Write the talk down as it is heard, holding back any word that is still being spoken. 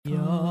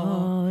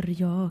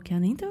jag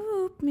kan inte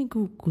upp min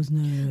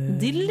kokosnöt.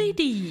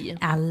 Dillidi.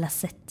 Alla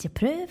sätt jag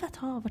prövat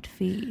har varit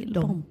fel.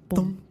 Bom,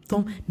 bom,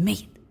 bom. Med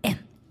en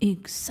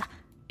yxa.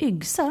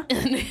 Yxa?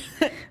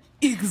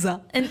 Yxa.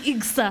 En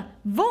yxa.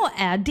 Vad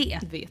är det?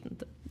 Jag vet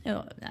inte.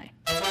 Ja, nej.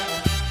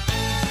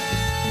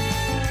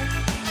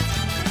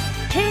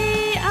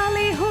 Hej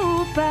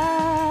allihopa!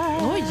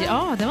 Oj,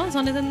 ja, det var en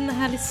sån liten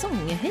härlig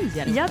sång. Hej.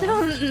 Ja, det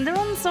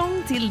var en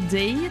sång till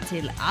dig,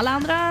 till alla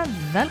andra.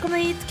 Välkomna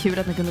hit, kul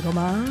att ni kunde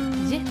komma.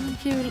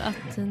 Jättekul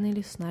att ni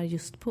lyssnar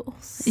just på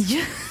oss.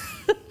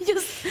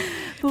 Just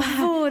på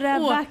våra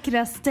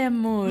vackra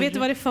stämmor. Vet du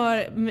vad det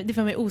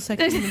för mig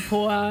osäker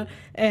på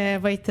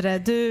vad heter det?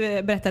 Du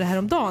berättade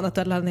häromdagen att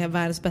du hade laddat ner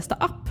världens bästa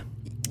app.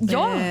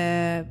 Ja,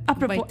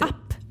 apropå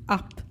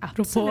app.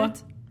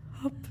 Absolut.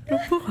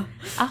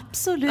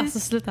 Absolut. Alltså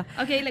sluta.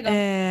 Okej, lägg av.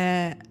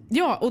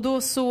 Ja, och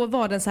då så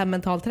var det en så här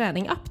mental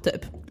träning app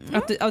typ.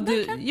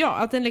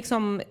 Att den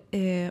liksom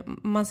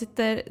man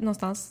sitter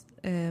någonstans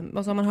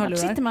och så har man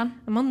hörlurar. Var sitter man?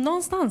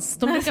 Någonstans.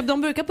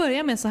 De brukar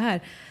börja med så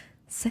här: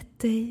 sätt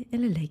dig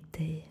eller lägg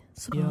dig.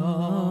 Så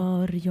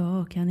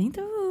Jag kan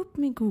inte upp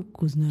min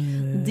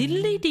kokosnöt.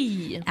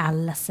 Dillidi.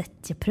 Alla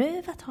sätt jag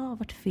prövat har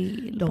varit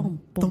fel. Bom,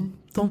 bom,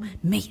 bom.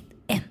 Med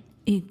en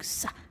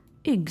yxa.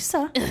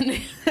 Yxa?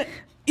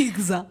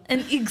 Yxa.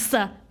 En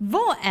yxa.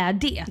 Vad är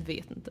det? Jag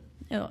vet inte.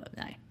 Ja,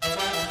 nej.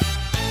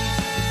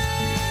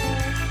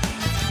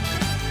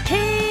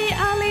 Hej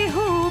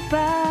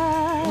allihopa!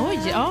 Oj,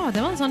 ja,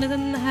 det var en sån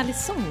liten härlig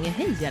sång.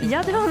 Hej.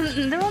 Ja, det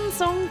var en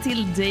sång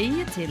till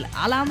dig, till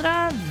alla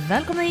andra.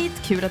 Välkomna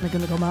hit, kul att ni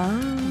kunde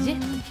komma.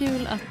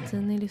 Jättekul att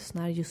ni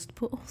lyssnar just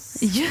på oss.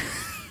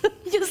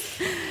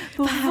 Just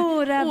på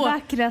våra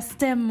vackra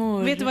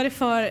stämmor. Vet du vad det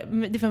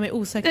för mig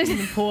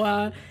osäker på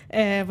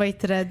vad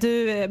heter det?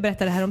 Du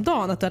berättade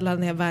häromdagen att du hade laddat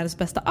ner världens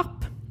bästa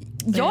app.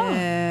 Ja,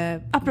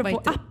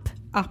 apropå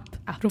app.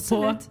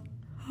 Absolut.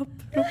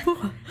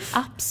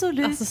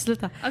 Absolut. Alltså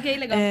sluta. Okej,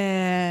 lägg av.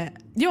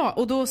 Ja,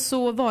 och då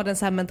så var det en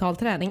så här mental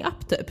träning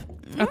app typ.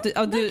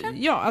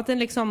 Att den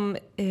liksom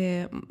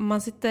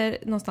man sitter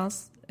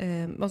någonstans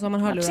och så har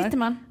man hörlurar. Var sitter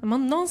man?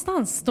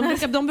 Någonstans.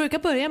 De brukar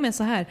börja med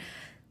så här: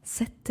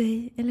 sätt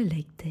dig eller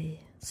lägg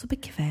dig så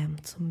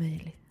bekvämt som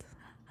möjligt.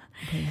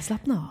 Börja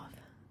slappna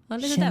av.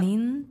 Känn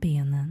in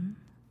benen.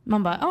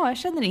 Man bara, jag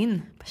känner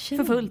in.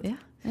 För fullt. Ja.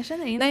 Jag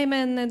känner in. Nej,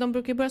 men de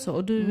brukar börja så.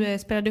 Och du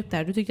spelade upp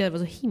där. Du tyckte det var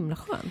så himla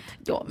skönt.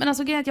 Ja, men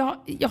alltså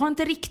jag har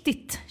inte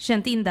riktigt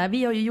känt in där.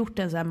 Vi har ju gjort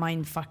en sån här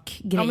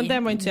mindfuck-grej. Ja, men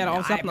den var inte så jävla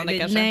avslappnande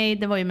kanske. Nej,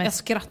 det var ju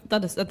mest...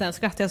 Jag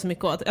skrattade så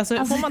mycket åt.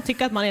 Alltså, får man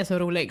tycka att man är så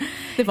rolig?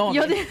 Det var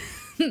ja,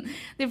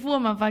 det får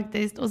man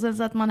faktiskt. Och sen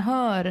så att man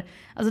hör...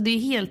 Alltså det är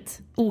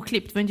helt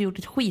oklippt. Vi har inte gjort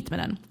ett skit med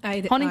den.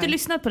 Har ni inte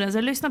lyssnat på den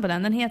så lyssna på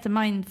den. Den heter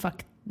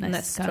Mindfuck.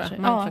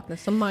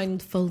 Mindfulness och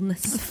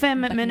mindfulness.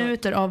 5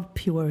 minuter av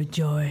pure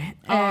joy.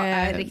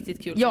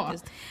 Riktigt kul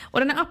faktiskt. Och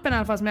den här appen i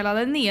alla fall som jag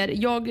laddade ner.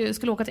 Jag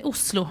skulle åka till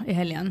Oslo i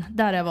helgen.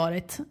 Där har jag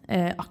varit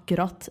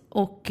akkurat.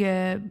 Och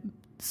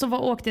så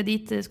åkte jag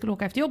dit, skulle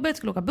åka efter jobbet,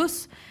 skulle åka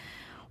buss.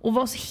 Och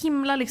var så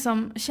himla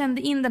liksom,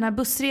 kände in den här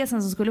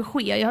bussresan som skulle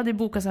ske. Jag hade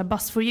bokat så här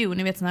Bus for you,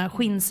 ni vet såna här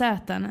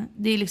skinnsäten.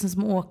 Det är liksom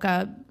som att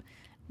åka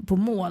på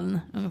moln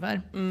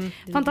ungefär.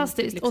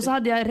 Fantastiskt. Och så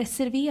hade jag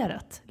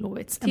reserverat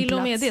Lovits en till plats.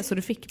 Och med det, så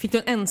du fick du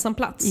en ensam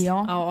plats?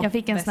 Ja, jag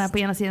fick en sån här på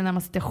ena sidan när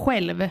man sitter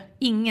själv.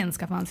 Ingen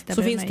ska fan sitta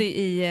så bredvid finns mig.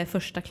 Det i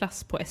första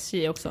klass på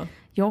SJ också?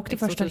 Jag åkte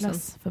första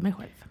klass för mig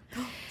själv.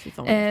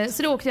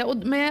 Så då åkte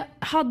jag, men jag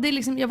hade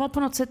liksom, jag var på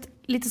något sätt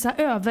lite så här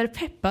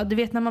överpeppad. Du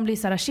vet när man blir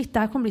så här: shit, det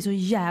här kommer bli så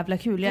jävla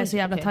kul. Jag är så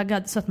jävla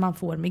taggad så att man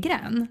får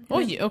migrän.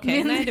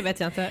 Okej. Nej, det vet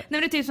jag inte. Nej, men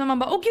det är typ som man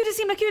bara, åh gud, det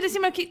är så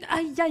himla kul.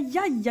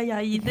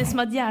 Aj. Det är som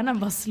att hjärnan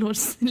bara slår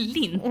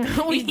slint.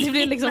 Det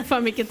blir liksom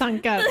för mycket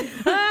tankar.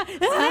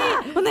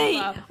 Och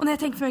nej, jag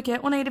tänker för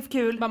mycket. Och nej, det är för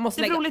kul. Man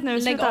måste det är för roligt nu.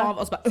 lägga av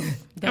och så bara...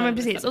 Ja, men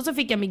precis. Och så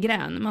fick jag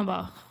migrän. Man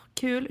bara,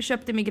 kul.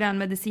 Köpte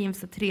migränmedicin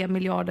för 3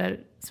 miljarder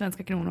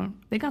svenska kronor.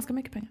 Det är ganska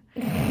mycket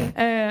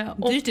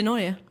pengar. Dyrt i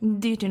Norge.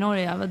 Dyrt i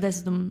Norge, ja.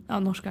 Dessutom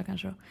norska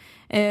kanske då.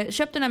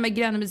 Köpte den här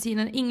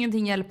migränmedicinen.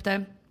 Ingenting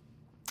hjälpte.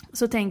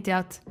 Så tänkte jag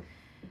att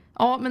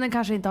men den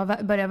kanske inte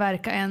har börjat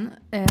verka än.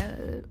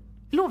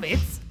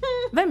 Lovits,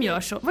 vem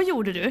gör så? Vad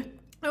gjorde du?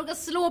 Jag råkade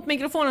slå upp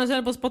mikrofonen så jag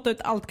höll på att spotta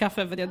ut allt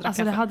kaffe för att jag drack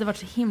kaffe. Det hade varit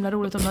så himla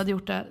roligt om du hade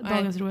gjort det.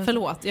 Dagens roligt.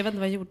 Förlåt, jag vet inte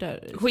vad jag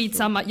gjorde.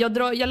 Skitsamma. Jag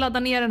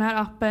laddar ner den här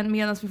appen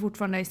medan vi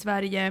fortfarande är i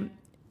Sverige.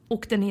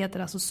 Och den heter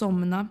alltså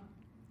Somna.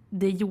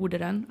 Det gjorde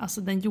den.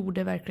 Alltså den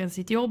gjorde verkligen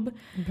sitt jobb.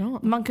 Bra.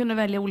 Man kunde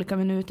välja olika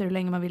minuter hur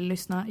länge man ville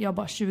lyssna. Jag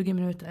bara 20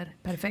 minuter.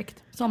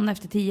 Perfekt. Somna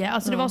efter 10.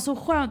 Alltså det var så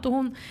skönt.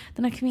 Och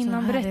den här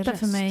kvinnan berättade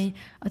för mig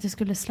att jag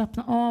skulle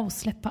slappna av och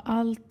släppa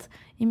allt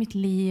i mitt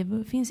liv.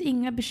 Det finns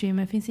inga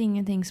bekymmer. Det finns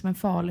ingenting som är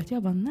farligt.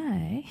 Jag bara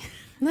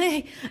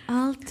nej,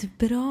 allt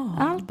är bra.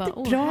 Allt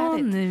är bra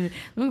nu.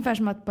 Ungefär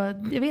som att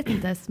jag vet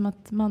inte, som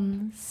att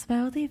man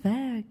svävade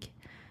iväg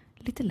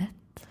lite lätt.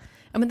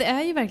 Ja, men det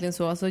är ju verkligen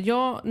så. Alltså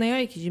när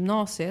jag gick i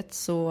gymnasiet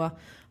så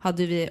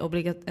hade vi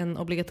en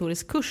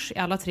obligatorisk kurs i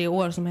alla 3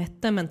 år som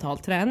hette mental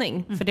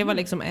träning. För det var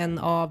liksom en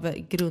av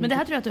Men det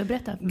här tror jag att du har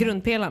berättat.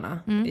 Grundpelarna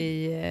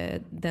i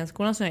den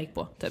skolan som jag gick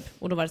på. Typ.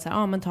 Och då var det så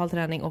här, mental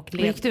träning och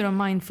gick du då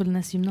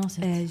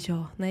mindfulness-gymnasiet?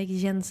 Ja, när jag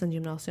gick Jensen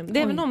gymnasium.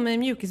 Det är väl de med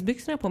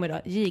mjukisbyxorna på mig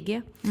idag.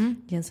 JG.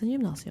 Jensen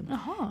gymnasium.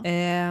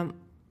 Jaha.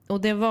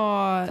 Och det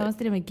var... Fanns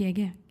det med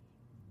GG?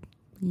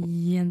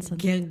 Jensen.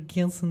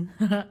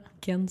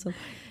 Jensen.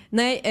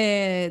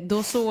 Nej,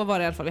 då så var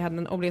det i alla fall. Vi hade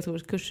en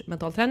obligatorisk kurs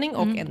mental träning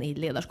och en i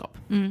ledarskap.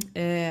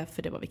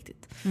 För det var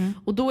viktigt.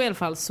 Och då i alla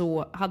fall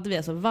så hade vi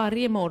alltså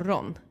varje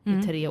morgon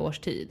i 3 års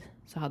tid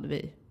så hade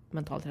vi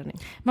mental träning.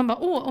 Man bara,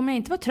 om jag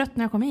inte var trött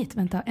när jag kom hit,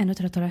 vänta, ännu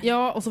tröttare.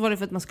 Ja, och så var det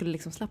för att man skulle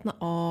liksom slappna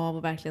av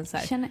och verkligen så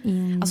här. Känna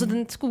in. Alltså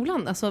den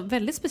skolan, alltså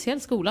väldigt speciell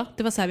skola.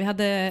 Det var så här, vi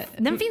hade...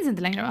 Den finns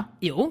inte längre, va?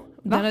 Jo,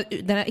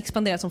 den har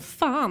expanderat som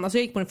fan. Alltså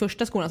jag gick på den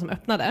första skolan som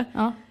öppnade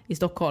i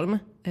Stockholm,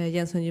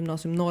 Jensen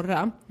gymnasium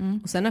norra.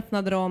 Och sen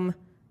öppnade de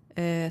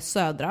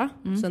södra,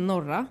 sen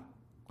norra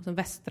och sen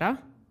västra.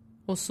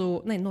 Och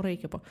så, nej, norra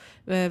gick jag på.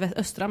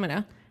 Östra menar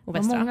jag. Och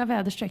västra. Det var många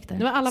väderstreck där.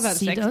 Det var alla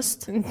väderstreck.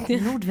 Sydöst,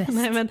 nordväst.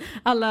 Nej, men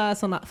alla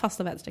sådana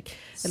fasta väderstreck.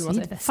 Eller vad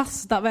man säger.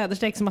 Fasta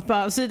väderstreck som att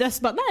bara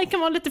sydöst bara, nej, kan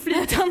vara lite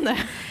flytande.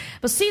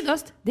 På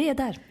sydöst, det är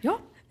där. Ja.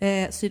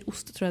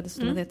 Sydost tror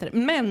jag det heter.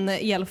 Men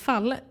i alla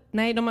fall,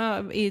 nej, de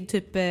har i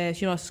typ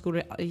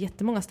gymnasieskolor i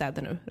jättemånga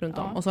städer nu runt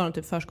om. Och så har de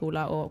typ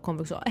förskola och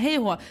komvux. Hej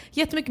och hå,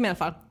 jättemycket med i alla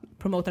fall.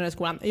 Promotar den här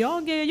skolan.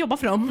 Jag jobbar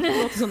för dem.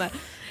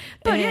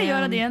 Börja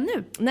göra det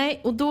nu.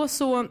 Nej, och då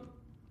så...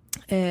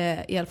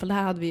 i alla fall det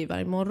här hade vi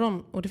varje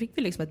morgon och det fick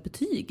vi liksom ett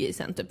betyg i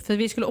sen typ. För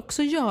vi skulle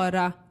också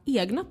göra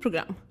egna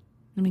program.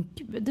 Men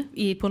gud.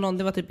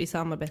 Det var typ i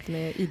samarbete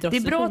med idrottslektioner. Det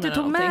är bra att du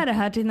tog med det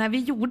här till när vi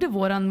gjorde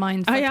våran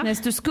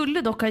mindfulness. Du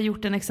skulle dock ha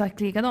gjort en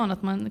exakt likadan,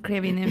 att man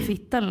klev in i en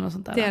fitta eller något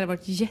sånt där. Det hade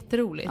varit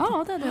jätteroligt.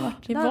 Ja, det hade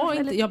varit.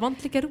 Jag var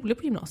inte lika rolig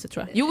på gymnasiet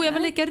tror jag. Jo, jag var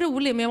lika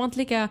rolig, men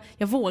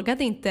jag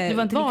vågade inte. Du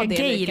var inte lika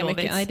gay lika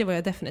mycket. Nej, det var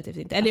jag definitivt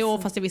inte.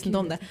 Eller fast jag visste inte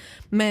om det.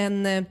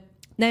 Men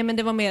nej, men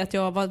det var mer att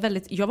jag var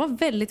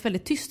väldigt,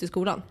 väldigt tyst i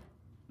skolan.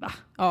 Va?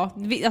 Ja,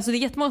 alltså det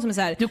är jättemånga som är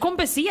så här. Du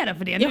kompenserar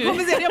för det nu. Jag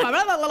kompenserar, jag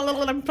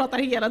bara pratar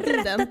hela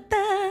tiden.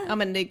 Ja,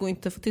 men det går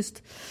inte att få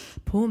tyst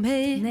på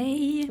mig.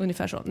 Nej.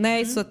 Ungefär så.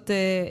 Nej, så att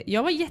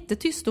jag var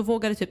jättetyst och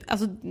vågade typ,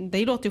 alltså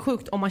det låter ju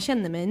sjukt om man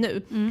känner mig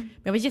nu. Men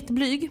jag var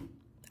jätteblyg.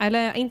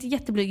 Eller inte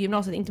jätteblyg i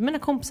gymnasiet, inte med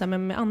mina kompisar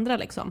men med andra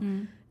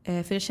liksom.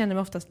 För jag känner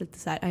mig oftast lite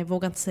så här, jag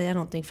vågar inte säga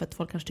någonting för att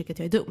folk kanske tycker att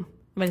jag är dum.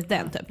 Väldigt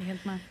den typ.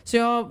 Så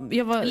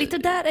jag var... Lite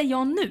där är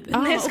jag nu.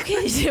 Nej,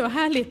 okej, det var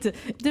härligt.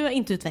 Du har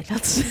inte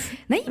utvecklats.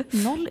 Nej,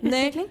 noll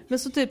utveckling. Men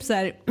så typ så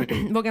här,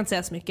 vågade inte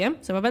säga så mycket.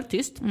 Så jag var väldigt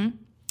tyst.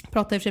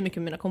 Pratade i och för sig mycket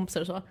med mina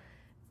kompisar och så.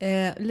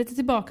 Lite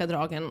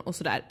tillbakadragen och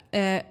sådär.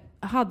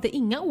 Hade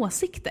inga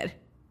åsikter.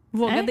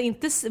 Vågade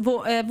inte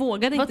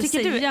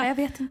säga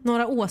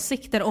några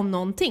åsikter om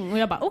någonting. Och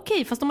jag bara,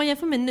 okej, fast om man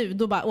jämför med nu,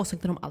 då bara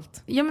åsikter om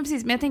allt. Ja, men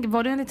precis. Men jag tänker,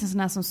 var du en liten sån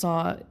här som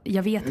sa,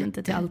 jag vet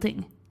inte till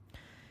allting?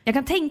 Jag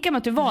kan tänka mig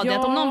att du var det.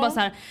 Att om någon bara så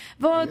här,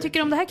 vad tycker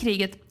du om det här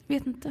kriget?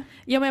 Vet inte.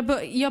 Ja, men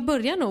jag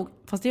börjar nog,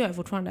 fast det gör jag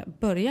fortfarande,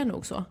 börjar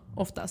nog så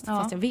oftast.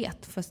 Ja. Fast jag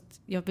vet. Fast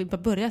jag vill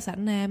bara börja så här,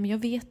 nej men jag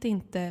vet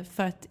inte,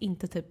 för att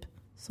inte typ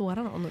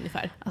såra någon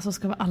ungefär. Alltså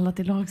ska vi alla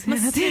till lag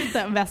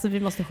säga. Alltså, vi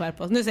måste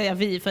skärpa oss. Nu säger jag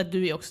vi för att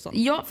du är också sån.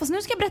 Ja, fast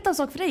nu ska jag berätta en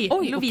sak för dig.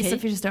 Oj, Lovisa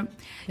Fischerström.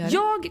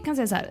 Jag kan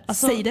säga så här.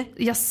 Alltså, säg det.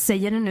 Jag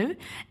säger det nu.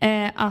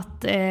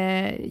 Att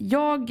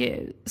jag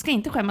ska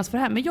inte skämmas för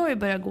det här. Men jag har ju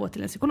börjat gå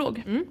till en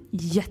psykolog.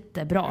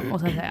 Jättebra,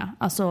 måste jag säga.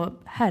 Alltså,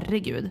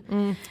 herregud.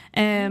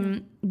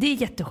 Det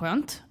är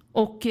jätteskönt.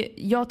 Och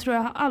jag tror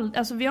jag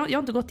har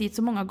inte gått dit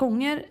så många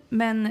gånger,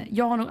 men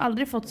jag har nog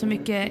aldrig fått så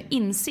mycket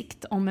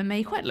insikt om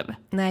mig själv.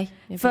 Nej.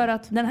 För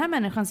att den här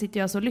människan sitter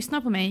ju alltså och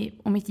lyssnar på mig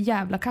och mitt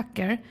jävla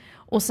kacker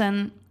och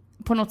sen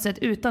på något sätt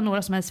utan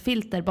några som helst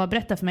filter bara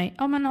berättar för mig,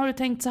 ja men har du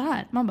tänkt så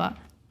här? Man bara,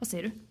 vad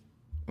säger du?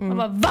 Man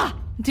bara, va?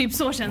 Typ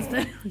så känns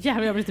det.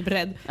 Jävlar, jag blir typ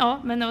rädd.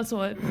 Ja, men det var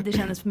så det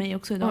kändes för mig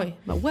också idag. Oj,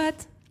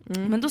 what?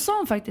 Men då sa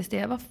hon faktiskt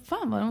det. Vad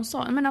fan var det hon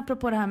sa? Men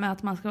apropå det här med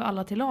att man ska vara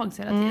alla till lags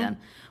hela tiden.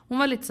 Hon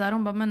var lite så här,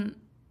 hon bara, men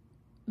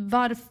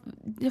varför?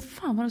 Ja,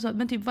 fan vad hon sa.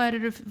 Men typ,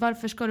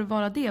 varför ska du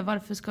vara det?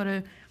 Varför ska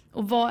du...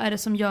 Och vad är det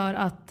som gör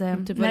att...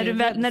 Typ, när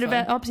du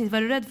väl, ja, precis. Vad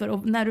är du rädd för?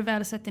 Och när du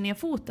väl sätter ner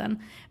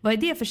foten. Vad är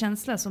det för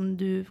känsla som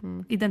du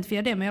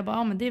identifierar det? Men jag bara,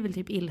 ja men det är väl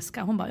typ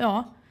ilska. Hon bara,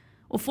 ja.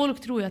 Och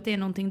folk tror ju att det är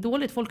någonting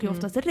dåligt. Folk är ju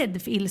oftast rädda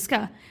för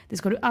ilska. Det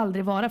ska du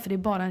aldrig vara, för det är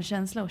bara en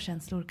känsla. Och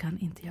känslor kan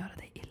inte göra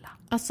dig illa.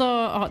 Alltså,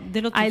 ja,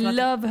 det låter I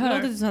love her. Det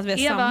låter som att vi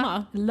är Eva,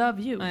 samma.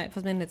 Love you. Nej,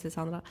 fast vi är inte till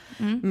Sandra.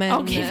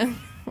 Men, okay.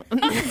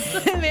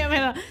 Men jag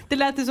menar, det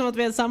lät ju som att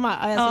vi är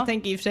samma. Jag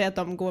tänker i och för sig att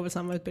de går väl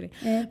samma utbildning.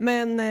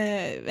 Men,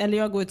 eller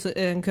jag går ut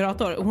en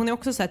kurator. Och hon är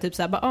också så här, typ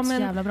så här, bara,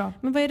 men, jävla bra.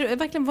 Men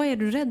vad är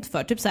du rädd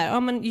för? Typ så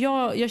här, men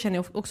jag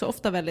känner också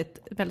ofta väldigt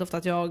ofta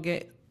att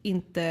jag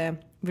inte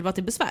vill vara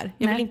till besvär.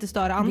 Jag vill inte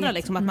störa andra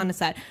liksom, att man är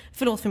så här,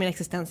 förlåt för min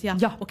existens.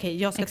 Ja. Okej,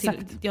 jag ska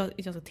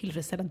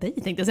tillfredsställa dig,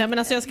 tänkte jag säga. Men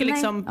alltså jag ska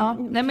liksom...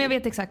 Nej, men jag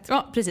vet exakt.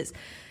 Ja, precis.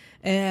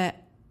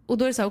 Och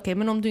då är det så här, okej,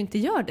 men om du inte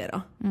gör det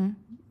då?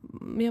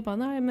 Men jag bara,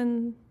 nej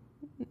men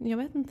jag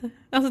vet inte.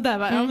 Alltså där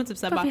var men typ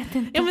så här, bara,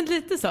 ja men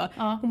lite så.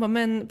 Ja. Hon bara,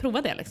 men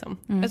prova det liksom.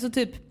 Alltså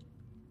typ,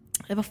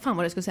 vad fan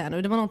var det jag skulle säga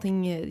nu? Det var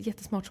någonting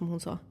jättesmart som hon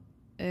sa.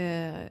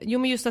 Jo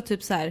men just att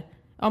typ så här,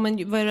 ja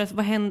men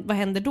vad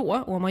händer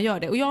då om man gör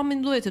det? Och ja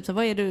men då är det typ så här,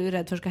 vad är du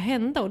rädd för ska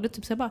hända? Och det är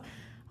typ så här bara,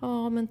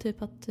 ja men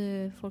typ att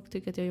folk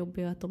tycker att jag är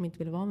jobbig och att de inte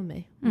vill vara med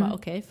mig.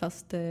 Okej,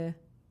 fast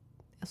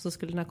alltså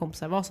skulle dina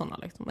kompisar vara såna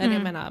liksom? Eller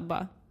jag menar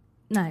bara,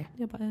 nej.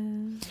 Jag bara,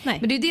 nej.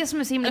 Men det är det som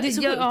är så himla... Ja, det är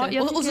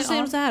så sjukt. Och så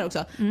säger de så här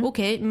också.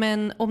 Okej,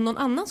 men om någon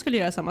annan skulle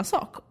göra samma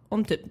sak,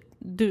 om typ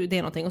det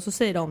är någonting, och så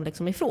säger de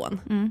liksom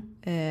ifrån.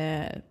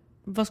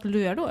 Vad skulle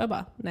du göra då? Jag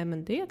bara, nej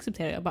men det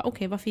accepterar jag. Bara,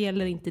 okej, varför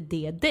gäller inte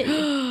det dig?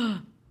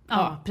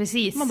 Ja,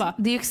 precis. Man bara,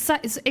 det är ju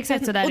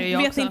exakt så där är jag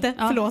vet också. Inte,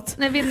 förlåt.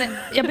 Nej,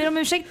 jag ber om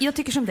ursäkt, jag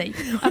tycker som dig.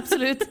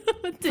 Absolut.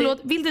 Förlåt,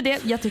 vill du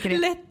det? Jag tycker det.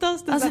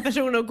 Lättaste alltså,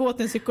 personen att gå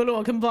till en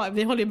psykolog.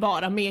 Vi håller ju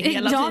bara med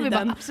hela tiden. Vi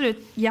bara,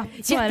 absolut. Ja,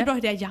 så jättebra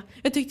är det. idé, ja.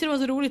 Jag tyckte det var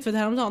så roligt för det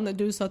här om dagen när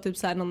du sa typ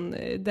så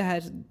här, det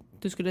här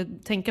du skulle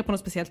tänka på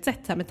något speciellt sätt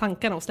här med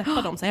tankarna och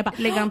släppa dem. Så jag bara,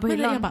 lägga dem på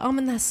hyllan. Jag bara,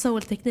 men den här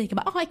soul-tekniken.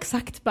 Jag bara,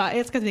 exakt. Jag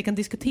älskar att vi kan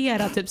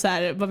diskutera typ så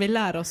här, vad vi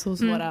lär oss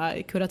hos våra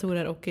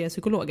kuratorer och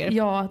psykologer.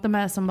 Ja, de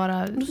är som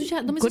bara de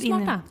är så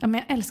smarta. Ja,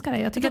 men jag älskar det.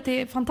 Jag tycker att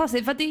det är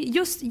fantastiskt. För att det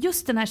är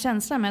just den här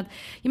känslan med att,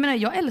 jag menar,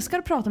 jag älskar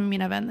att prata med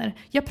mina vänner.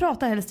 Jag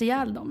pratar helst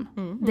ihjäl dem.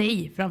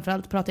 Dig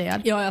framförallt pratar jag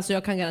ihjäl. Ja, alltså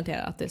jag kan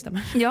garantera att det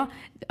stämmer. Ja,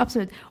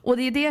 absolut. Och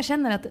det är det jag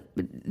känner att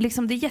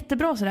liksom, det är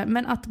jättebra sådär.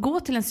 Men att gå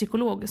till en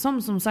psykolog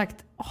som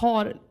sagt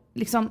har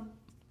liksom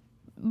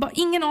bara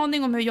ingen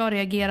aning om hur jag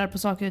reagerar på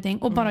saker och ting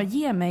och bara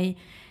ge mig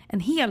en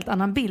helt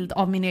annan bild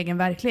av min egen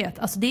verklighet.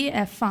 Alltså det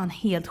är fan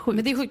helt sjukt.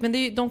 Men det är sjukt,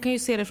 men de kan ju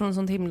se det från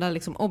sånt himla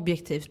liksom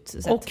objektivt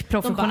sätt. Och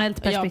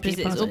professionellt perspektiv.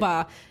 Ja, precis. Och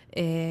bara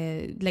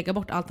lägga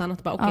bort allt annat.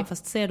 Okej,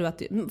 fast ser du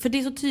att... För det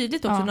är så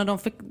tydligt också när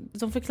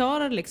de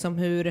förklarar liksom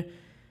hur...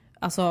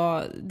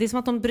 Alltså, det är som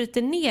att de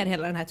bryter ner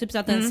hela den här, typ så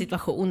att en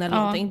situation eller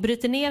någonting,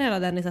 bryter ner hela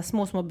den i så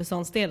här små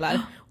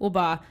beståndsdelar och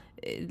bara,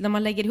 när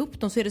man lägger ihop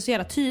dem så är det så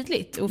jävla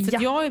tydligt. Och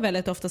för jag är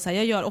väldigt ofta så här,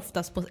 jag gör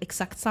oftast på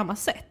exakt samma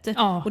sätt.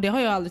 Och det har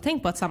jag aldrig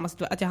tänkt på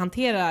att jag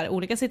hanterar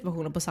olika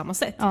situationer på samma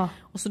sätt.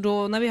 Och så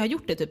då, när vi har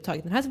gjort det, typ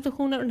tagit den här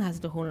situationen och den här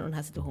situationen och den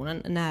här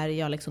situationen, när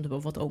jag liksom typ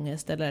har fått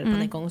ångest eller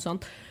panikångest och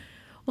sånt.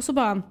 Och så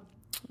bara,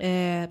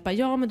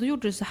 ja men då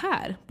gjorde du så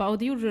här och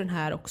det gjorde du den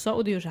här också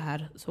och du gör så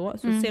här så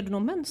ser du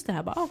någon mönster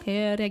här, okej,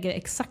 jag reagerar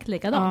exakt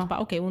likadant,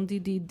 okej, och det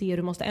är det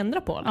du måste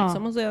ändra på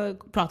liksom. Och så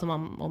pratar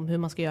man om hur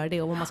man ska göra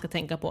det och vad man ska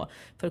tänka på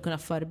för att kunna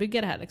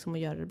förebygga det här liksom, och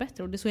göra det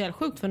bättre. Och det är så jävla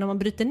sjukt, för när man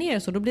bryter ner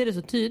så då blir det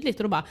så tydligt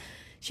och då bara,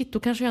 shit, då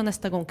kanske jag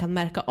nästa gång kan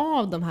märka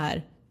av de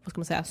här, vad ska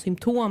man säga,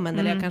 symptomen,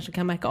 eller jag kanske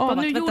kan märka av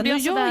att nu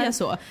gör jag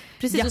så.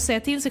 Precis, och säga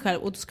till sig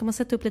själv, och då ska man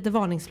sätta upp lite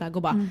varningsflagg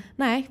och bara,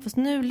 nej, fast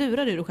nu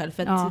lurar du dig själv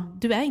för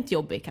att du är inte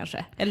jobbig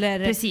kanske.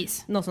 Eller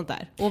precis. Något sånt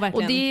där.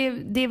 Och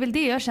det är väl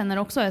det jag känner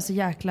också är så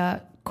jäkla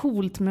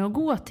coolt med att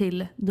gå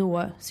till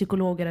då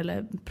psykologer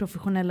eller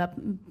professionella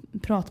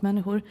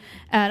pratmänniskor,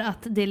 är att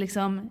det är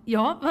liksom,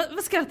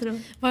 vad skrattar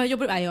du? Vad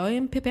jobbar du? Jag är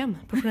en PPM,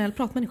 professionell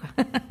pratmänniska.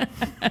 Ja,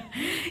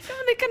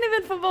 men det kan ni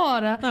väl få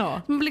vara.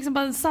 Ja. Liksom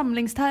bara en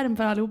samlingsterm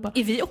för allihopa.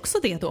 Är vi också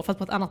det då, fast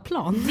på ett annat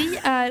plan? Vi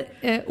är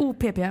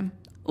OPPM,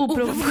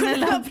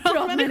 oprofessionella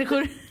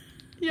pratmänniskor.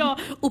 Ja,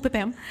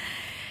 OPPM.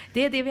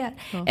 Det är det vi är.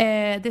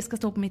 Ja. Det ska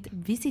stå på mitt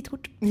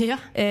visitkort. Ja.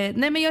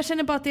 Nej, men jag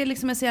känner bara att det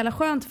liksom är så jävla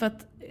skönt, för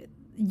att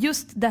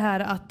just det här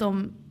att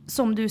de,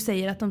 som du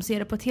säger, att de ser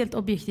det på ett helt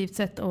objektivt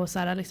sätt och så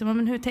här, liksom,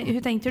 men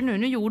hur tänkte du nu?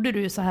 Nu gjorde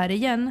du så här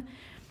igen.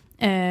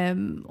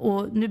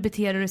 Och nu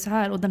beter du så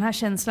här, och den här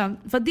känslan.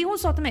 För det hon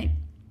sa till mig,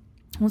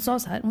 hon sa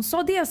så här, hon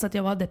sa dels att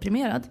jag var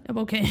deprimerad. Jag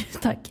bara okej,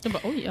 tack. Jag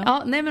bara, oj,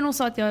 ja, nej, men hon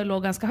sa att jag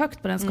låg ganska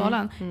högt på den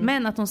skalan.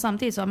 Men att hon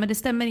samtidigt sa, men det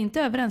stämmer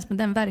inte överens med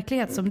den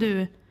verklighet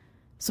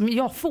som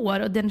jag får,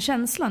 och den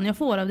känslan jag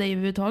får av dig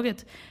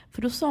överhuvudtaget.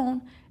 För då sa hon,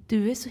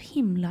 du är så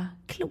himla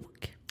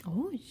klok.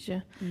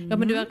 Oj. Ja,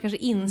 men du har kanske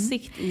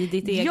insikt i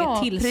ditt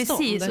eget tillstånd. Ja,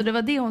 precis. Och det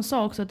var det hon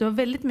sa också, att du har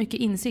väldigt mycket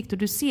insikt och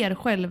du ser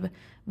själv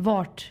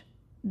vart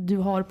du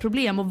har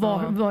problem och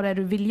vad är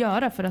du vill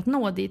göra för att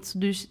nå dit. Så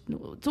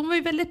hon var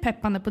ju väldigt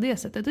peppande på det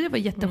sättet, och det var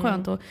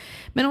jätteskönt.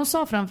 Men hon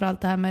sa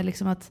framförallt det här med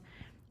liksom att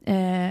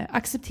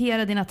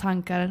acceptera dina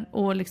tankar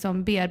och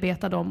liksom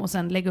bearbeta dem och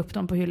sen lägga upp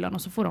dem på hyllan,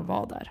 och så får de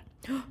vara där.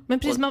 Men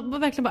precis,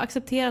 man verkligen bara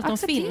acceptera att de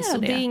finns,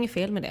 och det är inget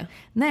fel med det.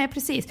 Nej,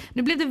 precis.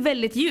 Nu blev det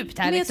väldigt djupt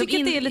här. Men jag tycker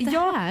att det är lite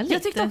härligt.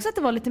 Jag tyckte också att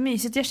det var lite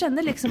mysigt. Jag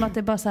kände liksom att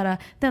det bara så här,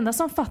 det enda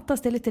som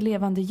fattas, det är lite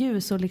levande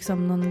ljus och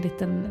liksom någon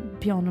liten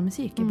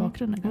pianomusik i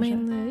bakgrunden kanske.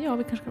 Men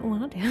vi kanske kan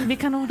ordna det. Vi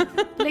kan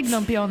lägga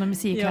någon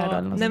pianomusik här då,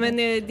 eller något. Nej, men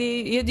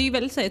det är ju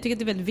väldigt så, jag tycker att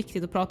det är väldigt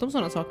viktigt att prata om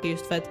sådana saker,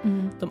 just för att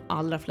de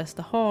allra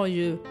flesta har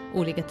ju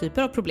olika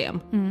typer av problem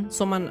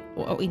som man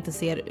och inte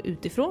ser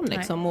utifrån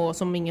liksom, och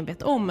som ingen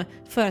vet om,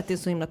 för att det är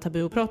så himla tabu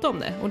att prata om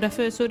det. Och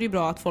därför så är det ju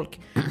bra att folk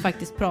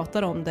faktiskt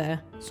pratar om det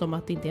som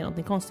att det inte är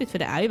något konstigt, för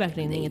det är ju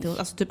verkligen ingenting.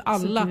 Alltså typ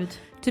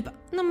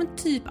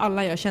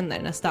alla jag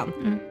känner nästan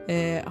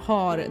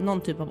har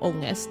någon typ av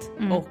ångest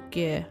och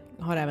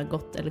har även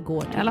gått eller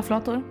går till alla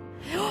flator.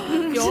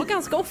 Ja,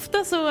 ganska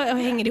ofta så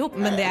hänger det ihop.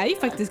 Men det är ju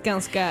faktiskt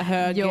ganska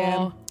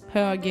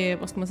hög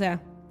vad ska man säga,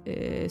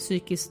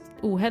 psykisk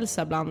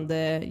ohälsa bland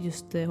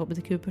just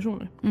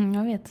hbtq-personer.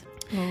 Jag vet.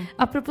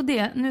 Apropå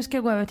det, nu ska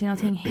jag gå över till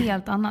någonting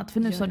helt annat. För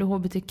nu sa du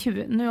hbtq.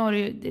 Nu har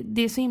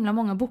det är så himla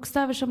många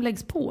bokstäver som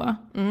läggs på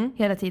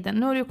hela tiden.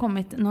 Nu har det ju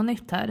kommit något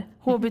nytt här.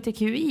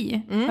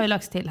 hbtqi har ju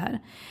lagts till här.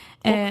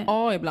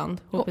 Och A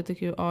ibland.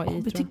 hbtqai.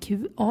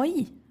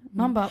 hbtqai.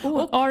 Man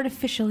bara,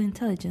 artificial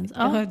intelligence.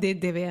 Ja, det är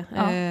det vi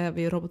är.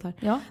 Vi är robotar.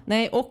 Ja.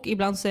 Nej, och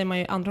ibland säger man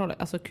ju andra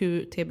hållet, alltså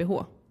QTBH.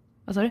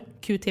 Vad sa du?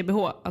 QTBH,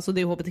 alltså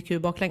det är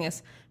hbtq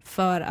baklänges.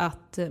 För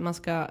att man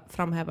ska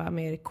framhäva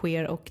mer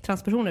queer och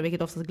transpersoner,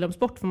 vilket oftast glöms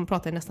bort. För man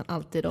pratar nästan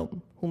alltid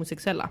om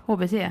homosexuella.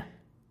 HBT?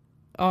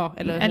 Ja,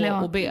 eller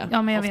H och B.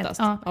 Ja, men jag oftast.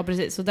 vet. Ja,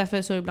 precis. Så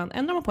därför så ibland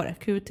ändrar man på det.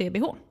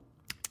 QTBH.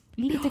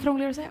 Lite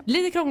krångligare att säga.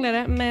 Lite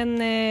krångligare, men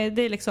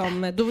det är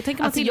liksom... Då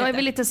tänker man alltså, jag är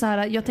väl lite så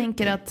här, jag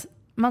tänker att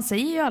man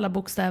säger ju alla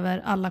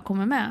bokstäver, alla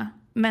kommer med.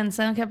 Men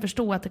sen kan jag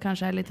förstå att det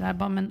kanske är lite här,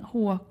 bara, men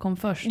H kom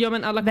först. Ja,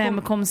 men alla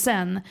vem kom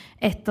sen?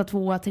 1,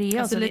 2, 3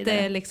 alltså och så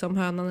lite liksom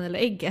hönan eller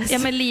ägget. Ja,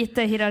 men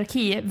lite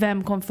hierarki.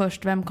 Vem kom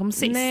först, vem kom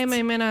sist? Nej, men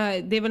jag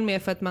menar, det är väl mer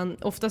för att man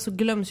ofta så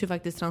glöms ju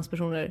faktiskt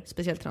transpersoner,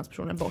 speciellt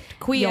transpersoner, bort.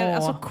 Queer,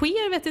 alltså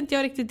queer vet inte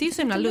jag riktigt, det är ju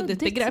så himla luddigt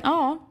begrepp.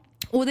 Ja.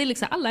 Och det är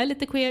liksom, alla är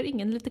lite queer,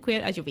 ingen är lite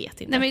queer, jag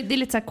vet inte. Nej, men det är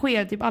lite så här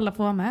queer, typ alla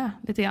får vara med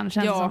lite grann,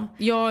 känns som.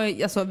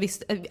 Ja, alltså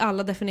visst,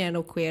 alla definierar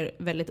nog queer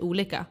väldigt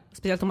olika.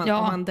 Speciellt om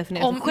man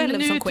definierar sig själv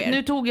som queer.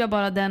 Nu tog jag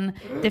bara den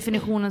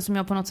definitionen som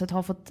jag på något sätt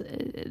har fått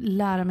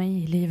lära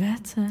mig i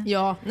livet.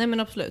 Ja, nej men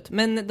absolut.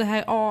 Men det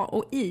här A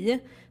och I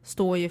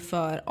står ju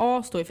för,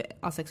 A står ju för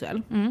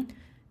asexuell.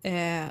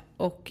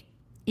 Och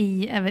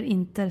I är väl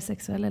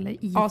intersexuell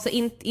eller I? Alltså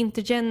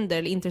intergender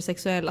eller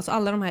intersexuell, alltså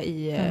alla de här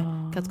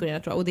I-kategorierna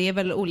tror jag. Och det är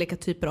väl olika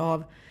typer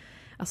av,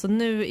 alltså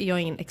nu är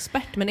jag ingen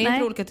expert, men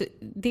är inte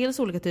dels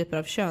olika typer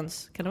av kan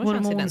det vara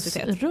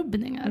könsidentitet?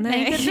 Hormonsrubbningar?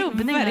 Nej, inte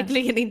rubbningar.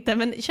 Verkligen inte,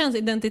 men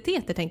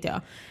könsidentiteter tänkte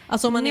jag.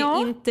 Alltså om man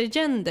är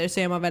intergender så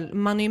är man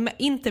väl,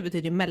 inter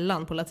betyder ju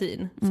mellan på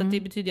latin. Så att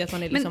det betyder att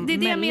man är liksom men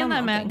det är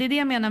mellan det är det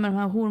jag menar med de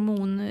här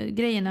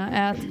hormongrejerna.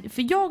 Är att,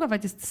 för jag har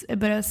faktiskt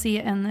börjat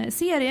se en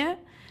serie.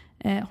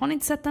 Har ni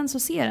inte sett den så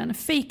ser den.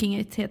 Faking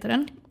It heter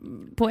den.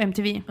 På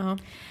MTV.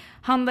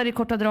 Handlar i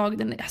korta drag.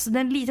 Den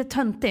är lite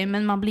töntig,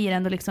 men man blir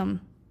ändå liksom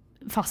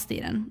fast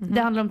i den.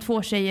 Det handlar om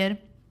 2 tjejer.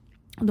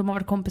 De har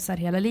varit kompisar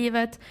hela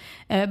livet.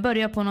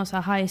 Börjar på någon så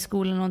här high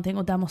school eller någonting.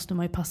 Och där måste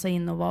man ju passa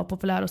in och vara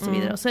populär och så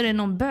vidare. Och så är det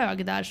någon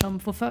bög där som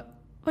får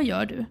Vad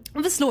gör du?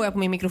 Varför slår jag på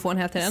min mikrofon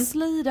hela tiden?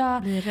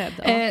 Slida. Blir rädd.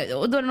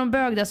 Och då är det någon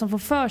bög där som får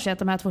för sig att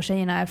de här 2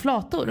 tjejerna är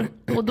flator.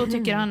 Och då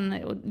tycker han,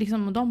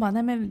 och de bara,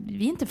 nej men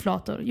vi är inte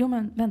flator. Jo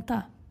men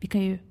vänta, vi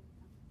kan ju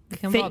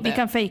vi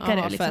kan fejka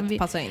det liksom. För att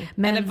passa in.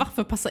 Men, eller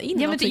varför passa in?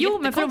 Ja,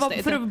 men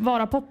för att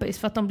vara poppis.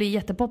 För att de blir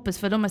jättepoppis.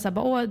 För de är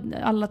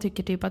såhär, alla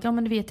tycker typ att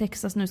men vi är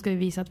Texas, nu ska vi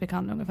visa att vi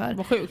kan ungefär.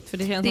 Vad sjukt, för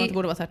det känns som att det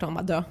borde vara tvärtom,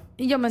 bara dö.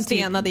 Ja, men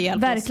stenade typ,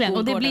 hjälp. verkligen,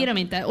 och det blir de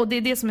inte. Och det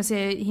är det som är så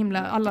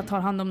himla, alla tar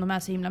hand om de här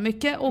så himla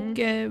mycket. Och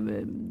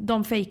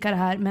de fejkar det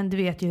här, men du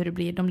vet ju hur det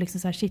blir. De liksom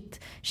såhär,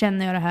 shit,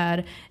 känner jag det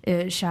här,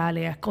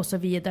 kärlek och så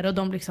vidare. Och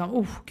de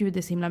liksom, gud det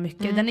är så himla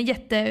mycket. Den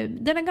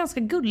är ganska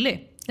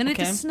gullig. Den är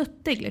lite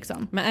snuttig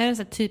liksom. Men är den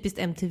så här typiskt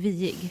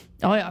MTV-ig?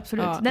 Ja,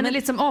 absolut. Den är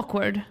lite som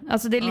awkward.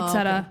 Alltså det är lite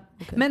såhär.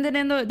 Okay. Men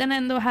den är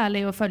ändå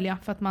härlig att följa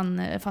för att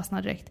man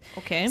fastnar direkt.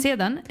 Okay.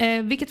 Sedan,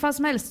 vilket fall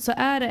som helst så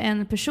är det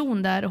en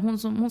person där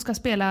hon ska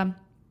spela.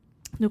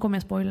 Nu kommer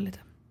jag spoila lite.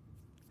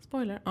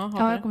 Spoiler?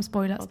 Ja, jag kommer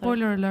spoila.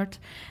 Spoiler alert.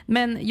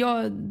 Men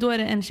då är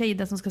det en tjej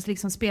där som ska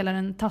liksom spela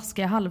den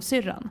taskiga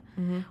halvsyrran.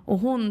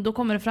 Och då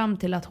kommer det fram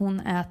till att hon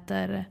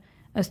äter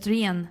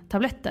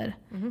östrogentabletter.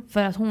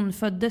 För att hon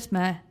föddes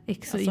med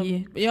X och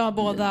Y. Ja,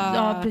 båda.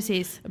 Ja,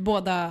 precis.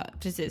 Båda,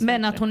 precis.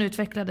 Men att hon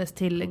utvecklades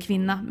till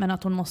kvinna. Men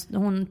att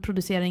hon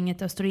producerar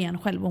inget östrogen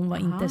själv. Och hon var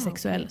inte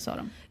sexuell, sa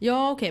de.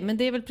 Ja, okej. Men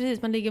det är väl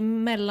precis, man ligger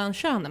mellan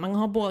könen. Man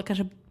har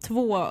kanske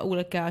 2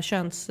 olika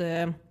köns...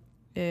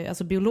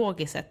 alltså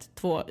biologiskt sett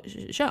 2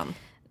 kön.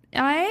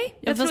 Nej,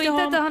 jag tror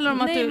inte att det handlar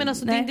om att nej, men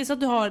alltså, det är inte så att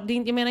du har...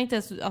 jag menar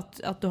inte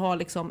att du har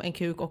liksom en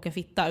kuk och en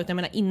fitta. Utan jag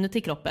menar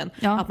inuti kroppen.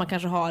 Ja. Att man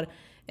kanske har...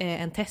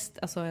 en test,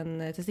 alltså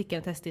en testikel,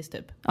 en testis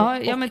typ.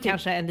 Och men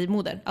kanske en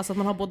livmoder. Alltså att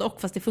man har både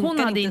och, fast det funkar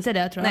inte. Hon hade inte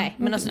det, tror jag. Nej,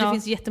 men alltså det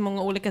finns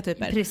jättemånga olika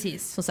typer.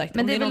 Precis. Som sagt,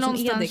 men om det är väl någon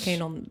som någonstans... är det kan ju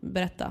någon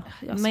berätta.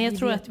 Men jag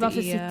tror att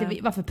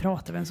varför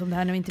pratar vi ens om det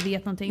här när vi inte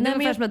vet någonting? Nej, det är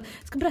ungefär som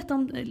att ska berätta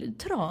om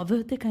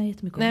trav, det kan jag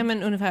jättemycket om. Nej,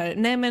 men ungefär.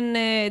 Nej, men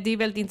det är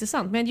väldigt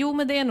intressant. Men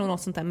men det är nog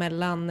något sånt där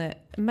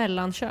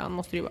mellan kön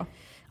måste det ju vara.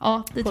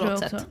 Ja, det tror jag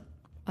också.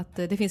 Att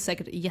det finns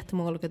säkert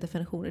jättemånga olika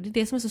definitioner. Det är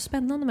det som är så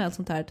spännande med allt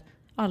sånt här.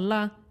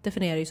 Alla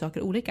definierar ju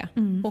saker olika.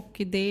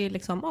 Och det är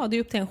liksom, det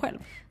är upp till en själv.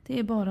 Det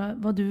är bara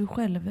vad du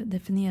själv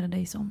definierar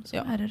dig som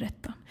är det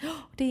rätta.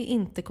 Det är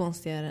inte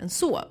konstigare än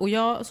så. Och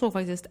jag såg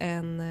faktiskt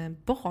en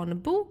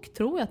barnbok,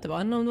 tror jag att det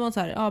var. Det var en så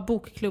här,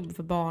 bokklubb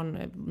för barn,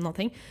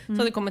 någonting. Så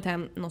hade det kommit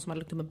hem, någon som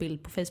hade lagt upp en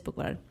bild på Facebook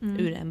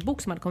ur en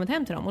bok som hade kommit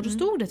hem till dem. Och då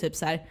stod det typ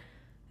så här,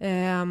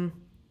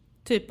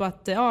 typ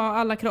att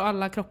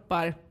alla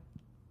kroppar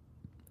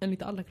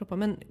inte alla kroppar,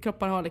 men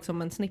kroppar har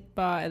liksom en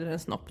snippa eller en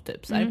snopp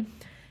typ så här.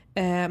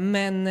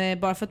 Men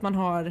bara för att man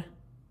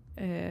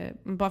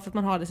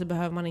har det så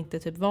behöver man inte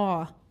typ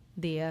vara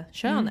det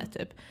könet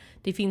typ.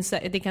 Det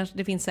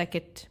finns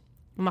säkert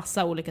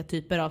massa olika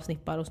typer av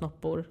snippar och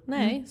snoppor.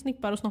 Nej,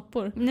 snippar och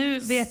snoppor. Nu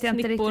vet jag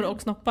inte riktigt. Snippor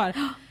och snoppar.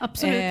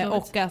 Absolut.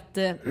 Och att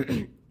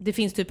det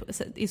finns typ,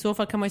 i så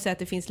fall kan man ju säga att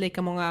det finns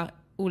lika många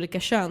olika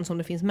kön som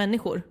det finns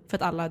människor. För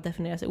att alla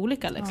definierar sig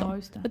olika liksom. Ja,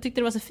 just det. Jag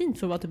tyckte det var så fint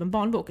för att vara typ en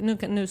barnbok.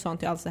 Nu sa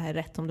inte jag alls det här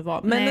rätt som det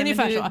var. Men nej,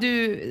 ungefär men så.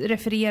 Du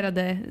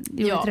refererade.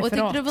 Ja, och jag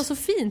tyckte det var så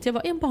fint. Jag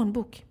var en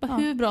barnbok.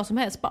 Hur bra som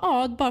helst.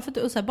 Bara för att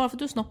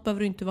du är snopp behöver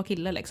du inte vara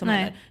kille liksom.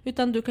 Eller,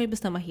 utan du kan ju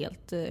bestämma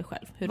helt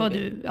själv. Hur vad du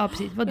vill. Ja,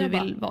 precis. Vad du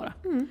vill vara.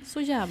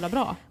 Så jävla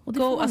bra.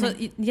 Och alltså,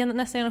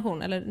 nästa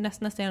generation. Eller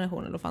nästa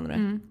generation. Eller vad fan är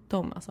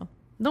det?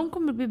 De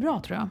kommer bli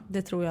bra tror jag.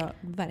 Det tror jag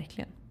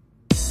verkligen.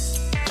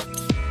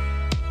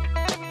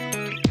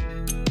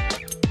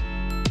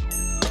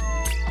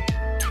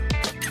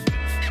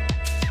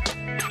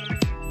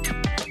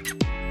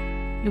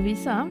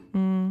 Lovisa,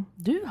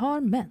 du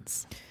har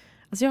mens.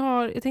 Alltså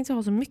jag tänkte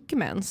ha så mycket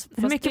mens.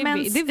 Hur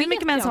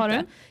mycket mens har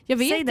du? Jag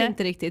vet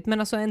inte riktigt, men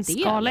alltså en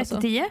del. Skala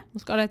 1-10?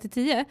 Skala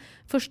 1-10.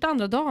 Första,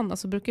 andra dagen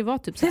alltså, brukar ju vara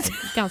typ så här,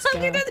 ganska...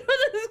 Jag trodde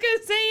du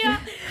skulle säga.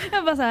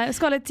 Jag bara så här,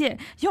 skala 1-10.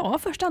 Ja,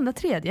 första, andra,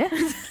 tredje.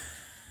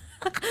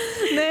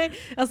 Nej,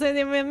 alltså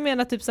jag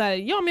menar typ så här,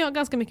 ja men jag har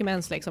ganska mycket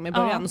mens liksom i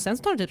början och sen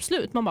tar det typ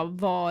slut. Man bara,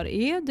 var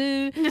är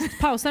du?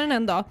 Pausar den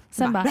en dag.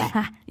 Sen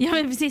bara, ja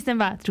men precis den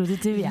bara, trodde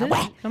du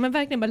ja men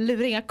verkligen bara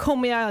luringa,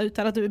 kommer jag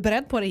utan att du är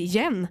beredd på det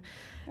igen?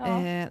 Ja.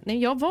 Nej,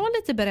 jag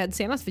var lite beredd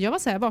senast för jag var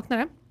så här, jag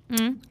vaknade,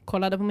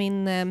 kollade på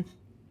min,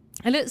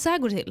 eller så här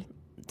går det till.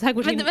 Så här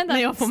går det till vänta,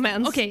 när jag får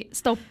mens. Okej,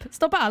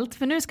 stoppa allt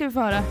för nu ska vi få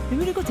höra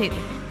hur det går till.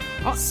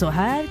 Ja. Så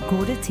här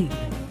går det till.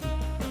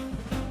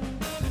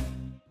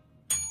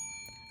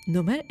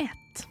 Nummer 1.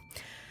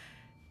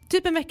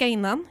 Typ en vecka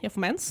innan jag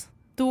får mens,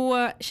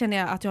 då känner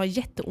jag att jag har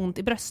jätteont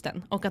i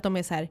brösten och att de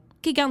är så här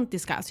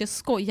gigantiska. Så jag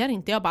skojar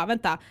inte. Jag bara,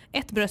 vänta,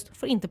 ett bröst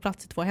får inte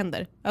plats i 2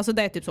 händer. Alltså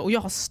det är typ så. Och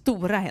jag har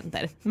stora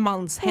händer.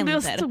 Manshänder.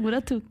 Och du har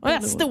stora tuttar. Och jag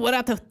har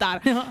stora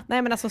tuttar. Ja.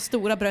 Nej men alltså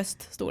stora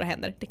bröst, stora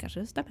händer. Det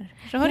kanske stämmer.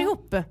 Så hör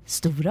ihop.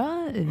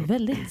 Stora,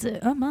 väldigt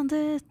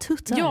ömmande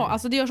tuttar. Ja,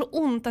 alltså det gör så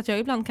ont att jag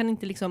ibland kan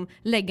inte liksom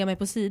lägga mig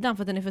på sidan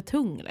för att den är för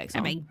tung liksom.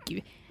 Ja, men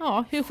gud.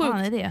 Ja, hur sjukt?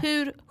 Är det?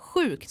 Hur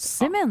sjukt?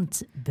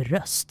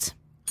 Cementbröst.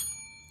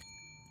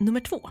 Nummer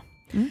 2.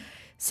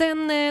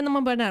 Sen när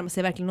man börjar närma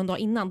sig verkligen någon dag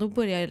innan, då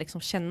börjar jag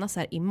liksom känna så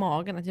här i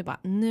magen att jag bara,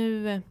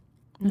 nu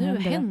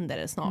händer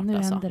det snart. Nu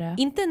alltså. händer det.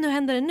 Inte nu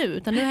händer det nu,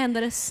 utan nu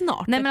händer det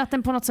snart. Nej men att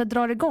den på något sätt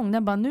drar igång.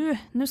 Den bara,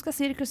 nu ska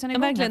cirkusen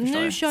igång. Verkligen,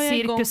 nu kör jag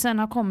igång. Cirkusen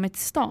har kommit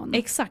till stan.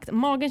 Exakt,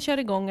 magen kör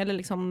igång eller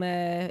liksom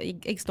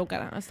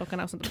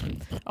äggstockarna och sånt.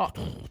 Ja.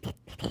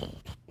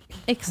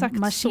 Exakt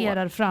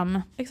marscherar så.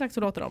 Fram. Exakt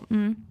så låter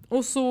de.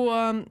 Och så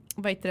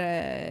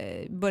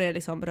börjar det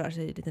liksom röra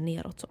sig lite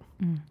neråt så.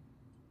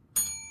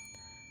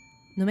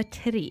 Nummer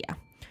 3.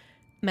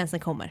 Mensen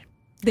kommer.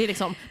 Det är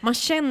liksom, man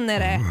känner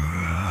det.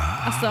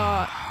 Alltså,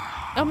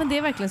 ja men det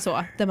är verkligen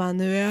så. Där man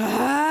nu är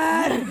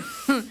här.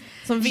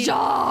 Som vill,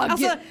 jag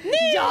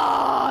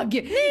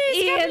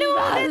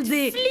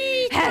enväldig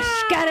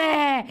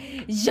härskare.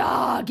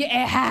 Jag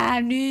är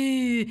här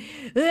nu.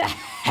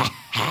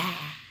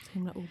 Så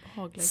himla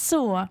obehagligt.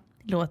 Så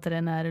låter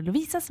det när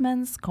Lovisas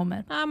mens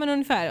kommer. Ja men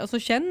ungefär. Och så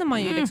känner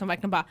man ju liksom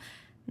verkligen bara,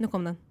 nu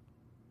kom den.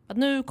 Att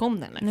nu kom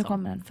den liksom. Nu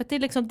kom den. För det, är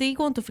liksom, det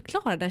går inte att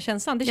förklara den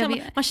känslan. Det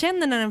känner man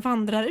känner när den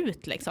vandrar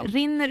ut liksom.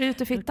 Rinner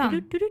ut ur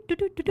fittan.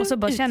 Och så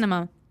bara känner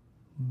man.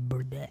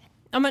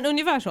 Ja men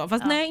ungefär så.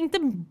 Fast nej, inte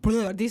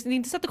det är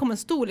inte så att det kommer en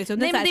stor liksom.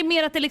 Nej men det är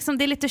mer att det, liksom,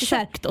 det är lite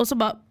tjockt och så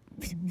bara.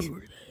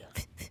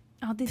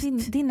 Ja,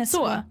 din är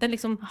så. Den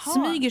liksom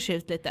smyger sig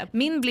ut lite.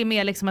 Min blir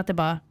mer liksom att det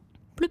bara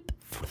plupp.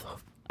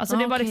 Alltså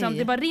det är bara liksom,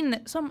 det bara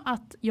rinner som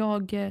att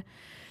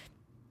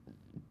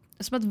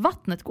som att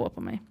vattnet går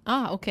på mig.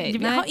 Okej.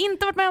 Jag har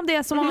inte varit med om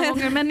det så många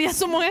gånger. Men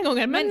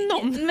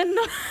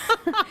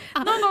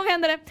någon gång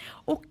händer det.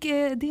 Och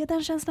det är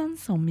den känslan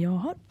som jag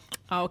har.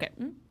 Okej.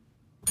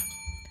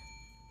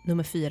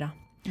 Nummer 4.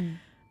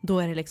 Då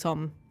är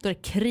det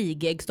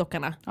krig i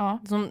äggstockarna. Ja.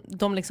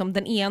 De liksom,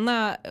 den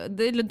ena,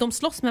 de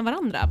slåss med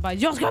varandra. Bara,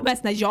 jag ska vara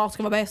bäst när jag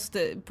ska vara bäst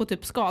på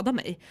typ skada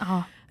mig.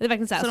 Ja. Det är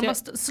verkligen så här. Så de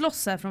bara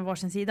slåss här från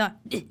varsin sida.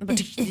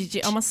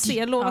 Ja, man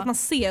ser, att man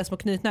ser små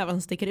knytnävar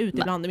som sticker ut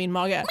ibland i min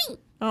mage.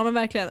 Ja men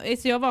verkligen.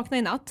 Så jag vaknade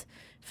i natt.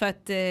 För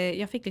att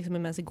jag fick liksom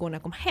en mens igår när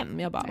jag kom hem.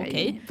 Jag bara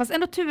okej. Fast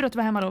ändå tur att du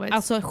var hemma då.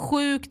 Alltså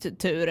sjukt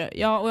tur.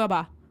 Ja, och jag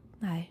bara,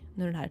 nej,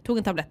 nu är den här. Tog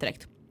en tablett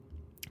direkt.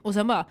 Och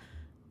sen bara,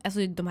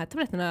 alltså de här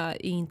tabletterna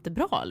är inte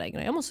bra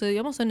längre. Jag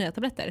måste ha nya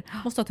tabletter.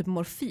 Måste ha typ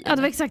morfin. Ja,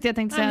 det var exakt det jag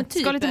tänkte säga.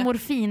 Typ. Ska lite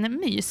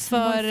morfinmys.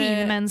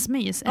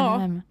 Morfinmensmys.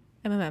 Ja.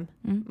 MMM.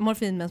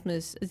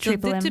 Morfinmensmys. Det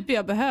typ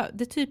jag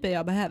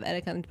behöver.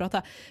 Jag kan inte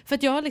prata. För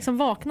att jag liksom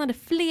vaknade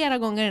flera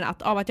gånger i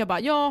natt av att jag bara,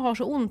 jag har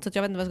så ont så att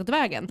jag vet inte vad jag ska ta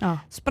vägen. Ja.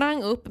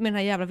 Sprang upp med den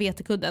här jävla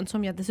vetekudden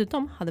som jag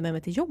dessutom hade med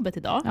mig till jobbet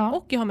idag. Ja.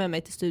 Och jag har med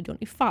mig till studion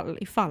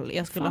ifall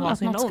jag skulle ha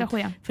så himla ont.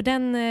 För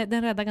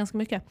den räddar ganska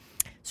mycket.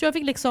 Så jag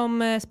fick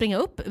liksom springa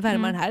upp,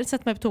 värma den här,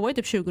 sätta mig på toa i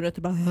typ 20 minuter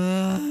och bara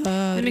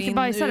hur mycket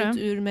bajsar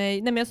du? Ur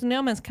mig. Nej men alltså, när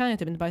jag mens kan jag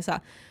typ inte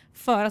bajsa.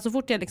 För så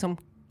fort jag liksom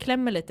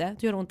klämmer lite,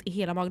 det gör ont i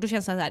hela magen. Då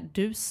känns det så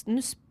här,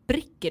 nu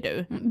spricker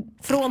du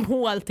från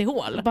hål till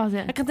hål.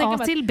 Jag kan tänka A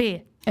till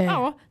B.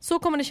 Ja, så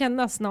kommer det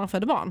kännas när man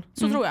föder barn.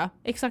 Så tror jag.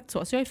 Exakt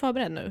så. Så jag är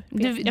förberedd nu.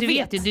 Du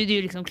vet ju, du är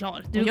ju liksom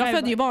klar. Jag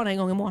föder ju barn en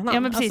gång i månaden. Ja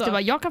men precis, alltså, du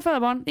bara, jag kan föda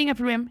barn, inga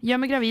problem. Gör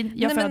mig gravid,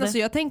 jag föder. Men alltså,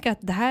 jag tänker att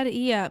det här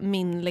är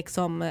min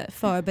liksom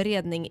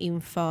förberedning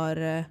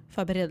inför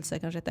förberedelse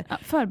kanske heter. Ja,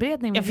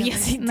 förberedning. Jag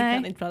vet inte,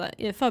 kan inte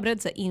prata.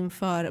 Förberedelse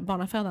inför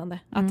barnafödande.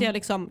 Att jag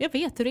liksom, jag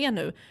vet hur det är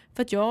nu.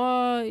 För att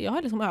jag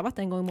har liksom övat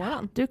en gång i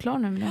månaden. Du är klar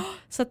nu med det.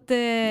 Så att,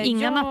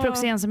 inga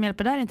naproxen som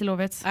hjälper där, inte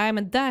lovet. Nej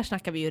men där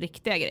snackar vi ju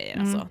riktiga grejer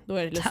alltså. Då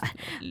är det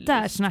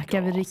där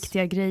snackar vi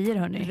riktiga grejer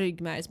hörni.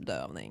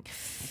 Ryggmärgsbedövning.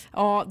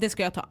 Ja, det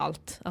ska jag ta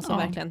allt. Alltså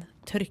verkligen.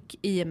 Tryck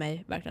i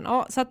mig verkligen.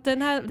 Ja, så att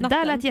den här natten... Det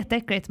där lät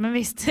jätteäckligt, men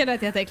visst. Det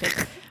lät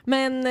jätteäckligt.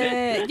 Men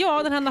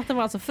ja, den här natten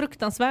var alltså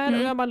fruktansvärd.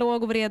 Och jag bara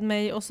låg och vred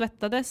mig och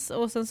svettades.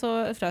 Och sen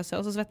så frös jag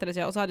och så svettades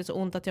jag. Och så hade jag så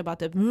ont att jag bara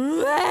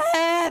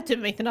typ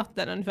mitt i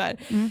natten ungefär.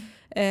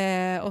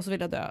 Och så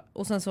ville jag dö.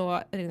 Och sen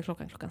så ringde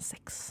klockan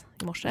 6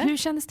 i morse. Hur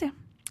kändes det?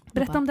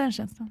 Berätta om den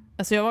känslan.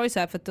 Alltså jag var ju så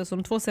här, för att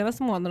de 2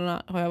 senaste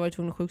månaderna har jag varit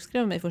tvungen att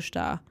sjukskriva mig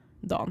första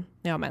dagen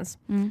när jag har mens.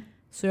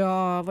 Så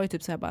jag var ju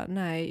typ så här bara,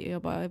 nej,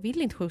 jag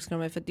vill inte sjukskriva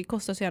mig för det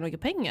kostar så jävla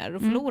mycket pengar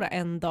att förlora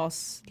en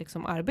dags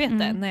liksom,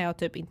 arbete när jag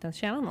typ inte ens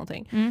tjänar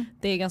någonting.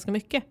 Det är ganska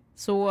mycket.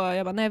 Så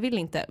jag bara, nej jag vill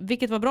inte.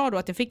 Vilket var bra då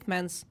att jag fick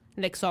mens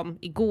liksom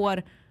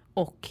igår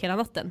och hela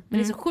natten. Men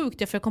det är så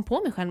sjukt, för jag kom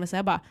på mig själv med så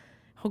här bara,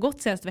 har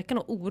gått senaste veckan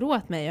och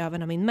oroat mig över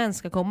när min mens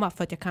ska komma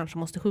för att jag kanske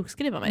måste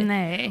sjukskriva mig.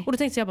 Nej. Och då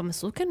tänkte jag bara, men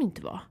så kan det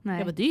inte vara. Nej.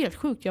 Jag bara, det är helt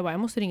sjukt. Jag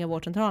måste ringa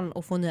vårdcentralen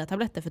och få nya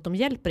tabletter för att de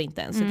hjälper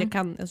inte ens. Så att jag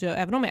kan, alltså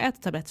även om jag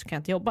äter tabletter så kan jag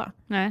inte jobba.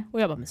 Nej.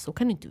 Och jag bara, men så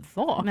kan det inte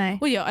vara. Nej.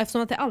 Och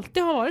eftersom att det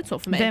alltid har varit så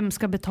för mig. Vem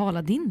ska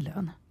betala din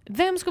lön?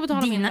 Vem ska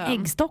betala min lön? Dina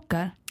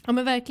äggstockar? Ja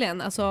men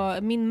verkligen, alltså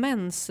min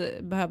mens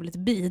behöver lite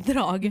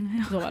bidrag.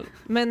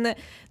 Men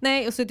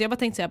nej, och så jag bara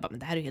tänkte så här, men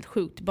det här är helt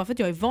sjukt. Bara för att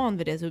jag är van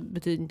vid det så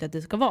betyder inte att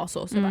det ska vara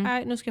så. Så jag bara,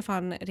 nej, nu ska jag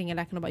fan ringa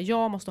läkaren och bara,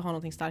 jag måste ha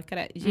någonting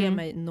starkare. Ge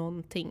mig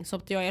någonting. Så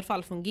att jag i alla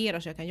fall fungerar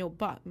så jag kan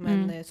jobba.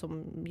 Men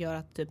som gör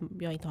att typ,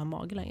 jag inte har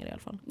mage längre i alla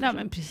fall. Ja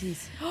men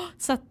precis.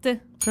 Så att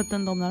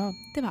den domnar av.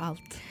 Det var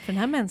allt för den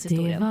här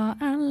menshistorien. Det var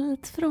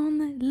allt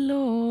från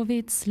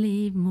Lovits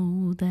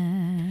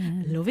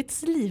livmoder.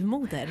 Lovits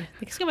livmoder.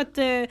 Det ska vara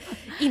ett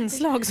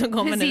inslag som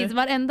kommer precis, nu.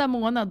 Varenda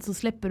månad så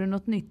släpper du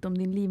något nytt om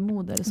din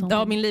livmoder. Som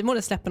ja, min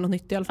livmoder släpper något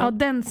nytt i alla fall. Ja,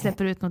 den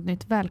släpper ut något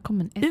nytt.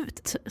 Välkommen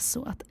ut,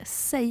 så att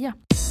säga.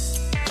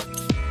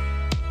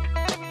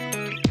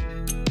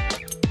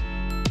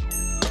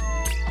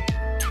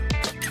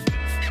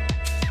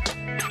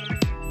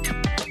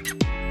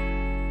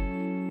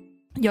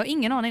 Jag har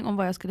ingen aning om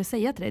vad jag skulle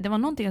säga till dig. Det var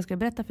någonting jag skulle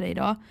berätta för dig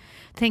idag.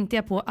 Tänkte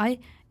jag på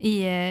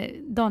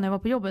dagen jag var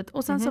på jobbet.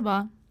 Och sen så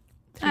bara,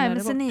 nej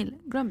men senil,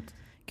 glömt.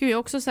 Gud, jag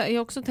har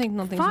också tänkt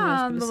någonting som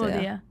jag skulle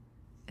säga.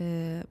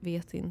 Det?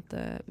 Vet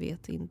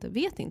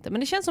inte. Men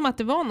det känns som att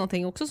det var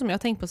någonting också som jag har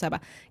tänkt på så här, bara,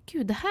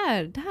 gud det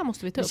här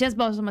måste vi ta upp. Det känns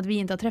bara som att vi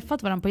inte har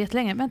träffat varandra på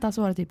jättelänge. Vänta,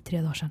 så var det typ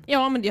 3 dagar sedan.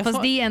 Ja, men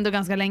fast det är ändå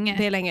ganska länge.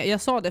 Det är länge.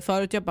 Jag sa det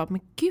förut, jag bara,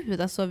 men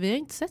gud alltså vi har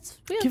inte sett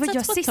Gud vad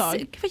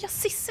jag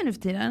Sisse nu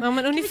för tiden. Ja,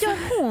 men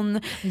ungefär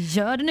hon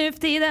gör det nu för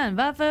tiden.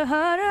 Varför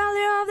hör du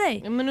aldrig av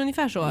dig? Ja, men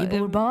ungefär så. Vi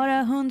bor bara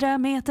 100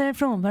 meter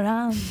från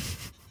varandra.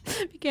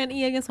 Vilken en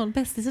egen sån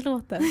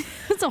bästislåten.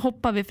 Så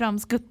hoppar vi fram,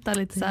 skuttar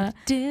lite så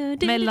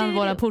här mellan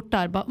våra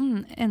portar.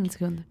 Bara, en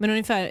sekund. Men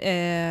ungefär,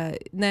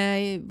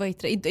 nej, vad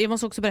heter det? Jag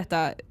måste också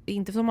berätta,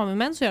 inte som har med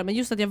mens att göra, men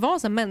just att jag var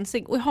så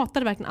mensig och jag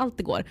hatade verkligen allt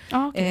igår.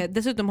 Okay.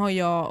 Dessutom har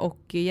jag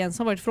och Jens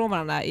varit från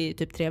varandra i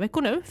typ 3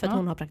 veckor nu för att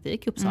hon har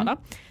praktik i Uppsala.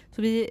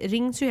 Så vi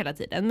rings ju hela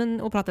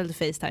tiden och pratar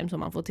lite FaceTime så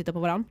man får titta på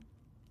varandra.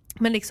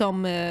 Men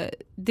liksom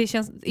det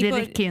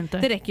räcker ju inte.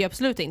 Det räcker ju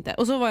absolut inte.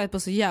 Och så var jag på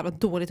så jävla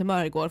dåligt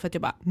humör igår för att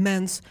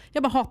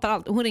jag bara hatar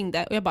allt. Och hon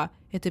ringde och jag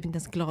är typ inte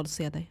ens glad att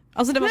se dig.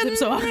 Alltså det var typ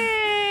så.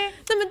 Nej,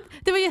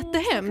 men det var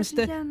jättehemskt.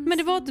 Men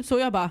det var typ så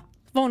jag bara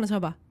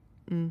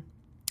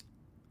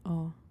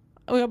ja.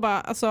 Och jag bara,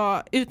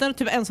 alltså utan att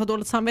typ ens ha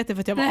dåligt samvete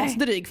för att jag var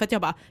asdryg. För att jag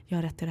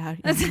har rätt till det här.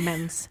 Jag har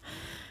mens.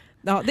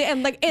 Ja, det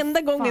är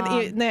enda gången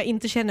när jag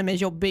inte känner mig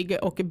jobbig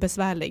och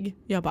besvärlig.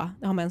 Jag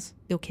bara, mens,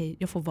 det är okej,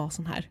 jag får vara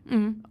sån här.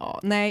 Ja,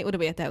 nej, och det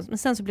var jättehemskt. Men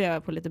sen så blev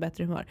jag på lite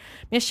bättre humör.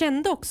 Men jag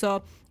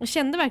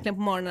kände verkligen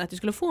på morgonen att jag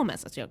skulle få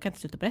mens. Alltså, jag kan inte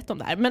sluta berätta om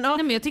det här. Men, ja.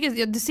 Nej, men jag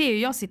tycker, du ser ju,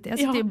 jag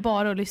sitter ju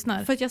bara och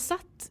lyssnar. För att jag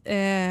satt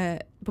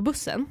på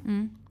bussen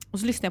och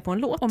så lyssnade jag på en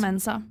låt. Och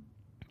mensa.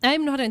 Nej,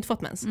 men nu hade jag inte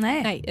fått mens.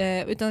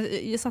 Nej. Utan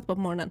jag satt bara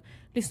på morgonen,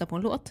 lyssnade på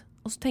en låt.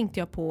 Och så tänkte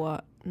jag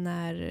på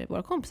när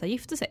våra kompisar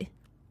gifte sig.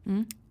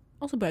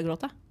 Och så började jag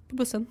gråta på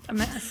bussen.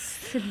 Men,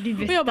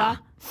 och jag bara,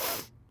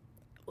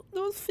 det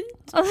var så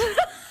fint.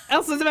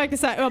 Alltså det verkar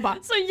så här, och jag bara,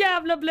 så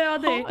jävla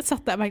blödig. Jag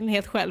satt där verkligen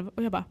helt själv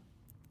och jag bara,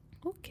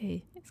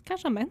 okej.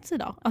 kanske har mens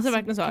idag. Alltså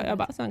verkligen så. Jag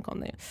bara, sen kom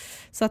det ju.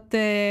 Så att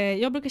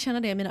jag brukar känna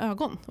det i mina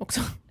ögon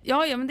också.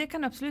 Ja, men det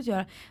kan du absolut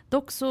göra.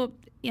 Dock så,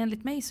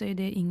 enligt mig så är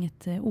det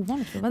inget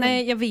ovanligt för dig.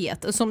 Nej, jag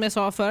vet. Som jag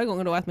sa förra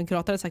gången då, att min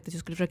kurator hade sagt att jag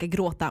skulle försöka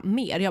gråta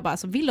mer. Jag bara,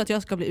 alltså, vill du att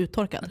jag ska bli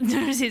uttorkad?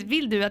 Precis,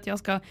 vill du att jag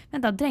ska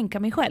dränka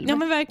mig själv? Ja,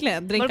 men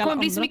verkligen. Det kommer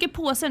bli så mycket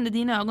påsar under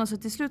dina ögon så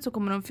till slut så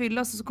kommer de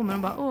fyllas och så kommer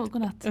de bara,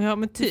 godnatt. Ja,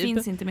 men typ. Det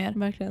finns inte mer.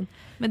 Verkligen.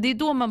 Men det är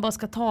då man bara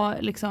ska ta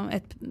liksom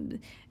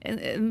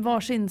en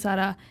varsin så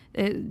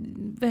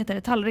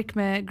här, tallrik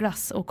med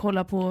glass och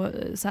kolla på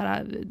så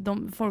här,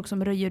 de folk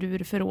som röjer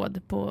ur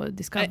förråd på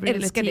Discovery jag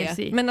älskar eller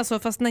TC. det. Men alltså,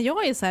 fast när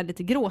jag är så här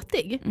lite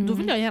gråtig, då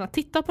vill jag gärna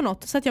titta på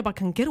något så att jag bara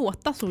kan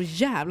gråta så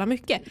jävla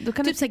mycket. Då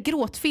kan typ så här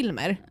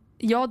gråtfilmer.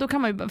 Ja, då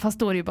kan man ju, fast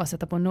då är det ju bara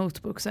sätta på en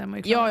notebook så är man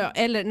ju klar. Ja,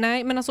 eller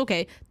nej, men alltså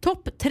okej.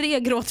 Topp 3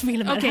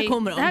 gråtfilmer, här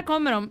kommer de. Här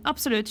kommer de,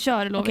 absolut,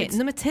 kör Lovits. Okej,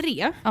 nummer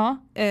 3. Ja.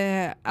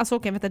 Alltså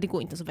vänta, det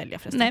går inte så att välja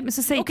förresten. Nej, men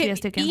så säg 3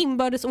 stycken. I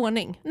inbördes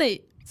ordning.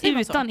 Nej,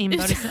 utan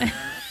inbördes.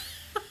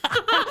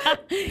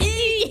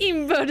 I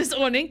inbördes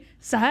ordning.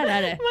 Så här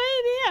är det. Vad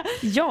är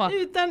det? Ja.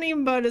 Utan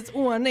inbördes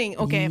ordning.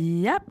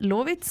 Okej. Ja,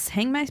 Lovits,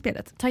 häng med i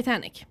spelet.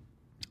 Titanic.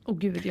 Åh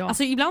gud, ja.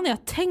 Alltså ibland när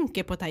jag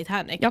tänker på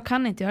Titanic, jag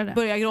kan inte göra det.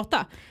 Börjar jag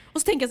gråta.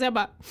 Och så tänker jag så jag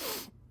bara,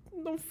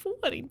 de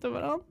får inte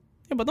varandra.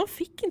 Jag bara, de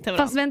fick inte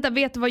varandra. Fast vänta,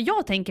 vet du vad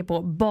jag tänker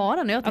på?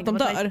 Bara när jag tänker att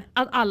de på dör.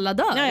 Att alla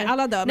dör. Nej,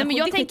 alla dör. Nej, men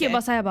jag tänker ju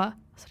bara så här,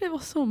 så det var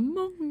så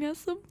många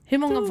som Hur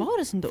många var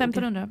det som dog?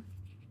 1500.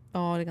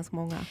 Ja, det är ganska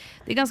många.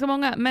 Det är ganska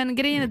många, men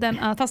grejen är den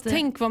att... Fast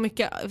tänk vad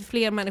mycket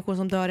fler människor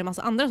som dör i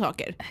massa andra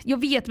saker.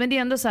 Jag vet, men det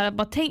är ändå så här,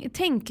 bara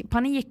tänk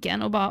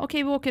paniken och bara,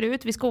 okej, vi åker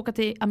ut, vi ska åka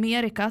till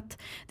Amerikat.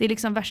 Det är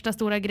liksom värsta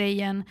stora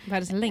grejen.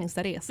 Världens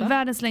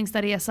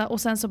längsta resa.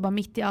 Och sen så bara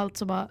mitt i allt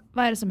så bara,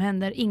 vad är det som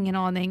händer? Ingen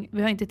aning.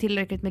 Vi har inte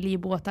tillräckligt med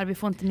livbåtar, vi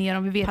får inte ner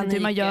dem, vi vet inte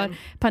hur man gör.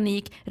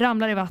 Panik,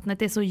 ramlar i vattnet,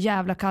 det är så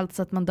jävla kallt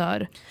så att man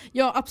dör.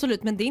 Ja,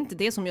 absolut, men det är inte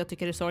det som jag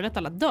tycker är sorgligt att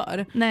alla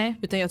dör. Nej.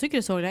 Utan jag tycker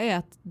det sorgliga är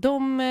att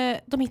de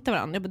hittar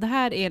varandra. Det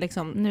här är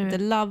liksom the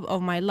love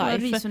of my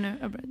life.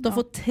 De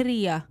får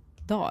 3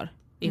 dagar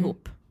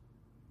ihop.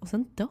 Och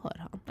sen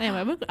dör han.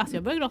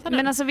 Jag börjar gråta nu.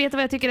 Men alltså, vet du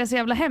vad jag tycker är så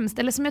jävla hemskt?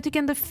 Eller som jag tycker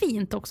ändå är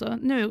fint också.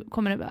 Nu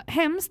kommer det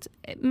hemskt.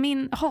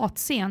 Min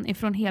hatscen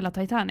ifrån hela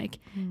Titanic.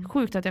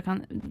 Sjukt att jag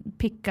kan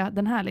picka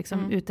den här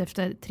liksom ut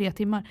efter 3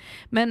 timmar.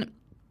 Men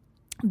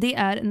det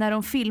är när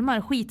de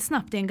filmar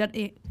skitsnabbt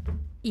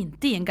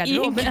inte i en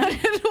garderob.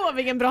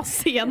 Vilken bra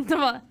scen. Det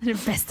var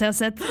det bästa jag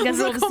sett. Och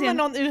så kommer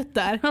någon ut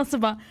där. Och så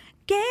bara,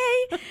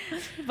 gay!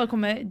 Vad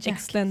kommer Jack?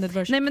 Extended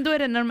version. Nej, men då är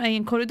det när de är i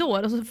en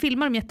korridor och så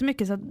filmar de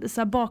jättemycket så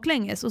här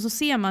baklänges och så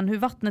ser man hur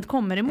vattnet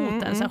kommer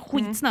emot den så här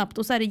skitsnabbt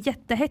och så är det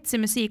jättehetsig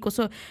musik och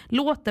så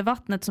låter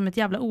vattnet som ett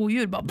jävla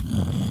odjur bara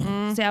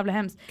så jävla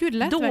hemskt. Gud,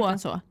 lät verkligen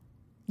så.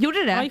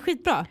 Gjorde det? Ja,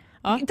 skitbra.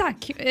 Ja.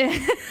 Tack.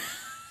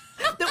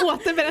 Du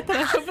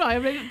återberättade så bra.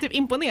 Jag blev typ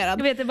imponerad.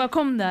 Jag vet, det bara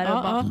kom där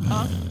och bara...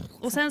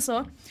 Och sen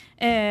så,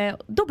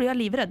 då blir jag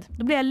livrädd.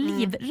 Men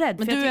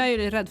du är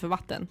ju rädd för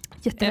vatten.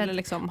 Jätterädd. Eller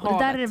liksom havet.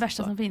 Det där är det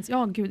värsta som finns.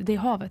 Ja, gud, det är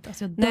havet.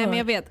 Alltså, jag dör. Nej, men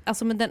jag vet.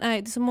 Alltså, men det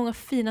är så många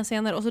fina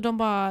scener. Och så de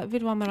bara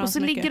vill vara med varandra. Och så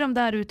ligger de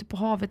där ute på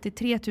havet i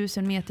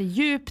 3000 meter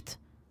djupt.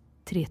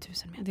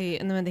 3000 meter. Det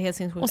är helt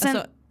sinnessjukt. Och sen,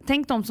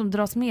 tänk de som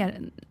dras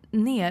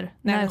ner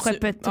när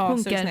skeppet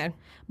sjunker.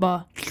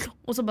 Bara,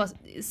 och så bara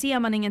ser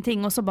man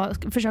ingenting och så bara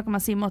försöker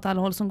man simma åt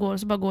alla håll som går och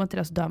så bara går inte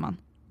det så dör man.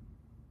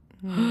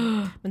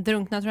 Men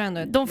drunkna tror jag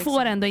ändå. De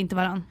får ändå inte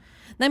varann.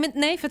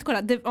 Nej, för att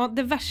kolla,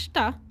 det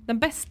värsta, den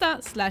bästa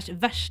 /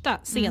 värsta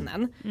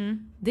scenen,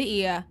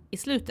 det är i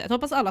slutet. Jag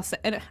hoppas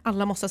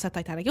alla måste ha sett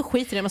Titanic. Jag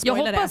skiter i det, man spoilar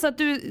det. Jag hoppas att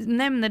du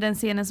nämner den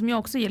scenen som jag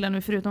också gillar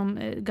nu förutom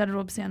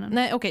garderobscenen.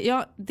 Nej, okej,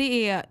 ja,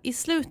 det är i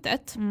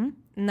slutet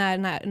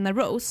när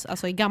Rose,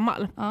 alltså är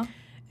gammal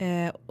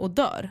och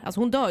dör. Alltså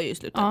hon dör ju i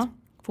slutet. Ja.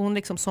 För hon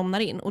liksom somnar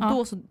in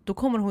och då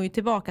kommer hon ju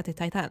tillbaka till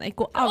Titanic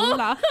och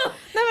alla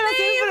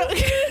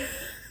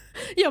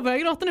jag börjar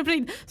gråta nu på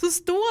riktigt. Så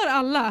står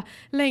alla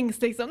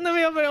längst liksom. Nej,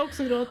 men jag börjar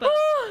också gråta.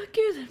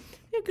 Gud,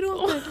 jag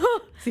gråter.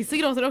 Sista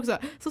gråter också.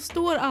 Så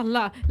står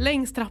alla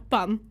längst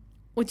trappan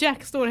och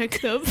Jack står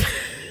högst upp.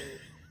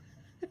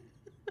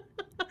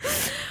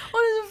 Och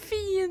det är så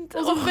fint.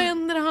 Och så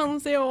vänder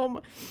han sig om.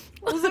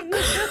 Och så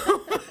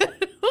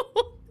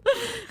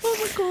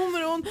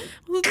kommer hon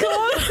och så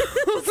tar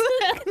och så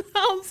vänder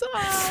han så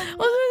här.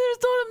 Och så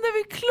står de där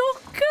vid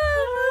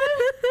klockan.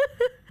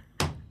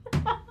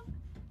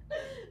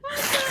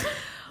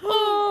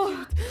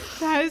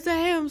 Det här är så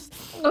hemskt.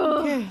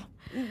 Okay.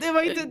 Det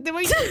var inte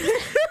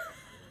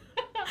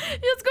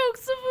Jag ska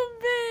också få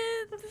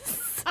bädd.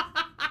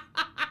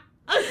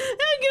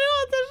 Jag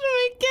gråter så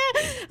mycket.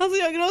 Alltså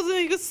jag gråter så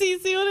mycket och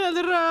Cici hon är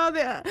helt röd i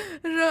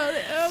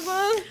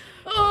ögonen.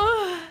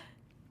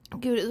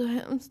 Gud, det är så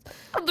hemskt.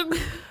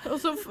 Och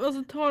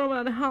så tar de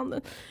varandra i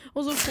handen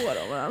och så får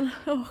de varandra.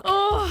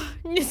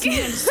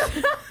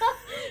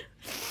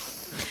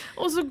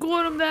 Och så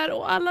går de där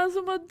och alla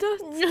som har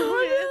dött.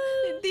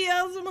 Det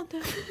är han som har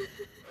dött.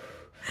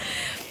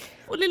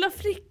 Och lilla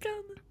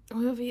flickan.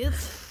 Jag vet.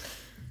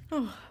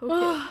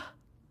 Okay.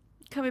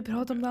 Kan vi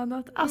prata om något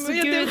annat? Alltså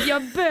gud,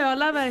 jag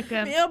bölar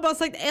verkligen. Jag har bara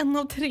sagt 1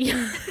 av 3.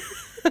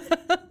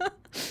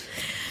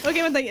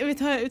 Okej, vänta, vi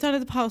tar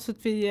lite paus så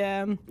att vi...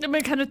 Ja,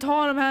 men kan du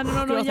ta de här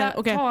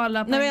när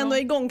talar på när vi ändå är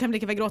igång kan vi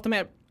lika väl gråta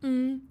mer.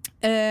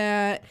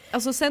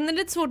 Alltså sen är det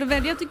lite svårt att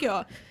välja tycker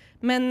jag.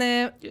 Men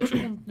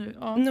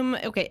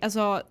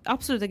alltså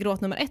absolut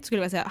gråt nummer 1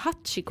 skulle jag säga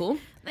Hachiko.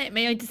 Nej,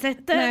 men jag har inte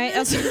sett den. Nej,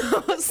 alltså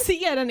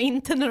ser den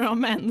inte när de har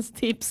mens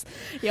tips.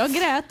 Jag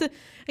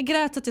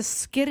grät att jag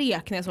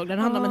skrek när jag såg den. Den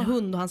handlar om en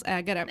hund och hans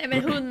ägare. Nej,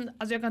 men hund,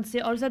 alltså jag kan inte se.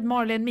 Har du sett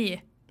Marley and Me?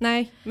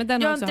 Nej, men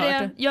den har också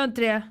hört. Gör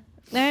inte det.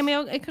 Nej, men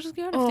jag kanske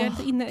ska göra det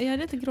för jag är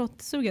lite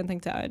gråtsugen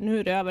tänkte jag. Nu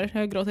är det över, jag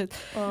har gråtit.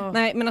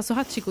 Nej, men alltså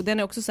Hachiko, den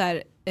är också så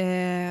här.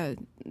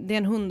 Det är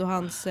en hund och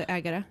hans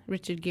ägare,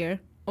 Richard Gere.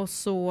 Och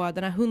så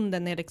den här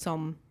hunden är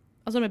liksom,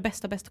 alltså de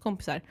är bästa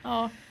kompisar.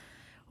 Ja.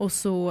 Och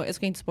så, jag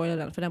ska inte spoila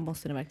den för den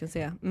måste ni verkligen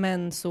se.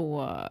 Men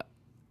så,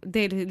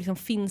 det liksom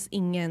finns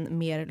ingen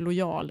mer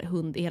lojal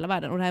hund i hela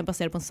världen. Och det här är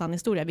baserat på en sann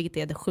historia, vilket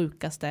är det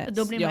sjukaste jag har hört.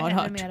 Då blir man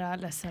ännu mer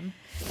ledsen.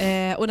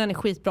 Och den är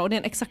skitbra. Och det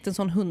är exakt en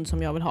sån hund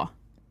som jag vill ha.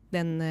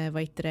 Den,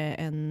 vad heter det,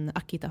 en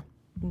Akita.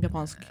 En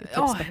japansk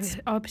spets.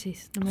 Ja,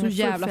 precis. Så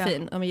jävla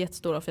fin. De är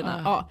jättestora och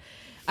fina. Ja.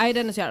 Nej,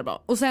 den är så jävla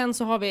bra. Och sen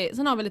så har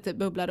vi lite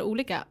bubblade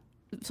olika.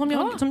 Som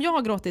jag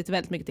har gråtit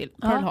väldigt mycket till.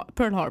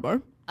 Pearl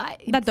Harbor.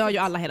 Nej, där dör ju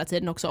alla hela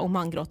tiden också. Om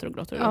man gråter och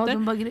gråter och gråter. Ja,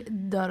 de bara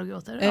dör och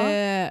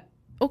gråter.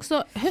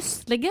 Också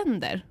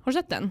Höstlegender. Har du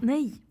sett den?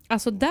 Nej.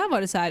 Alltså där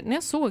var det så här, när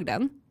jag såg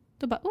den.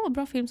 Då bara,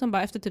 bra film. Som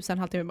bara efter typ en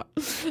halvtimme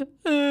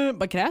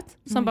bara grät.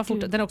 Sen bara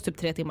fortsatte. Den är också typ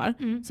 3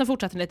 timmar. Sen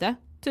fortsatte den lite.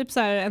 Typ så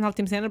här en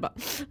halvtimme senare bara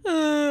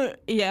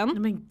igen.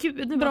 Men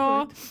gud, det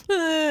bra.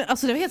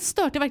 Alltså det var helt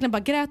stört. Jag verkligen bara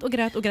grät och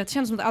grät. Det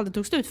kändes som att det aldrig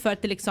tog slut för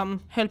att det liksom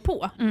höll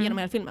på genom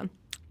hela filmen.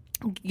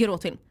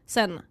 Gråtfilm.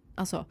 Sen,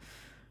 alltså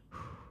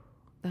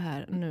det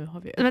här, nu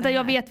har vi... Vänta,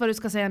 jag vet vad du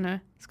ska säga nu.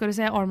 Ska du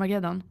säga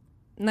Armageddon?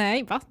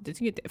 Nej, va? Det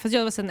tycker jag inte. Fast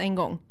jag var sen en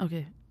gång.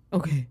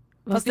 Okej.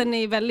 Fast den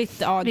är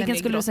väldigt... Ja, vilken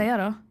skulle du säga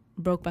då?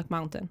 Brokeback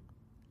Mountain.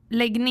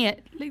 Lägg ner.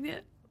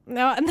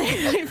 Ja,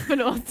 nej,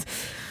 förlåt.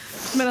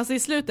 Men alltså i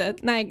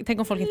slutet, nej, tänk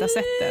om folk inte har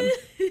sett den.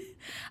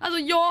 Alltså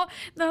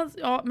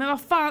ja, men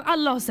vad fan,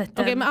 alla har sett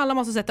den. Okej, men alla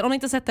måste ha sett den. Om ni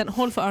inte har sett den,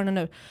 håll för öronen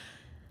nu.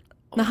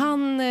 När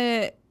han...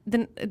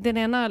 Den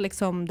ena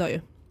liksom dör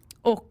ju.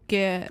 Och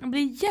han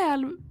blir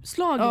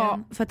ihjälslagen. Ja,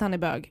 för att han är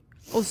bög.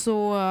 Och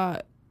så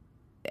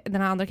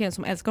den här andra killen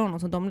som älskar honom,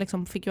 så de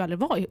liksom fick ju aldrig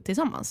vara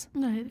tillsammans.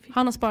 Nej,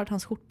 han har sparat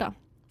hans skjorta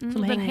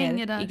som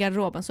hänger där i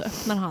garderoben. Så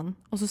öppnar han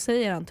och så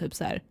säger han typ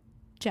så här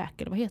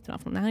Jack, eller vad heter han?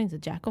 Nej, han är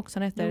inte Jack också,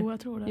 han heter... Jo, jag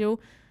tror det. Jo.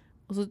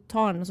 Och så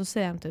tar han och så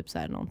säger han typ så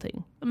här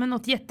någonting. Men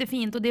något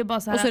jättefint och det är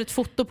bara så här... Och så är det ett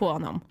foto på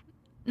honom.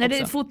 Nej, det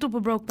är ett foto på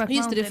Brokeback Mountain.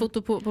 Just det är ett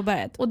foto på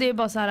berget. Och det är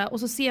bara så här, och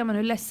så ser man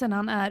hur ledsen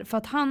han är. För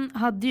att han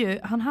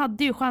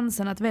hade ju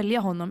chansen att välja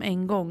honom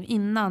en gång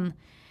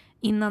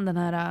innan den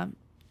här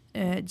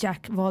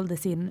Jack valde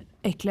sin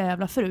äckliga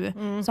jävla fru.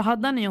 Så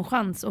hade han ju en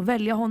chans att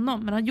välja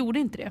honom, men han gjorde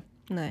inte det.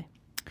 Nej.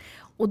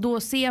 Och då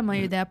ser man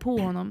ju det på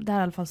honom. Det är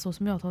i alla fall så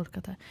som jag har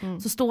tolkat det.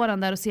 Så står han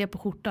där och ser på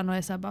skjortan och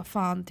är så här bara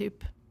fan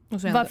typ.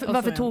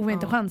 Varför tog vi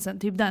inte chansen?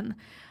 Typ den.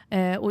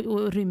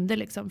 Och rymde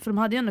liksom. För de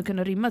hade ju ändå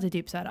kunnat rymma till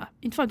typ så här,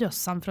 inte för att jag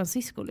San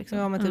Francisco liksom.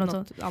 Ja, men typ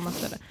något annat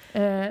ställe.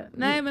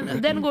 Nej,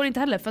 men den går inte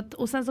heller. För att,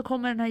 och sen så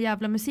kommer den här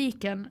jävla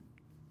musiken.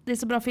 Det är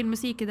så bra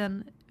filmmusik i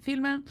den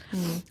filmen.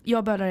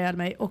 Jag bölar ihjäl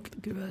mig. Och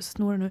gud, jag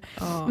snor nu.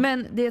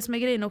 Men det som är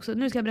grejen också,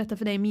 nu ska jag berätta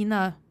för dig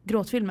mina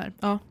gråtfilmer.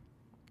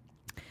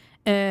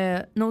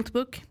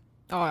 Notebook.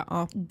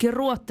 Ja.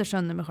 Gråter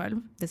sönder mig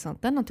själv. Det är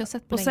sant, den har inte jag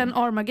sett på länge. Sen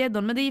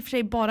Armageddon, men det är i och för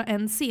sig bara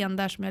en scen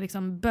där som jag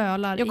liksom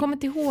bölar. Jag kommer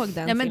inte ihåg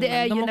den men det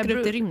är de ju åker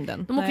ut i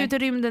rymden. De åker ut i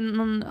rymden,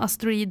 någon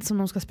asteroid som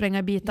de ska spränga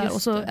i bitar. Just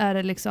och så det. är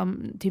det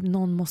liksom, typ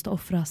någon måste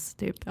offras.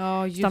 Typ.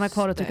 Stanna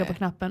kvar och trycka på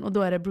knappen. Och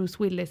då är det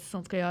Bruce Willis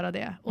som ska göra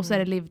det. Och så är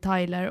det Liv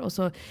Tyler. Och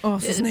så, så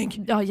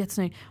snygg. Ja,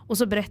 jättesnygg. Och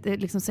så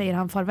liksom, säger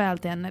han farväl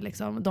till henne.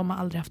 Liksom. De har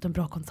aldrig haft en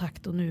bra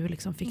kontakt och nu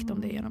liksom, fick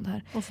de det genom det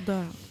här. Och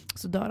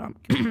så dör han.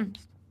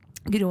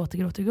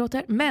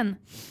 Gråter. Men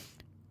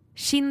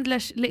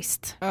Schindler's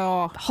list.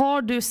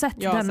 Har du sett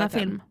denna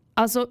film?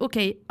 Alltså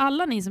okej,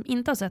 alla ni som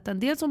inte har sett den,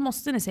 dels så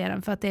måste ni se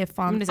den för att det är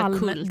fan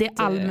det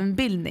är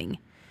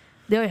allmänbildning.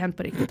 Det har ju hänt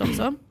på riktigt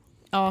också.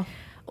 Ja.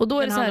 Och då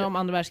är det så här, handlar om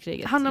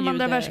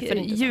andra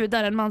världskriget.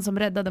 Judar, en man som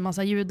räddade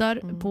massa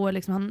judar på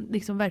liksom, han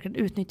liksom verkligen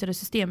utnyttjade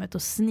systemet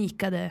och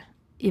snikade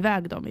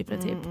iväg dem i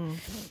princip.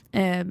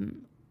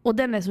 Och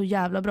den är så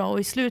jävla bra och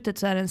i slutet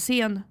så är det en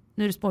scen,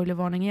 nu är det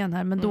spoilervarning igen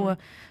här, men då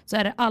så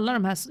är det alla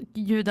de här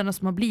judarna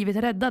som har blivit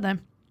räddade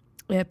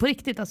på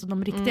riktigt, alltså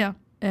de riktiga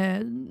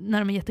när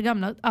de är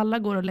jättegamla, alla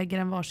går och lägger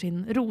en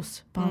varsin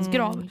ros på hans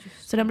grav,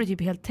 så den blir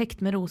typ helt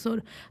täckt med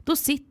rosor. Då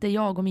sitter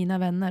jag och mina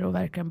vänner och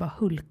verkligen bara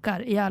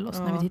hulkar ihjäl oss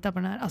när vi tittar på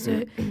den här. Alltså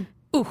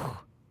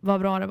usch, vad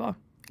bra det var.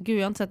 Gud,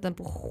 jag har inte sett den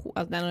på...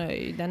 Alltså, den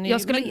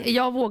är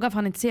jag vågar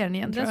fan inte se den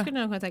igen, tror jag. Skulle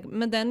jag kunna tänka.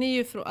 Men den är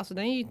ju den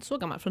är ju inte så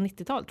gammal, från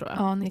 90-tal tror jag.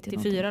 Ja,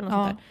 94 eller något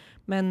sånt där.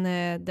 Men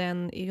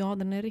den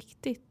är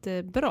riktigt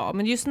bra.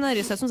 Men just när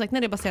det är så här, som sagt,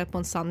 när det är baserat på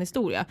en sann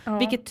historia.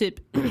 Vilket typ,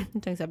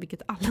 jag tänkte så här,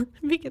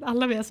 vilket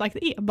alla vi har sagt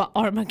är bara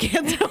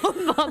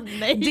Armageddon.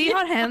 Nej. Det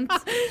har hänt.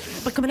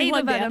 Kommer ni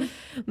ihåg det?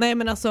 Nej,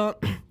 men alltså,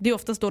 det är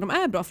oftast då de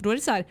är bra. För då är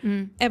det så här,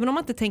 även om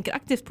man inte tänker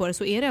aktivt på det,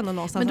 så är det ändå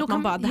någonstans att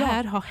man bara, det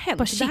här har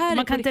hänt. Shit, det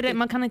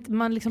här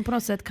man liksom på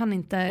något sätt kan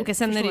inte. Okej,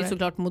 sen är det ju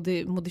såklart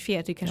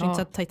modifierat. Det är kanske inte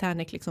så att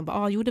Titanic liksom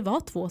bara, jo, det var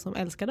 2 som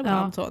älskade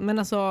varandra. Så. Men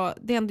alltså,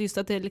 det är ändå just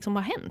att det liksom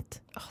har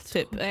hänt.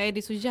 Typ. Nej, det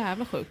är så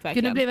jävla sjukt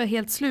verkligen. Nu blev jag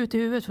helt slut i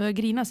huvudet för jag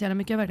grinar så jävla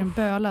mycket. Jag har verkligen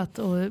bölat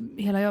och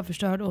hela jag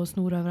förstörd och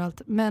snor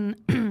överallt. Men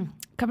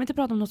kan vi inte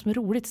prata om något som är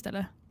roligt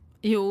istället?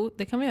 Jo,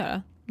 det kan vi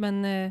göra.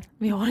 Men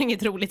vi har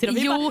inget roligt idag.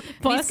 Vi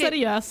är bara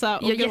seriösa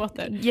och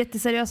gråter.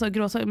 Jätteseriösa och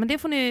gråter. Men det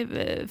får ni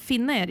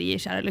finna er i,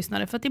 kära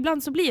lyssnare. För att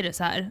ibland så blir det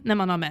så här när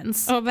man har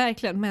mens. Ja,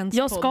 verkligen. Menspodd.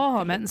 Jag ska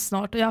ha mens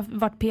snart. Och jag har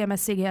varit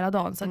PMSig hela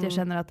dagen. Så att jag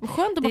känner att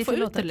skönt att bara få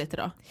ut det lite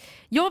då.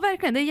 Ja,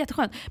 verkligen. Det är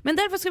jätteskönt. Men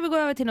därför ska vi gå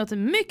över till något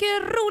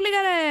mycket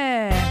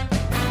roligare.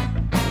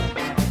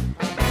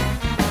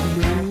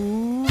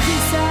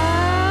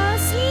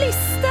 Lovisas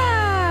lista!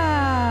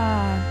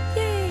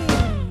 Yay!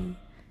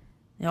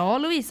 Ja,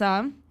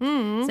 Lovisa.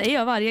 Säger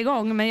jag varje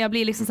gång. Men jag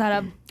blir liksom så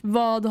här,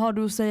 vad har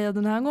du att säga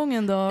den här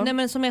gången då? Nej,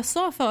 men som jag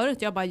sa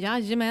förut, jag bara,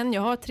 jajamän,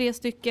 jag har 3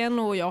 stycken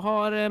och jag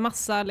har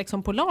massa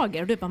liksom på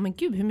lager. Och du bara, men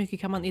gud, hur mycket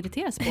kan man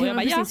irritera sig på? Jag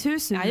bara, precis, hur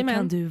sur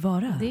kan du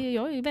vara?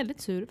 Jag är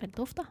väldigt sur väldigt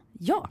ofta.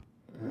 Ja.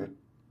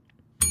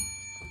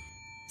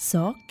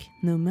 Sak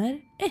nummer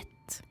 1.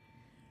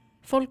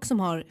 Folk som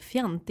har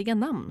fjantiga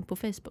namn på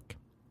Facebook.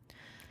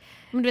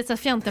 Men du vet så här,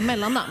 fjantiga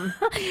mellannamn.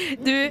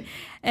 Du,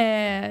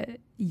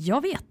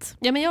 jag vet.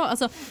 Ja, men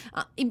alltså,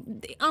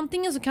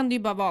 antingen så kan det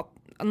ju bara vara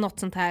något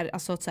sånt här,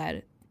 alltså så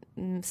här,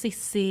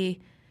 Sissi,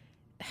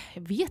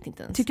 jag vet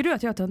inte ens. Tycker du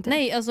att jag tar inte?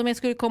 Nej, alltså om jag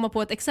skulle komma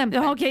på ett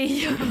exempel. Ja,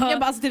 okej. Jag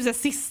bara, alltså typ såhär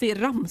Sissi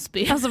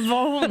Ramsby. Alltså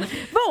vad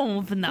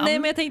hon för namn? Nej,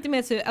 men jag tänkte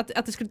mer så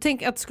att det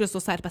skulle stå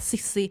så här, bara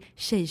Sissi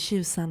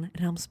Tjejtjusan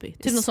Ramsby.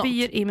 Typ något sånt.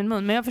 Spyr i min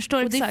mun, men jag förstår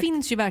exakt. Och det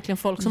finns ju verkligen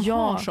folk som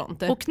har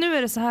sånt. Och nu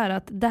är det så här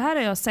att det här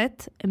har jag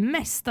sett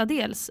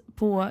mestadels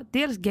på,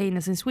 dels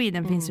Gayness in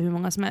Sweden finns ju hur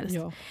många som helst.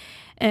 Ja.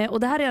 Och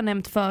det här har jag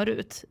nämnt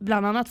förut.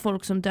 Bland annat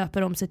folk som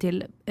döper om sig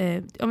till,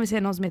 om vi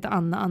säger någon som heter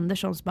Anna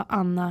Andersson, så bara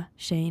Anna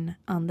Shane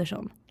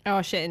Andersson.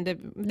 Ja, Shane, det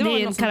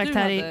var någon som du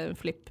hade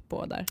flipp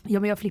på där. Ja,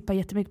 men jag flippar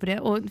jättemycket på det.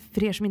 Och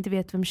för er som inte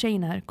vet vem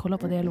Shane är, kolla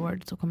på The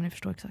L-Word så kommer ni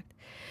förstå exakt.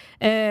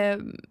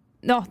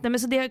 Ja, men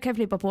så det kan jag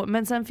flippa på.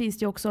 Men sen finns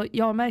det ju också,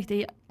 jag har märkt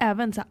det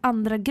även så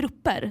andra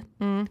grupper.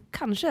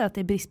 Kanske att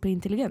det är brist på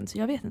intelligens,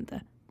 jag vet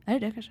inte. Är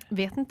det kanske?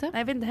 Vet inte. Nej,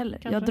 jag vet inte heller.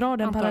 Kanske. Jag drar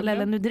den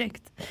parallellen nu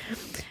direkt.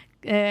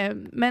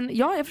 Men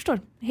ja, jag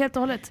förstår. Helt och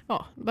hållet.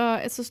 Ja,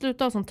 bara så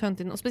sluta ha sånt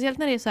töntigt. Och speciellt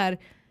när det är så här,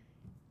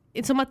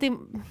 som att det,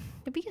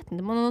 jag vet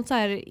inte, man har någon så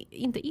här,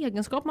 inte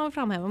egenskap man vill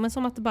framhäva, men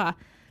som att det bara,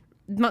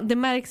 det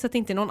märks att det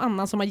inte är någon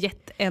annan som har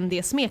gett en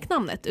det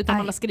smeknamnet, utan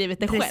man har skrivit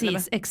det precis, själv.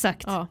 Precis,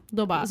 exakt. Ja,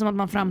 då bara, som att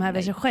man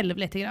framhäver sig själv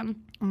lite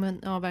grann.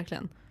 Men ja,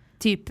 verkligen.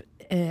 Typ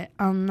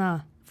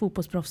Anna,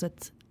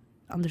 fotbollsproffset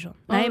Andersson.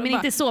 Nej, men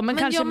inte så, men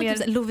kanske mer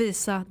typ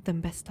Lovisa,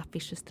 den bästa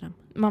Fischerström.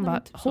 Man bara,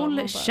 typ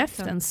håll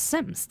käften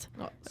sämst.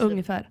 Ja,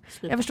 ungefär.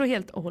 Jag förstår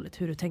helt och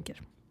hållet hur du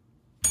tänker.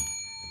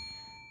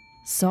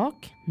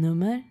 Sak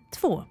nummer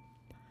 2.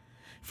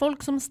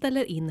 Folk som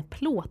ställer in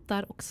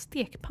plåtar och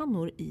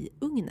stekpannor i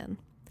ugnen.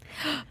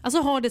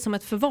 Alltså har det som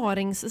ett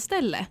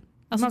förvaringsställe.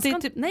 Alltså man ska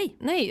typ,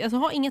 nej, alltså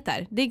ha inget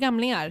där. Det är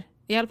gamlingar.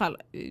 I alla fall.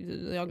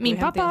 Min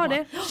pappa har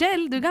det.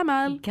 Kjell, du är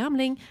gammal.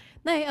 Gamling.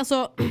 Nej,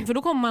 alltså, för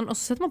då kommer man och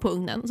så sätter man på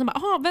ugnen och så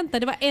bara, vänta,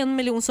 det var 1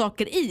 miljon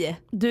saker i.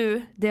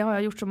 Du, det har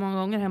jag gjort så många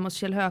gånger hemma hos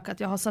Kjell Höök, att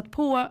jag har satt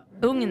på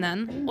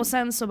ugnen och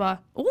sen så bara,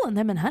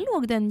 nej men här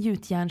låg det en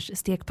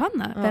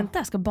gjutjärnsstekpanna. Ja. Vänta,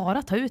 jag ska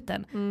bara ta ut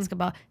den. Jag ska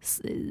bara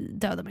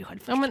döda mig själv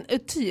först. Ja, men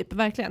typ,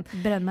 verkligen.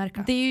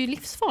 Brännmärka. Det är ju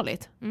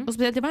livsfarligt. Och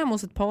speciellt, jag var hemma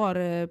hos ett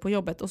par på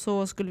jobbet och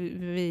så skulle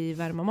vi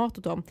värma mat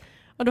åt dem.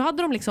 Och då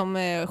hade de liksom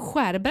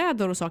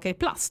skärbrädor och saker i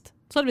plast.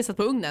 Så hade vi satt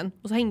på ugnen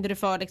och så hängde det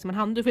för liksom en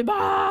handduk. Vi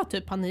bara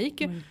typ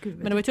panik.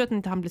 Men det var ju tur att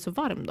inte han blev så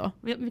varm då.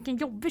 Vilken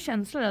jobbig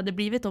känsla det hade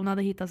blivit om man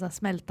hade hittat så här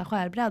smälta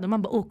skärbrädor.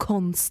 Man bara,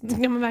 konst.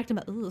 Ja, men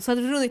verkligen bara, så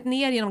hade det runnit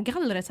ner genom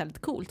gallret, så här lite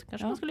coolt.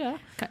 Kanske man skulle göra.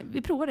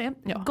 Vi provar det.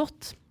 Ja.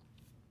 Gott.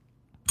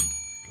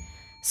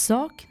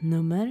 Sak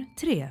nummer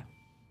 3.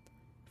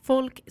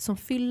 Folk som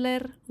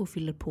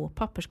fyller på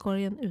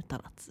papperskorgen utan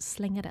att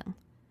slänga den.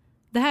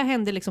 Det här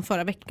hände liksom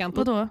förra veckan.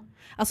 Vadå?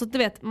 Alltså du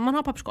vet, man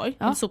har papperskorg,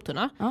 en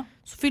soptunna. Ja.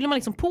 Så fyller man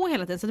liksom på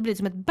hela tiden så det blir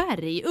som ett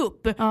berg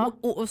upp. Ja.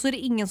 Och så är det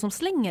ingen som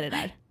slänger det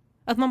där.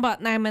 Att man bara,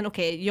 nej men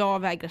okej, jag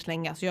vägrar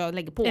slänga så jag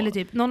lägger på. Eller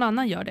typ, någon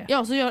annan gör det.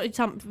 Ja, så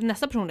gör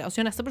nästa person det och så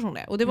gör nästa person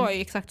det. Och det var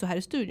ju exakt så här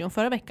i studion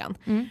förra veckan.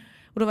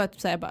 Och då var jag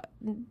typ såhär, bara,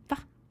 va?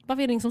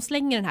 Varför är det ingen som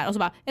slänger den här? Och så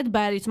bara, ett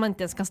berg som man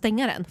inte ens kan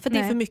stänga den. För det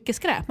är för mycket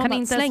skräp. Man kan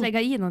inte ens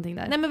lägga i någonting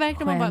där. Nej, men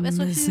verkligen, man bara,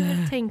 alltså,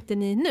 hur tänkte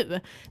ni nu?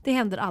 Det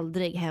händer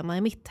aldrig hemma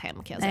i mitt hem,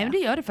 kan jag säga. Nej, men det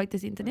gör det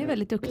faktiskt inte. Ni är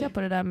väldigt duktiga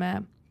på det där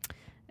med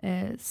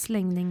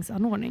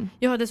slängningsanordning.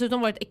 Jag har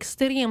dessutom varit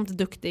extremt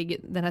duktig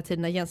den här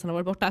tiden när Jensen har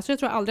varit borta. Så jag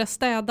tror jag aldrig har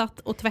städat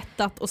och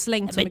tvättat och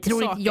slängt så mycket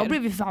saker. Jag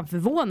blev ju fan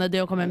förvånad när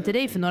jag kom hem till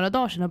dig för några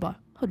dagar sedan och bara,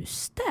 har du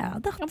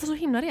städat? Ja, för så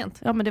himla rent.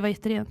 Ja, men det var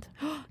jätterent.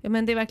 Ja,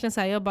 men det är verkligen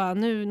så här, jag bara,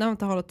 nu när man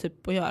inte har något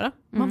typ att göra.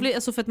 Man blir,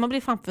 alltså för att man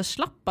blir fan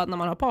förslappad när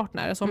man har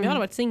partner. Alltså om jag hade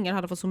varit singel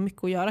hade fått så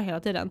mycket att göra hela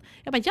tiden.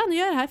 Jag bara, nu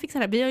gör jag det här, fixar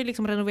det här. Vi har ju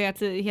liksom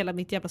renoverat hela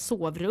mitt jävla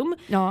sovrum.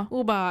 Ja.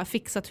 Och bara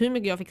fixat hur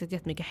mycket. Jag har fixat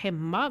jättemycket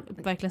hemma.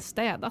 Verkligen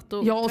städat. Och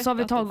och så har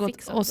vi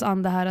tagit oss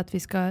an det här att vi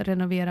ska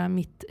renovera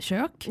mitt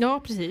kök. Ja,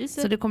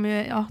 precis. Så det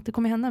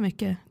kommer hända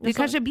mycket. Det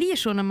kanske blir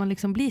så när man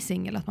liksom blir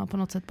singel. Att man på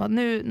något sätt bara,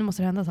 nu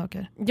måste det hända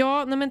saker.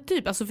 Ja, nej men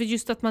typ. Alltså för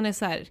just att man är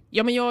så här.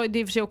 Ja, men det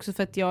är för sig också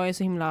för att jag är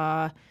så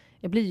himla...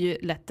 Jag blir ju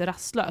lätt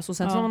rastlös. Och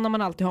sen så när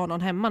man alltid har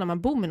någon hemma, när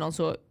man bor med någon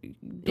så...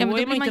 Då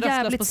är man inte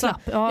rastlös på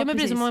slapp. Ja, men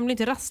precis. Man blir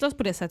inte rastlös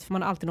på det sättet för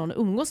man har alltid någon att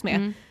umgås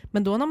med.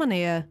 Men då när man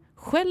är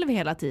själv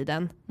hela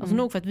tiden, alltså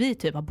nog för att vi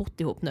typ har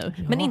bott ihop nu,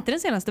 men inte den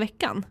senaste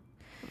veckan.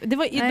 Det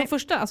var de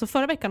första, alltså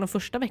förra veckan och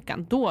första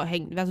veckan, då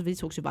hängde vi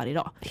sågs ju varje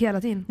dag.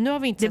 Hela tiden. Nu har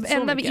vi inte det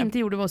enda vi inte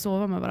gjorde var att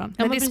sova med varandra.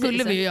 Men det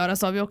skulle vi ju göra,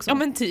 sa vi också. Ja,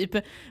 men typ.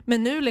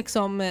 Men nu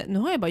liksom, nu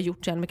har jag bara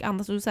gjort så mycket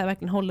annat. Så här,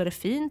 verkligen håller det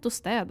fint och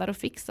städar och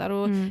fixar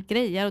och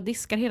grejer och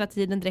diskar hela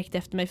tiden direkt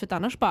efter mig. För att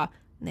annars bara,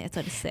 nej jag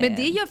tar det sen. Men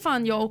det gör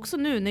fan jag också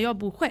nu när jag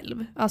bor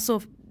själv.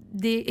 Alltså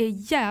det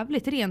är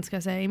jävligt rent ska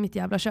jag säga i mitt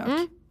jävla kök.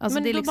 Alltså,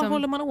 men det är då liksom... bara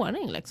håller man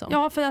ordning liksom.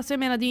 Ja, för alltså, jag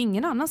menar det är ju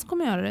ingen annan som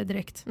kommer göra det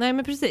direkt. Nej,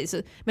 men precis.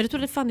 Men jag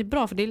tror det fan är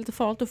bra för det är lite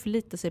farligt att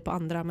förlita sig på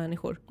andra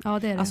människor. Ja,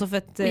 det är det. Alltså för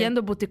att,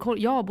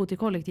 jag har bott i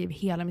kollektiv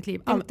hela mitt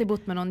liv. Alltid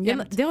bott med någon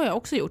jämt. Det har jag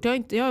också gjort.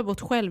 Jag har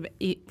bott själv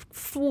i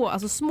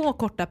små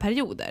korta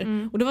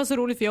perioder. Och det var så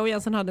roligt för jag och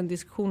Jensen hade en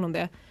diskussion om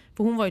det.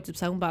 För hon var ju typ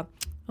så här, hon bara,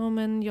 ja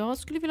men jag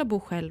skulle vilja bo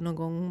själv någon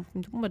gång.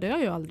 Hon bara, det har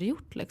jag ju aldrig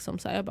gjort liksom.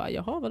 Så här, jag bara,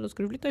 jaha, vad då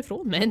ska du flytta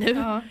ifrån mig nu?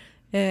 Ja.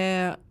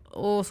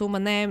 Och så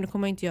man nej men det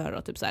kommer jag inte göra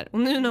då, typ så här. Och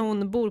nu när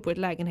hon bor på ett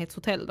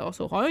lägenhetshotell då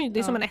så har jag det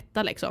är som en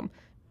etta liksom.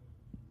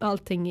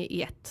 Allting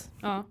i ett.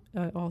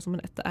 Ja, som en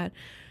etta är.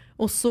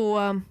 Och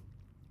så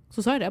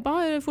sa jag det,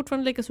 bara jag är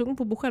fortfarande lika sugen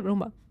på att bo själv och hon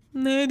bara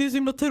nej det är så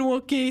himla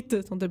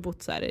tråkigt. Sånt där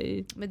bott så här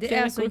i. Men det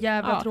är så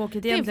jävla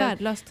tråkigt egentligen. Det är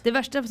värdelöst. Det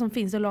värsta som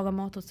finns är att laga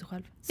mat åt sig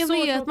själv. Jag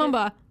vet att man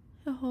bara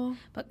jaha.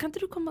 Kan inte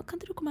du komma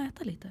och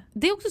äta lite?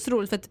 Det är också så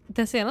roligt för att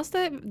den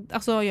senaste,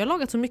 alltså jag har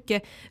lagat så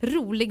mycket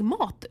rolig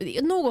mat.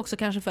 Nog också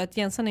kanske för att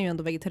Jensen är ju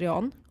ändå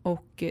vegetarian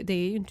och det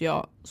är ju inte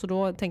jag. Så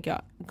då tänker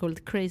jag gå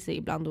lite crazy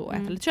ibland och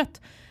äta lite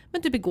kött.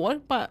 Men typ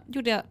igår bara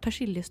gjorde jag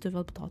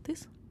persiljestuvad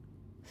potatis.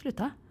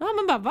 Sluta. Ja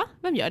men bara va?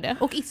 Vem gör det?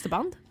 Och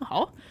isterband.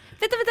 Jaha.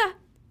 Vänta.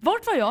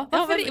 Vart var jag?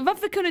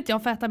 Varför kunde inte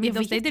jag få äta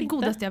middag? Det är det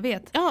godaste jag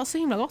vet. Ja, så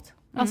himla gott.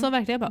 Alltså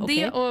verkligen bara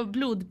det och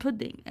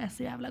blodpudding är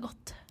så jävla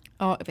gott.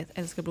 Ja, jag vet.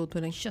 Älskar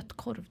blodpudding.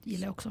 Köttkorv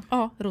gillar jag också.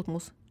 Ja,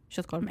 rotmos.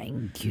 Köttkorv.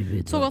 Men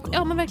gud. Så gott.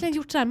 Ja, men verkligen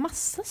gjort så här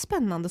massa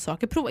spännande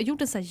saker.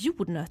 Gjort en så här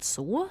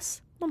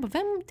jordnötssås. Man bara,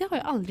 det har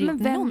jag aldrig gjort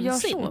någonsin. Men vem gör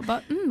så?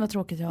 Bara, vad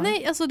tråkigt jag har.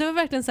 Nej, alltså det var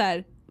verkligen så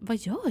här, vad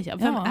gör jag?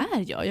 Vem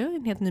är jag? Jag är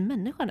en helt ny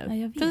människa nu.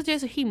 Ja, för att jag är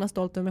så himla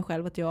stolt över mig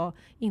själv att jag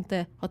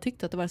inte har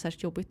tyckt att det var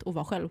särskilt jobbigt att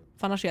vara själv.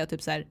 För annars är jag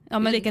typ så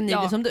här, lika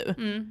nöjd som du.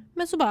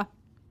 Men så bara,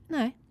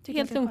 nej, det är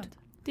helt lugnt.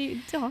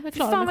 Jag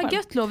klarar fan mig vad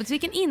gött Lovet,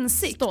 vilken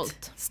insikt.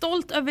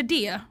 Stolt över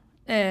det.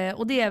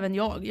 Och det är även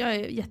jag. Jag är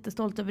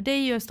jättestolt över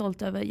dig och jag är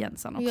stolt över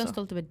Jensen också. Och jag är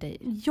stolt över dig.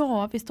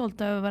 Ja, vi är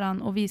stolta över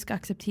varandra och vi ska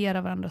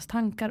acceptera varandras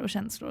tankar och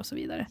känslor och så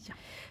vidare. Ja.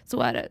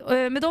 Så är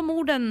det. Med de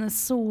orden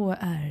så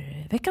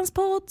är veckans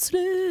podd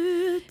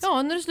slut.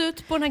 Ja, nu är det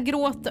slut på den här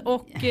gråt-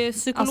 och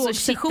psykologsessionen. Alltså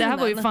shit, det här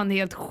var ju fan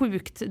helt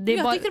sjukt.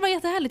 Jag tyckte det var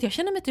jättehärligt. Jag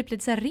känner mig typ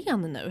lite så här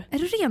ren nu. Är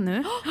du ren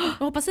nu?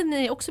 Jag hoppas att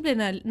ni också blir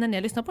när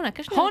ni lyssnar på den här.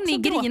 Kanske har ni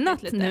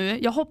grinat nu?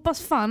 Jag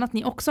hoppas fan att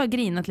ni också har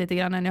grinat lite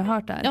grann när ni har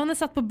hört det här. Ja, ni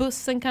satt på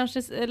bussen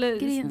kanske, eller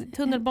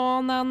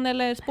tunnelbanan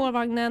eller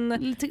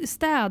spårvagnen.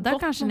 Städar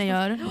kanske ni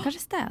gör.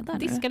 Kanske städar.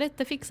 Diskar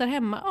lite, fixar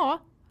hemma. Ja,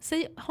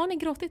 har ni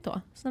gråtit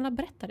då? Snälla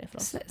berätta det för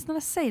oss.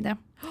 Snälla säg det.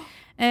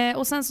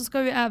 Och sen så ska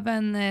vi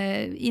även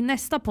i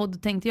nästa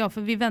podd tänkte jag,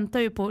 för vi väntar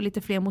ju på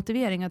lite fler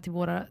motiveringar till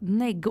våra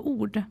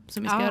neggord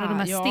som vi ska göra, de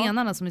här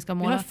stenarna som vi ska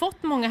måla. Vi har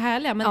fått många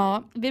härliga,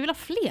 men vi vill ha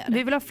fler.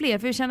 Vi vill ha fler,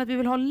 för vi känner att vi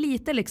vill ha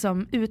lite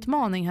liksom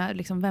utmaning här,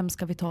 liksom vem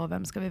ska vi ta,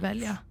 vem ska vi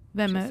välja?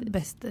 Vem är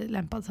bäst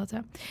lämpad så att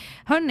säga.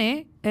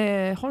 Hörni,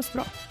 ha det så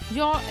bra.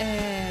 Ja,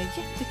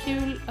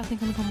 jättekul att ni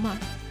kunde komma.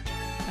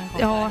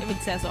 Ja. Jag vill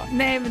inte säga så.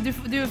 Nej, men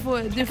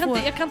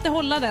jag kan inte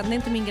hålla den, det är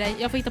inte min grej.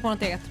 Jag får hitta på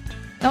något eget.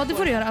 Ja, det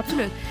får du göra,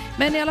 absolut.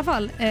 Men i alla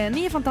fall,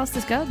 ni är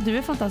fantastiska. Du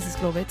är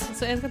fantastisk, Lovit.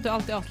 Så jag älskar att du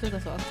alltid avslutar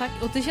så. Tack.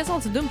 Och det känns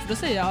alltid dumt för då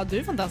säger jag, du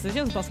är fantastisk. Det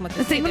känns bara som att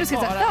jag du ska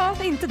säga, ja,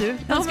 det är inte du.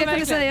 Jag ska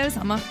kunna säga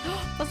detsamma.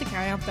 Fast det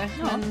kan jag inte.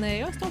 Ja. Men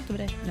jag är stolt över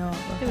dig. Ja,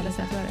 det vill jag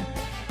säga.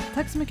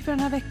 Tack så mycket för den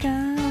här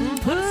veckan.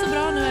 Puss så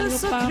bra nu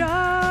allihopa.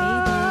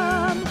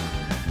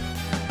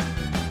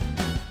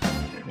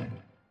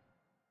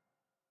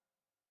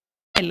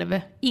 Hej då.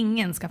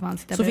 Ingen ska fan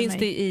sitta så bredvid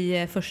finns mig.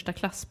 Det i första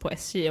klass på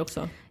SJ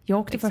också. Jag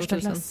åkte första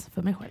klass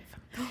för mig själv.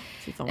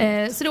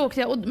 Så det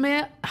åkte jag.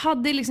 Men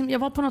jag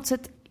var på något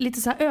sätt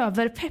lite så här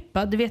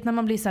överpeppad. Du vet när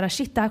man blir så här,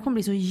 shit, det här kommer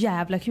bli så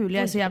jävla kul.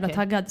 Jag är så jävla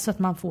taggad så att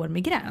man får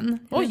migrän.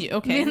 Oj,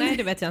 okej. Nej,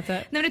 det vet jag inte.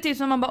 Nej, men det är typ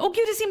som man bara, åh gud,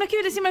 det är så himla kul,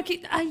 det är så himla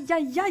kul.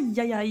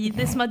 Aj.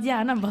 Det är som att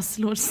hjärnan bara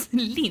slår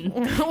slint.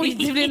 Oj,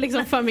 det blir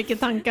liksom för mycket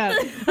tankar.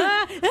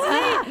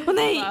 Åh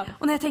nej,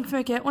 jag tänker för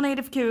mycket. Åh nej,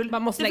 det är för kul.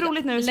 Man måste det är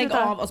roligt nu.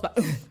 lägga av och så bara...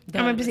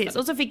 Ja, men precis.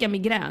 Och så fick jag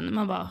migrän.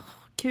 Man bara,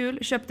 kul.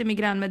 Köpte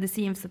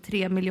migränmedicin för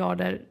 3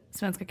 miljarder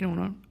svenska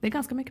kronor. Det är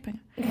ganska mycket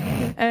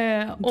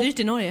pengar. Dyrt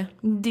i Norge.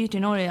 Dyrt i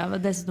Norge, ja.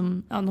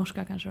 Dessutom,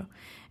 norska kanske då.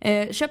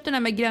 Köpte den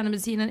här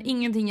migränmedicinen,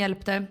 ingenting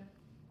hjälpte.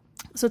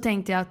 Så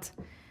tänkte jag att,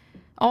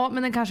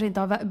 men den kanske inte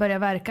har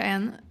börjat verka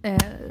än.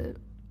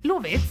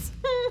 Lovits,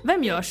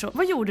 vem gör så?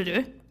 Vad gjorde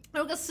du? Jag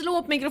råkade slå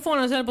upp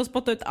mikrofonen och så höll på att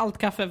spotta ut allt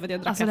kaffe för att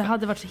jag drack kaffe. Det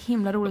hade varit så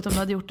himla roligt om du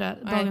hade gjort det.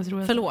 Dagens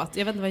roligt. Förlåt,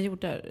 jag vet inte vad jag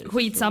gjorde.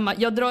 Skitsamma.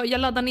 Jag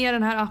laddar ner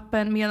den här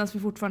appen medan vi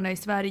fortfarande är i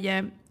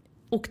Sverige.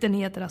 Och den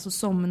heter alltså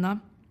Somna.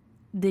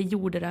 Det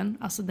gjorde den.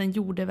 Alltså den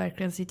gjorde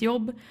verkligen sitt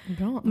jobb.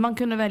 Bra. Man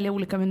kunde välja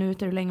olika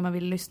minuter hur länge man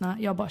ville lyssna.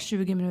 Jag bara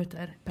 20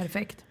 minuter.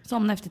 Perfekt.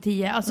 Somna efter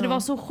 10. Alltså det var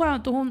så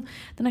skönt. Och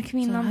den här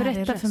kvinnan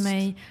berättade för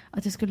mig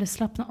att jag skulle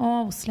slappna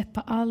av och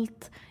släppa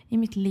allt i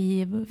mitt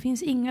liv. Det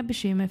finns inga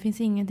bekymmer. Det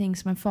finns ingenting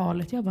som är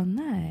farligt. Jag bara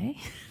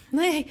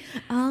nej,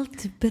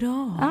 allt är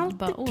bra.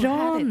 Allt är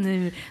bra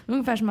nu.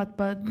 Ungefär som att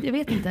jag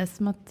vet inte,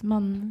 som att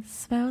man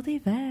svävade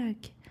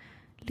iväg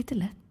lite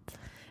lätt.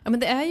 Ja, men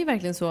det är ju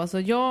verkligen så. Alltså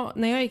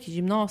när jag gick i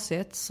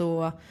gymnasiet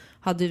så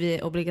hade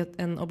vi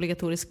en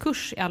obligatorisk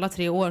kurs i alla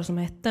 3 år som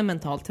hette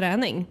mental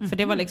träning. För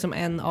det var liksom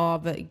en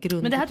av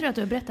Men det här tror jag att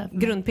du har berättat.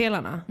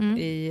 Grundpelarna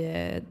i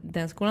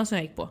den skolan som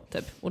jag gick på.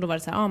 Typ. Och då var det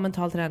så här,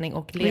 mental träning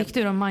och gick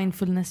du då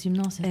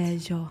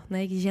mindfulness-gymnasiet? Ja, när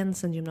jag gick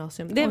Jensen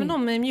gymnasium. Det är väl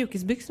de med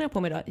mjukisbyxorna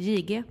på mig idag.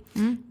 JG.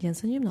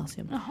 Jensen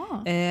gymnasium.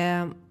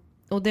 Jaha.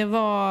 Och det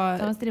var...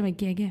 Fanns det med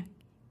GG?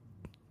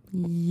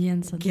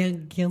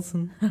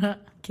 Jensen.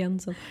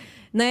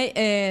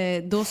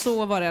 Nej, då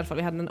så var det i alla fall.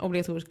 Vi hade en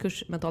obligatorisk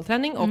kurs mental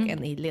träning och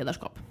en i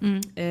ledarskap.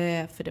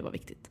 För det var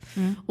viktigt.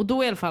 Och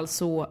då i alla fall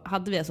så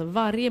hade vi alltså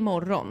varje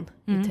morgon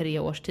i 3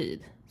 års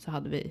tid så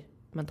hade vi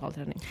mental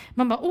träning.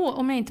 Man bara,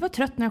 om jag inte var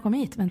trött när jag kom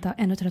hit, vänta,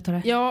 ännu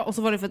tröttare. Ja, och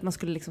så var det för att man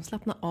skulle liksom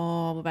slappna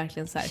av och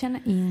verkligen så här. Känna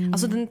in.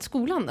 Alltså den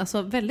skolan,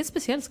 alltså väldigt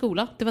speciell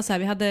skola. Det var så här,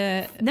 vi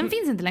hade... Den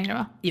finns inte längre,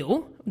 va?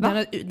 Jo,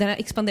 den har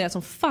expanderat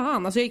som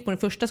fan. Alltså jag gick på den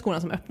första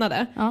skolan som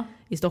öppnade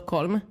i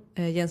Stockholm,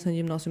 Jensen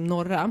gymnasium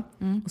norra.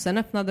 Och sen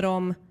öppnade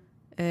de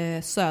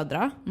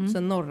södra,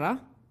 sen norra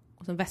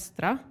och sen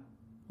västra.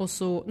 Och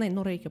så, nej,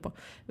 norra gick jag på.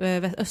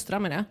 Östra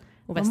menar jag.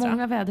 Och västra. Det var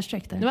många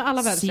väderstreck där. Det var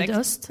alla väderstreck.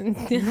 Sydöst,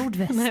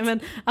 nordväst. Nej, men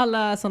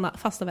alla sådana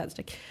fasta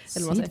väderstreck.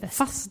 Eller vad man säger.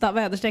 Fasta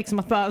väderstreck som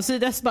att bara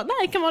sydöst bara,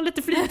 nej, kan vara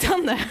lite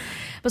flytande.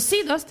 På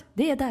sydöst,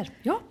 det är där.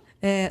 Ja.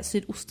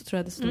 Sydost tror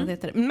jag det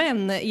heter.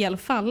 Men i alla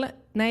fall,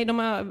 nej, de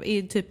har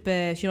i typ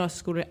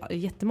gymnasieskolor i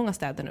jättemånga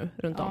städer nu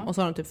runt om. Och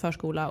så har de typ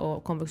förskola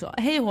och komvux.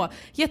 Hej och hå,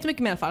 jättemycket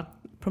med i alla fall.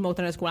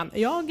 Promotar den här skolan.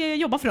 Jag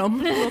jobbar för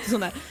dem.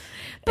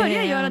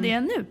 Börja göra det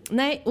nu.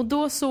 Nej, och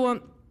då så...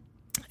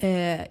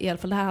 i alla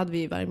fall det här hade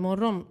vi varje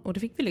morgon och det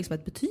fick vi liksom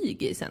ett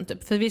betyg i sen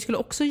typ. För vi skulle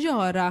också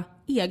göra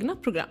egna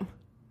program.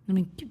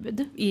 Men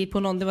gud.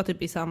 Det var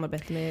typ i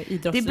samarbete med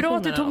idrottslektioner. Det är bra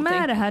att du tog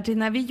med det här till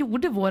när vi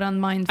gjorde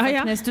våran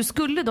mindfulness. Du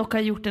skulle dock ha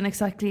gjort en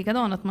exakt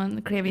likadan, att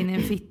man klev in i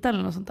en fitta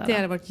eller något sånt där. Det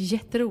hade varit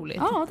jätteroligt.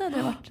 Ja, det hade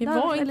det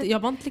varit. Jag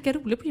var inte lika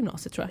rolig på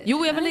gymnasiet tror jag.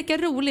 Jo, jag var lika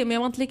rolig, men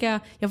jag var inte lika...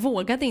 Jag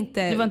vågade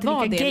inte... Du var inte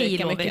lika gay,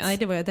 lika mycket. Nej,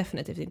 det var jag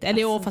definitivt inte.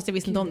 Eller fast jag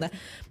visste inte om det.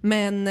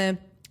 Men...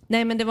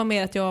 Nej, men det var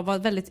mer att jag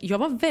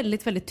var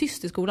väldigt, väldigt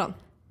tyst i skolan.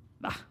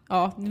 Va?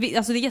 Ja,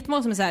 alltså det är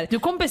jättemånga som är så här. Du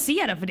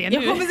kompenserar för det nu.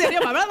 Jag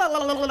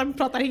bara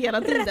pratar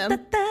hela tiden.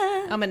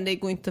 Ja, men det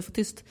går inte att få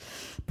tyst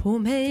på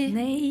mig.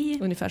 Nej.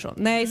 Ungefär så.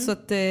 Nej, så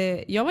att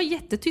jag var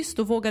jättetyst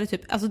och vågade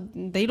typ, alltså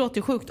det låter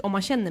ju sjukt om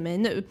man känner mig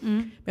nu.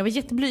 Men jag var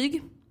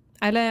jätteblyg.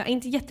 Eller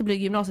inte jätteblyg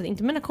i gymnasiet,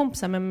 inte med mina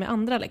kompisar men med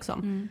andra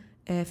liksom.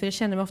 För jag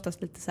känner mig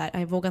oftast lite så här,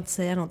 jag vågar inte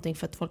säga någonting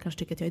för att folk kanske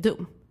tycker att jag är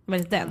dum.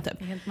 Väldigt den typ.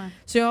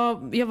 Så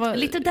jag var...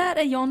 Lite där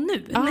är jag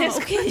nu. Nej,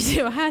 okej,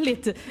 det var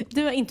härligt.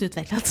 Du har inte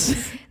utvecklats.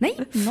 Nej,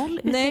 noll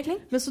utveckling.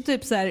 Men så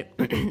typ så här,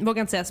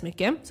 vågar inte säga så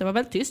mycket. Så jag var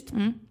väldigt tyst.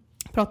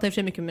 Pratade i och för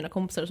sig mycket med mina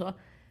kompisar och så.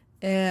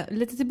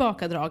 Lite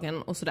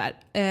tillbakadragen och sådär.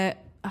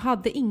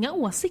 Hade inga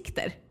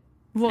åsikter.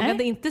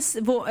 Vågade inte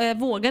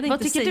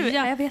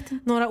säga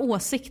några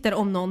åsikter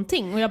om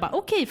någonting. Och jag bara,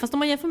 okej, fast om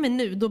man jämför med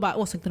nu, då bara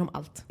åsikter om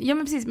allt. Ja,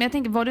 men precis. Men jag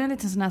tänker, var du en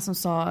liten sån här som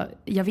sa,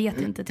 jag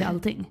vet inte till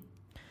allting?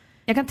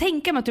 Jag kan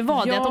tänka mig att du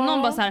var det. Att om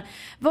någon bara så här,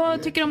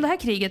 vad tycker du om det här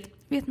kriget?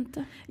 Vet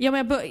inte. Ja,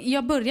 men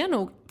jag börjar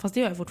nog, fast det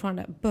gör jag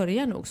fortfarande,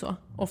 börjar nog så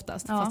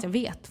oftast. Fast jag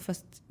vet.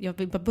 Fast jag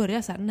vill bara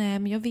börja så här, nej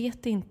men jag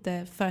vet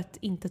inte, för att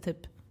inte typ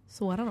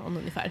såra någon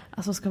ungefär.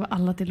 Alltså ska vi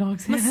alla till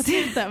lag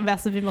säga.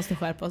 Alltså, vi måste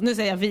skärpa oss. Nu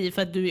säger jag vi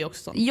för att du är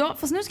också sån. Ja,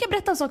 fast nu ska jag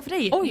berätta en sak för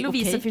dig. Oj,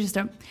 Lovisa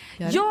Fischerström.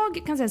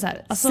 Jag kan säga så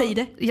här. Alltså, säg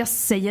det. Jag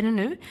säger det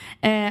nu.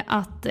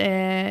 Att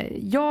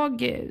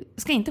jag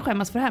ska inte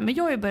skämmas för det här. Men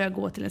jag har ju börjat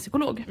gå till en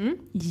psykolog.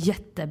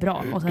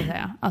 Jättebra, måste jag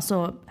säga.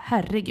 Alltså,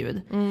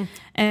 herregud.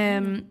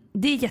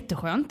 Det är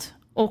jätteskönt.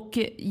 Och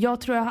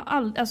jag tror jag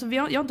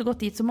har inte gått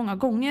dit så många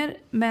gånger,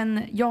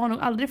 men jag har nog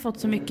aldrig fått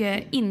så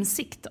mycket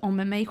insikt om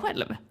mig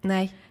själv.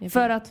 Nej.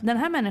 För att den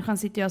här människan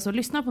sitter alltså och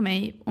lyssnar på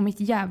mig och mitt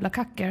jävla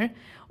kacker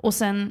och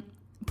sen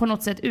på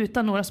något sätt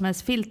utan några som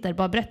helst filter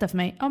bara berättar för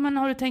mig, ja men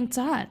har du tänkt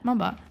så här? Man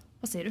bara,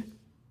 vad säger du?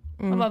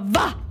 Man bara,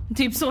 va?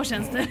 Typ så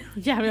känns det.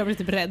 Jävlar, jag blir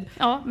typ rädd.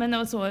 Ja, men det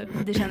var så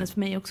det kändes för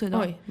mig också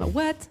idag. Oj,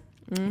 what?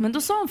 Men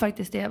då sa hon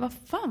faktiskt det. Vad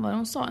fan var det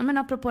hon sa? Men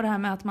apropå det här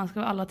med att man ska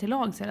vara alla till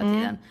lags hela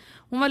tiden.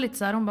 Hon var lite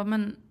så här, hon bara,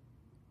 men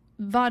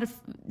varför?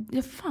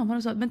 Ja, fan vad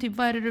hon sa. Men typ,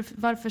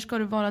 varför ska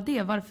du vara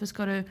det? Varför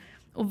ska du...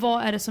 Och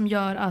vad är det som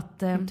gör att...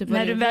 Typ,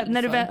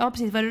 när du väl, ja,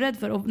 precis, vad är du rädd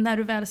för? Och när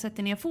du väl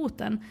sätter ner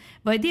foten,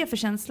 vad är det för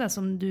känsla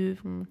som du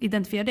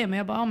identifierar det? Men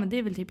jag bara, ja men det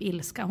är väl typ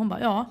ilska. Hon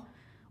bara, ja.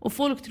 Och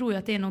folk tror ju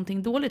att det är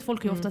någonting dåligt.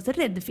 Folk är ju oftast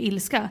rädd för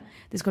ilska.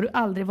 Det ska du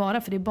aldrig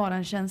vara, för det är bara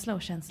en känsla.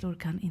 Och känslor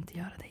kan inte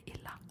göra dig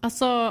illa.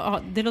 Alltså, ja,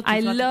 det låter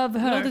I love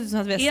her. Det låter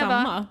som att vi är Eva,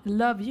 samma.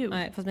 love you.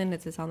 Nej, fast min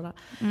heter Sandra.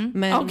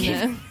 Men,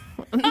 Okay.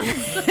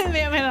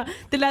 men jag menar,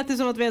 det lät ju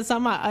som att vi är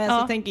samma.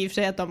 Jag tänker i och för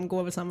sig att de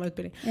går väl samma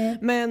utbildning.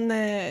 Men,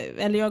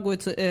 eller jag går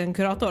ut en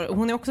kurator. Och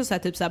hon är också så här,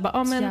 typ så här,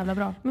 bara, men, jävla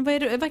bra. Men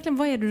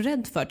vad är du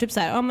rädd för? Typ så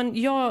här, ja,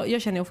 men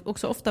jag känner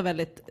också ofta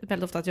väldigt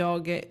ofta att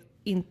jag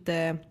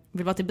inte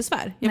vill vara till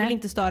besvär. Jag vill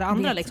inte störa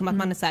andra liksom, att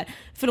man är så här,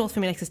 förlåt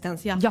för min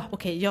existens. Ja.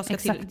 Okej, jag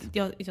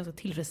ska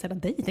tillfredsställa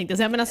dig, tänkte jag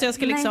säga. Men alltså jag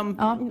ska liksom...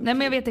 Nej,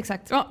 men jag vet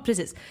exakt. Ja,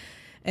 precis.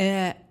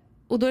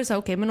 Och då är det så här,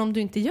 okej, men om du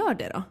inte gör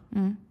det då?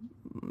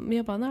 Men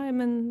jag bara, nej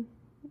men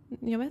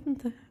jag vet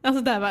inte.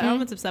 Alltså där var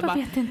men typ så här,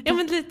 bara, ja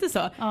men lite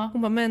så.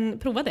 Hon bara, men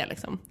prova det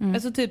liksom.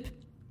 Alltså typ,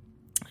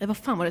 vad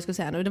fan var det jag skulle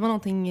säga nu? Det var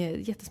någonting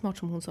jättesmart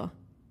som hon sa.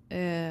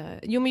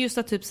 Jo men just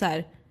att typ så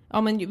här,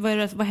 ja men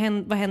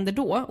vad händer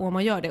då om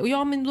man gör det? Och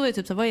ja men då är det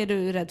typ så här, vad är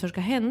du rädd för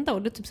ska hända?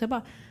 Och det är typ så här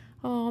bara,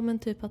 ja men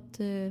typ att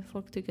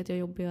folk tycker att jag är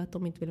jobbig och att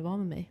de inte vill vara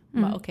med mig.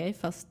 Okej,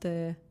 fast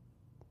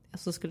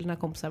alltså skulle dina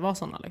kompisar vara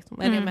såna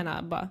liksom? Eller jag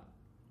menar bara,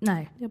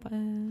 nej. Jag bara,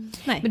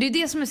 nej. Men det är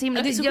det som är så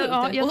himla... Det är så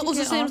sjukt. Och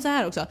så säger de så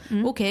här också.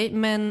 Okej,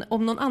 men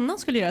om någon annan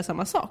skulle göra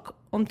samma sak,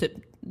 om typ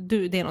det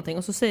är någonting,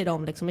 och så säger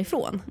de liksom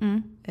ifrån.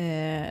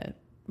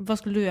 Vad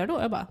skulle du göra då?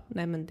 Jag bara,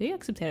 nej men det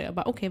accepterar jag.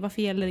 Bara, okej,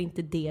 varför gäller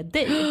inte det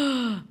dig?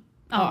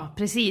 Ja,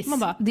 precis. Man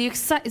bara, det är ju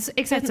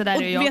exakt så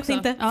där är jag vet också.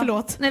 Inte,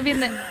 förlåt.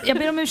 Nej, jag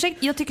ber om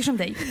ursäkt, jag tycker som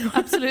dig.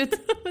 Absolut.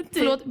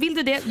 Förlåt, vill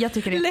du det? Jag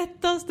tycker det.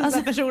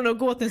 Lättaste personen att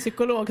gå till en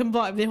psykolog.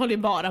 Vi håller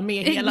ju bara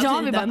med hela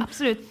tiden. Vi bara,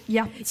 absolut.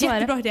 Ja, så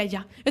jättebra är det. idé,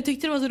 ja. Jag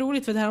tyckte det var så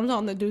roligt för det här om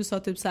dagen när du sa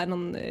typ så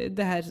här,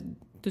 det här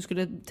du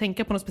skulle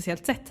tänka på något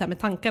speciellt sätt här med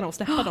tankarna och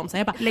släppa dem. Så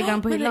jag bara, lägga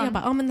dem på hyllan. Jag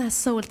bara, men den här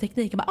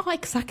soul-tekniken. Jag bara,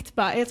 exakt.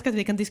 Jag älskar att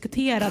vi kan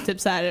diskutera typ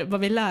så här, vad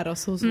vi lär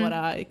oss hos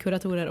våra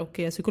kuratorer och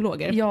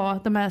psykologer. Ja,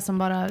 de är som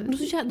bara de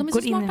är går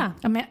så smarta. In.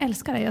 Ja, men jag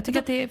älskar det. Jag tycker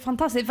att det är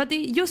fantastiskt. För att det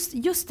är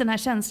just den här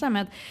känslan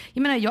med att,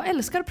 jag menar, jag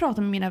älskar att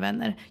prata med mina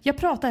vänner. Jag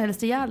pratar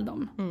helst ihjäl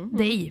dem.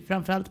 Dig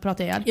framförallt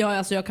pratar jag ihjäl. Ja,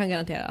 alltså jag kan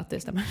garantera att det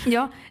stämmer.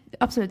 Ja,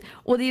 absolut.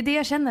 Och det är det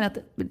jag känner att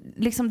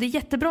liksom, det är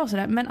jättebra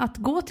sådär. Men att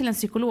gå till en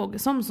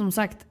psykolog som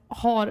sagt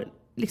har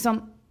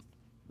liksom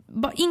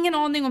ingen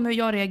aning om hur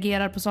jag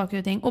reagerar på saker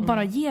och ting och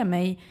bara ge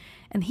mig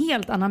en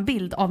helt annan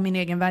bild av min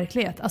egen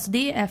verklighet. Alltså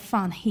det är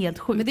fan helt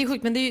sjukt. Men det är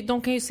sjukt, men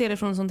de kan ju se det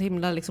från sånt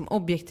himla liksom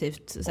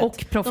objektivt sätt.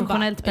 Och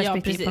professionellt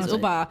perspektiv. Ja, precis. Och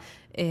bara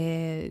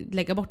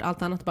lägga bort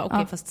allt annat.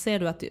 Okej, fast ser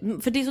du att...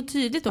 För det är så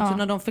tydligt också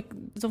när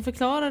de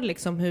förklarar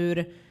liksom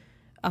hur...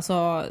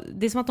 Alltså,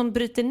 det är som att de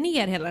bryter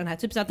ner hela den här,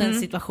 typ så att en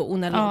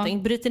situation eller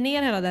någonting, bryter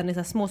ner hela den i så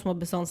här små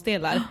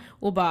beståndsdelar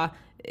och bara,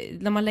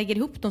 när man lägger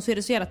ihop dem så är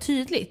det så jävla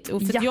tydligt.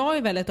 Och för jag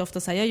är väldigt ofta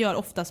så här, jag gör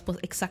oftast på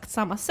exakt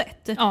samma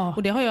sätt.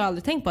 Och det har jag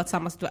aldrig tänkt på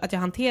att jag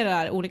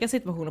hanterar olika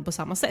situationer på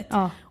samma sätt.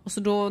 Och så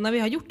då, när vi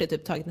har gjort det,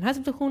 typ tagit den här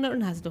situationen och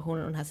den här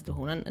situationen och den här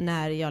situationen,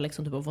 när jag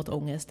liksom typ har fått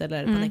ångest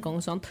eller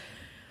panikångest och sånt.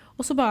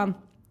 Och så bara,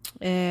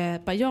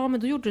 ja men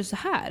då gjorde du så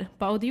här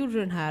och det gjorde du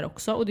den här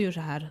också och du gör så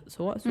här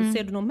så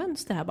ser du någon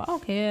mönster här,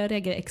 okej, jag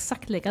reagerar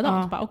exakt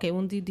likadant, okej,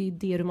 och det är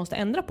det du måste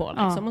ändra på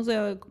liksom. Och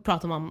så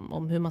pratar man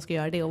om hur man ska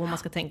göra det och vad man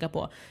ska tänka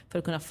på för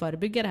att kunna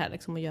förebygga det här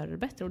liksom, och göra det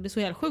bättre. Och det är så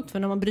jävla sjukt, för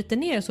när man bryter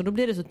ner så då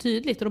blir det så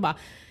tydligt och då bara,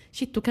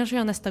 shit, då kanske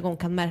jag nästa gång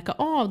kan märka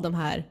av de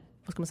här,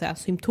 vad ska man säga,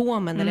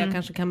 symptomen, eller jag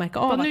kanske kan märka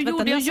av att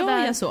nu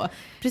gör jag så.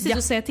 Precis,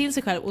 och säga till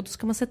sig själv, och då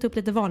ska man sätta upp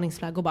lite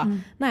varningsflagg och bara,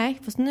 nej,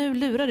 fast nu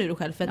lurar du dig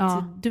själv för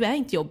att du är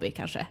inte jobbig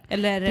kanske.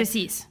 Eller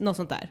precis. Något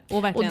sånt där.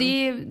 Och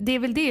det är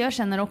väl det jag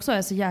känner också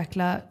är så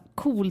jäkla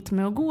coolt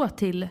med att gå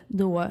till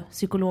då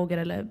psykologer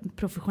eller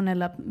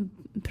professionella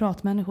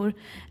pratmänniskor,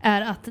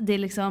 är att det är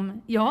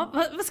liksom,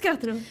 vad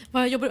skrattar du?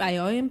 Vad jobbar du?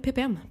 Jag är en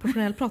PPM,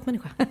 professionell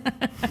pratmänniska. Ja,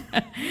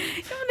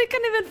 men det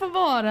kan ni väl få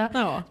vara.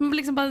 Ja.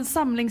 Liksom bara en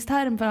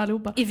samlingsterm för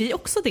allihopa. Är vi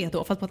också det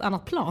då, fast på ett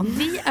annat plan?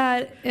 Vi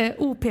är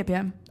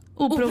OPPM,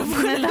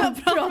 oprofessionella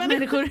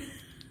pratmänniskor.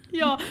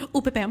 Ja,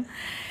 OPPM.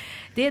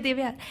 Det är det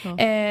vi är. Ja.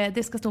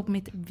 Det ska stå på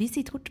mitt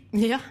visitkort.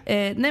 Ja.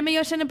 Nej, men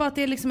jag känner bara att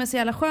det liksom är så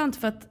jävla skönt,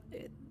 för att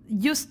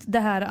just det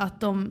här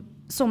att de,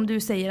 som du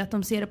säger, att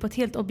de ser det på ett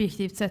helt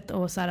objektivt sätt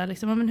och så här,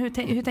 liksom, men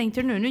hur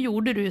tänkte du nu? Nu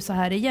gjorde du så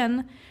här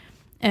igen.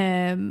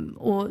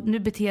 Och nu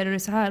beter du dig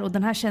så här, och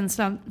den här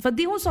känslan. För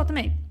det hon sa till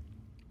mig,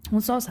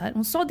 Hon sa så här,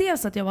 hon sa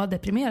dels att jag var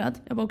deprimerad.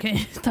 Jag bara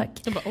okej,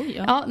 tack. Jag bara, oj,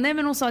 ja. Ja, nej,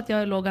 men hon sa att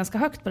jag låg ganska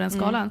högt på den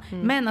skalan.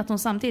 Men att hon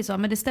samtidigt sa,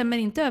 men det stämmer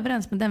inte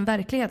överens med den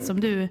verklighet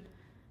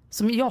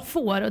som jag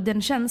får och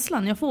den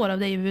känslan jag får av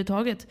dig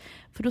överhuvudtaget.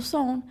 För då sa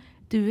hon,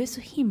 du är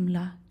så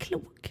himla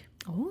klok.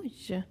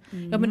 Oj.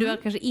 Ja, men du har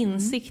kanske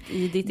insikt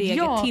i ditt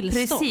eget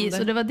tillstånd. Ja, precis.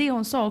 Och det var det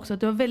hon sa också, att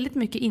du har väldigt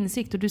mycket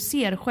insikt och du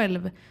ser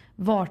själv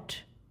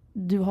vart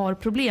du har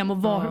problem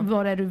och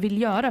vad är du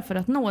vill göra för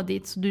att nå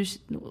dit. Så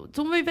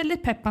hon var ju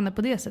väldigt peppande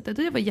på det sättet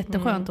och det var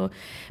jätteskönt.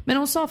 Men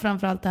hon sa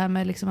framförallt det här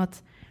med liksom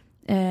att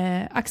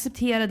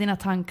acceptera dina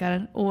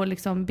tankar och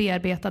liksom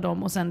bearbeta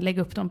dem och sen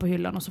lägga upp dem på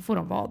hyllan och så får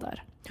de vara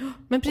där.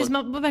 Men precis,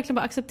 man verkligen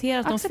bara acceptera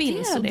att de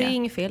finns och det är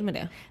inget fel med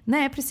det.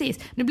 Nej, precis.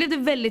 Nu blev det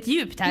väldigt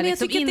djupt här. Men jag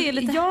tycker att det är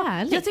lite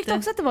härligt. Jag tyckte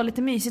också att det var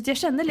lite mysigt. Jag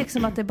kände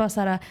liksom att det bara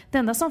så här, det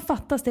enda som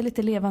fattas det är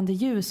lite levande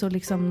ljus och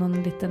liksom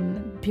någon liten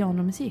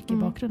pianomusik i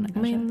bakgrunden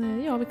kanske.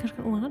 Men ja, vi kanske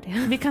kan ordna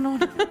det. Vi kan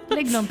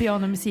lägga någon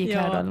pianomusik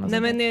här då, eller något.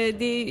 Nej, men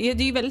det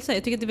är ju väldigt så här,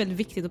 jag tycker att det är väldigt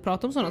viktigt att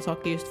prata om sådana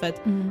saker just för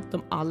att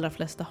de allra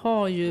flesta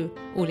har ju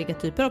olika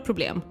typer av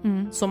problem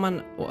som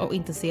man och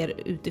inte ser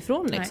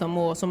utifrån liksom,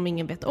 och som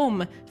ingen vet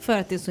om för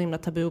att det är så himla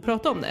tabu att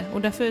prata om det.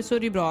 Och därför så är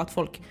det ju bra att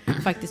folk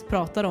faktiskt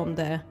pratar om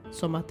det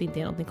som att det inte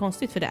är något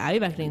konstigt, för det är ju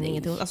verkligen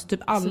ingenting. Alltså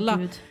typ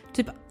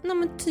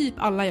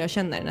alla jag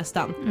känner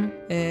nästan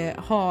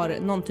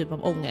har någon typ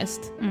av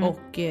ångest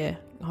och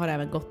har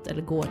även gått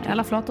eller går till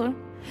alla flator.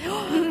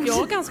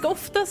 Ja, ganska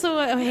ofta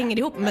så hänger det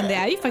ihop, men det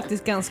är ju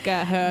faktiskt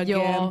ganska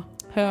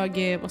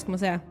hög vad ska man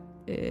säga,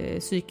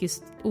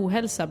 psykisk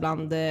ohälsa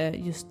bland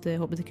just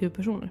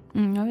hbtq-personer.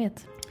 Jag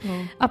vet.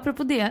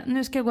 Apropå det,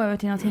 nu ska jag gå över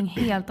till någonting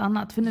helt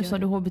annat. För nu sa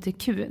du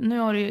hbtq. Nu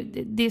har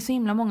det är så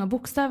himla många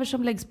bokstäver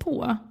som läggs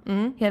på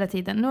hela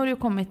tiden. Nu har det ju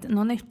kommit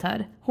något nytt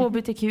här.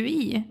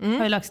 HBTQI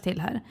har ju lagts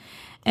till här.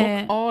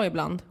 Och A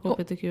ibland.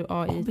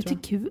 HBTQAI.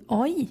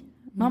 HBTQAI.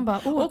 Man bara,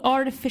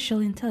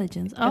 artificial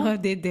intelligence. Ja,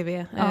 det är det vi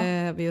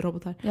är. Vi är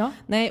robotar. Ja.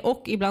 Nej,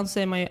 och ibland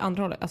säger man ju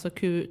andra hållet, alltså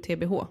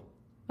QTBH.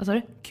 Vad sa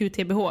du?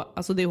 QTBH,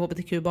 alltså det är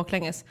HBTQ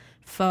baklänges.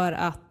 För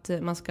att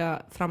man ska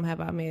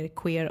framhäva mer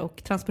queer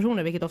och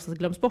transpersoner, vilket oftast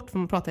glöms bort för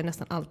man pratar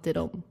nästan alltid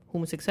om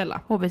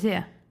homosexuella. HBT?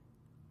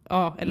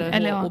 Ja,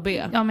 eller HB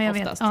ja, men jag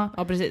oftast. Vet.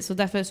 Ja, precis. Så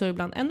därför så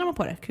ibland ändrar man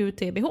på det.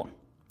 QTBH.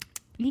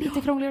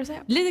 Lite krångligare att säga.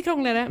 Lite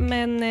krångligare,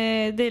 men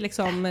det är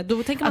liksom,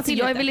 då tänker man alltså,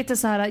 jag är väl lite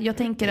så här, jag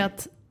tänker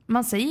att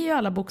man säger ju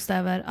alla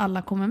bokstäver,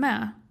 alla kommer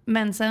med.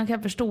 Men sen kan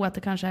jag förstå att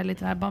det kanske är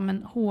lite här, bara,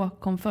 men H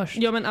kom först.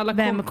 Ja, men alla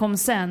vem kom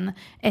sen?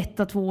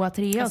 1, 2,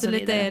 3 alltså och så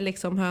lite vidare.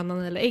 Liksom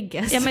hönan eller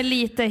ägget. Ja, men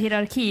lite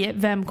hierarki.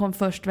 Vem kom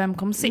först, vem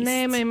kom sist?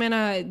 Nej, men jag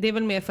menar, det är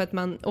väl mer för att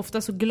man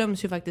ofta så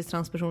glöms ju faktiskt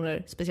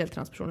transpersoner, speciellt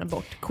transpersoner,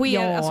 bort.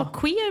 Queer, alltså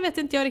queer vet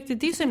inte jag riktigt,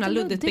 det är så himla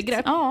luddigt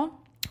begrepp. Ja.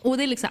 Och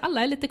det är liksom,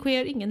 alla är lite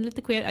queer, ingen är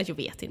lite queer, jag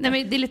vet inte.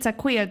 Nej, men det är lite så här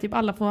queer, typ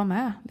alla får vara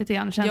med lite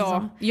grann, känns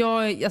som.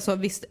 Ja, alltså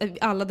visst,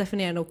 alla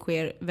definierar nog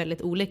queer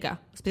väldigt olika.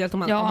 Speciellt om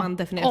man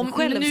definierar sig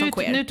själv som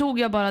queer. Nu tog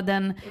jag bara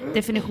den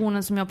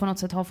definitionen som jag på något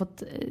sätt har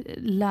fått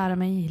lära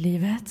mig i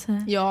livet.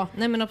 Ja,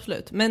 nej men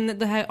absolut. Men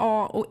det här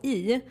A och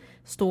I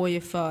står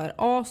ju för,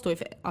 A står ju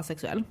för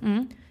asexuell.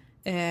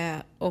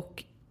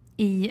 Och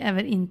I är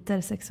väl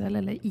intersexuell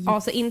eller I?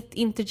 Alltså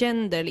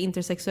intergender eller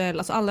intersexuell,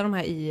 alltså alla de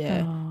här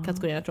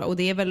I-kategorierna tror jag. Och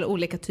det är väl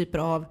olika typer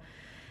av,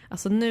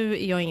 alltså nu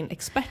är jag ingen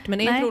expert,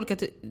 men är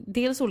inte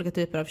dels olika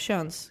typer av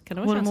köns, kan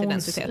det vara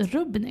könsidentitet?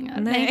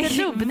 Hormonsrubbningar? Nej,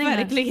 inte rubbningar.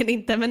 Verkligen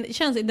inte, men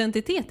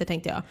könsidentiteter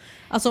tänkte jag.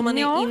 Alltså om man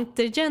är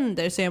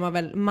intergender så är man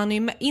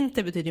väl,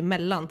 inter betyder ju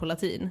mellan på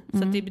latin. Så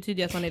att det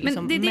betyder att man är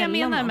liksom men det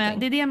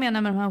är det jag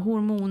menar med de här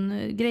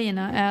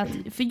hormongrejerna är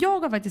att, för jag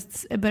har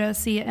faktiskt börjat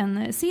se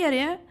en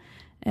serie.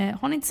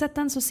 Har ni inte sett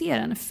den så ser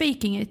den.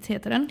 Faking It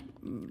heter den.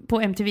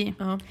 På MTV.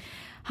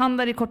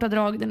 Handlar i korta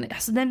drag. Den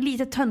är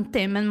lite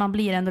töntig men man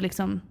blir ändå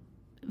liksom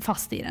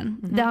fast i den.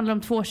 Det handlar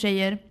om 2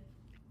 tjejer.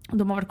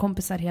 De har varit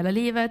kompisar hela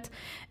livet.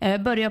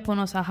 Börjar på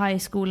någon så här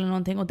high school eller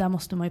någonting. Och där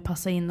måste man ju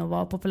passa in och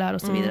vara populär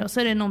och så vidare. Och så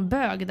är det någon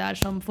bög där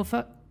som får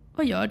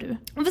vad gör du?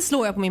 Varför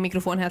slår jag på min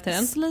mikrofon hela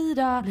tiden?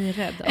 Slida. Blir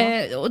rädd.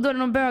 Och då är det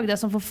någon bög där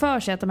som får för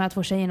sig att de här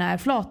 2 tjejerna är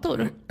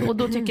flator. Och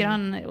då tycker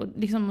han,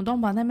 och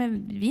de bara, nej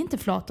men vi är inte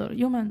flator.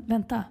 Jo men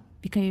vänta,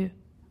 vi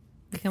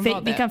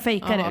kan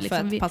fejka det.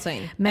 Liksom. För att passa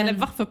in. Men, eller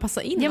varför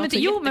passa in?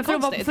 Ja, men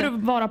för att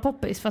vara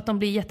poppis. För att de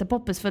blir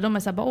jättepoppis. För de är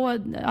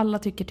såhär, alla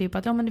tycker typ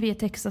att men vi är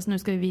Texas, nu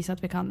ska vi visa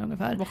att vi kan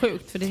ungefär. Vad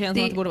sjukt, för det känns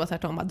som att det borde vara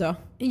tvärtom. Bara dö.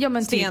 Ja,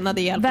 men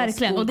stenade hjälp.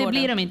 Verkligen, och det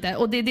blir de inte.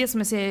 Och det är det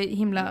som är så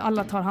himla,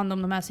 alla tar hand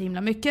om de här så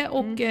himla mycket.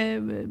 Och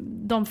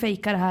de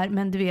fejkar det här,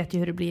 men du vet ju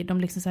hur det blir.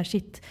 De liksom såhär,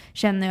 shit,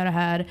 känner jag det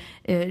här,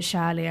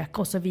 kärlek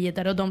och så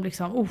vidare. Och de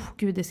liksom,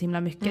 gud det är så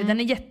himla mycket. Den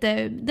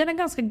är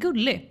ganska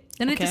gullig.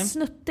 Den är lite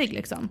snuttig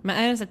liksom. Men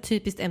är den så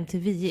typiskt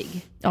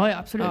MTV-ig? Ja,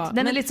 absolut.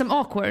 Den är lite som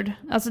awkward.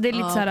 Alltså det är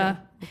lite såhär.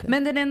 Okay.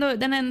 Men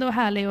den är ändå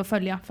härlig att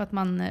följa för att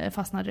man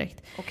fastnar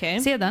direkt. Okay.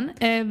 Sedan,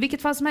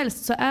 vilket fall som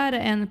helst så är det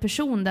en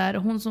person där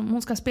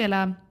hon ska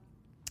spela.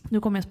 Nu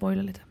kommer jag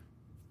spoila lite.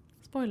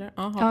 Spoiler?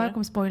 Ja, jag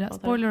kommer spoila.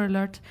 Spoiler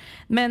alert.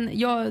 Men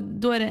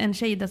då är det en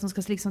tjej där som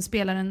ska liksom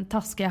spela den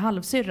taskiga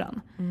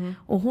halvsyrran.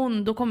 Och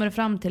då kommer det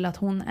fram till att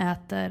hon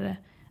äter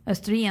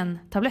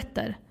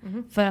östrogentabletter.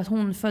 För att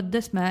hon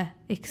föddes med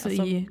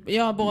XY.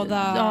 Ja,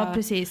 båda. Ja,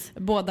 precis.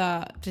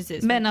 Båda,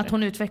 precis. Men att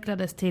hon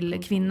utvecklades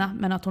till kvinna.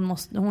 Men att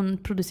hon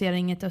producerar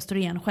inget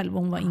östrogen själv.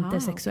 Och hon var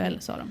inte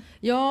sexuell, sa de.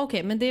 Ja,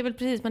 okej. Men det är väl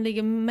precis, man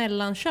ligger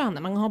mellan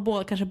könen. Man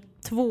har kanske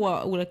 2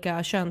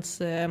 olika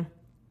köns...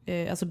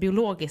 alltså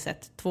biologiskt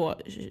sett 2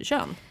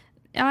 kön.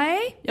 Nej,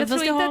 jag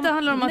tror inte att det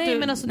handlar om att nej,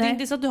 men alltså, det är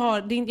inte så att du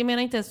har... jag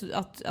menar inte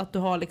att du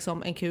har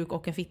liksom en kuk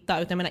och en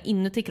fitta. Utan jag menar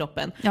inuti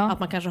kroppen. Ja. Att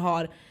man kanske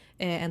har...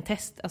 en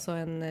test, alltså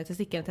en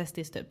testikel, en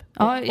testis typ.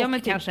 Ja,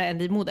 och kanske en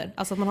livmoder.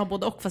 Alltså att man har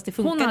både och, fast det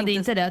funkar inte. Hon hade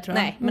inte det, tror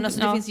jag. Nej, men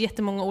alltså det finns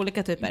jättemånga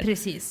olika typer.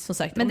 Precis. Som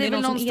sagt, men om det är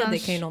någon någonstans... som är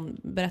det kan ju någon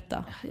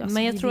berätta. Alltså,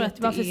 men jag tror att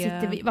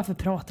varför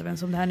pratar vi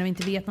ens om det här när vi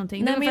inte vet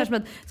någonting? Nej, det är ungefär som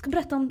att ska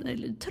berätta om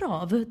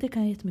trav, det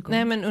kan jag jättemycket om.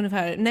 Nej, men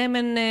ungefär. Nej,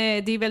 men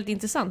det är väldigt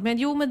intressant. Men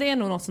jo, men det är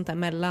nog något sånt där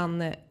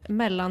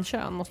mellan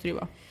kön måste det ju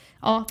vara.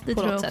 Ja, det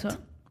på tror jag något också.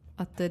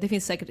 Att det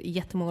finns säkert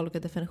jättemånga olika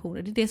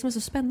definitioner. Det är det som är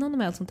så spännande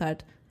med allt sånt här.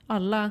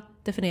 Alla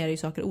definierar ju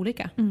saker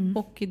olika.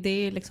 Och det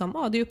är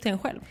liksom, det är upp till en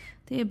själv.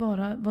 Det är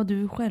bara vad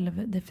du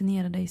själv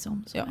definierar dig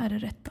som, så är det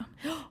rätta.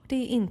 Det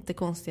är inte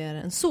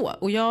konstigare än så.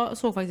 Och jag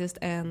såg faktiskt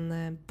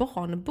en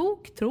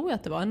barnbok, tror jag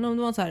att det var. Det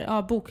var en så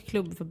här,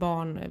 bokklubb för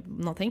barn,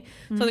 någonting.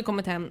 Så hade det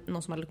kommit hem,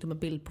 någon som hade lagt upp en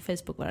bild på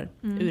Facebook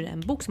ur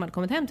en bok som hade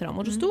kommit hem till dem.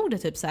 Och då stod det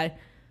typ så här,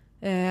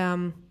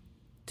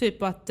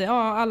 typ att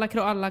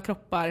alla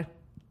kroppar,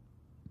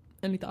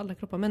 eller inte alla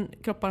kroppar, men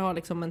kroppar har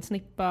liksom en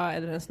snippa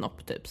eller en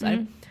snopp typ så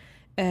här.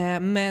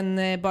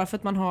 Men bara för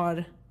att man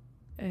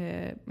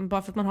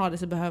har det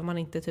så behöver man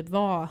inte typ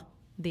vara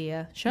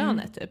det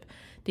könet typ.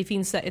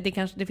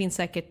 Det finns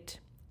säkert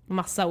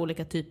massa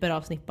olika typer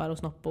av snippar och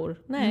snoppor.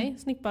 Nej,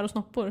 snippar och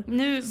snoppor.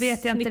 Nu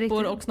vet jag inte riktigt.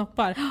 Snippor och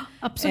snoppar.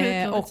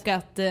 Absolut. Och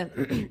att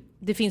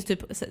det finns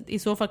typ, i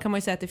så fall kan man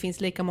ju säga att det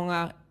finns lika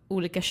många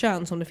olika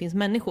kön som det finns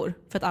människor.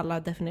 För att alla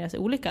definierar sig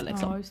olika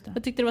liksom. Ja, just det.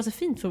 Jag tyckte det var så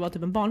fint för att vara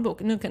typ en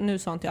barnbok. Nu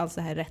sa inte jag alls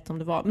det här rätt som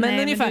det var. Men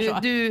nej, ungefär men så.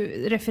 Du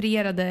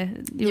refererade.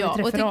 Ja, och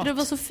jag tyckte det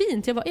var så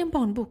fint. Jag var en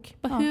barnbok.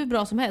 Hur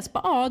bra som helst.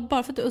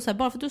 Bara för att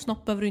du är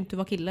snopp behöver du inte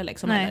vara kille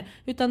liksom. Nej.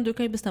 Utan du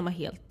kan ju bestämma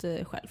helt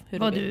själv. Hur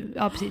vad du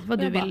vill. Vad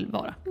du vill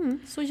vara.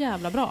 Så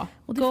jävla bra.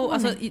 Och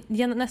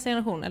nästa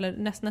generation, eller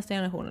nästa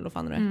generation, eller vad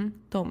fan är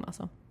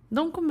det?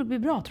 De kommer bli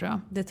bra, tror jag.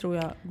 Det tror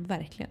jag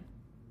verkligen.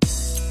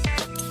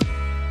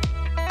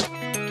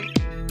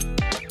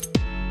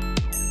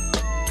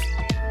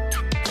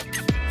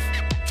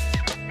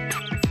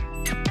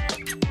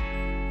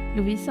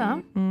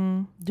 Lovisa,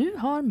 du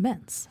har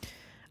mens.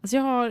 Alltså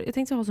jag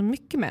tänkte ha så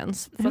mycket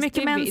mens.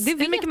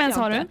 Hur mycket mens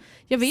har du?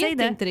 Jag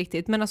vet inte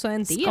riktigt, men alltså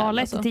en del.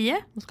 Skala 1-10?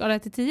 Skala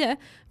 1-10.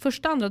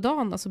 Första, andra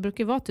dagen alltså,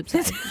 brukar vara typ så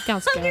här,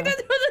 ganska... Jag trodde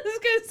du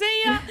skulle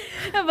säga.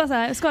 Jag bara så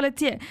här, skala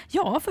 1-10.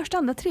 Ja, första,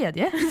 andra,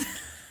 tredje.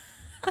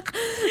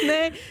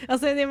 Nej,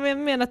 alltså jag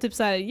menar typ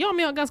så här, men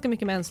jag har ganska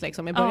mycket mens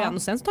liksom i början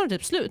och sen tar det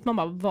typ slut. Man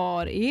bara,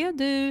 var är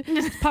du?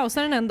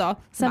 Pausar den en dag.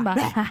 Sen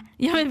bara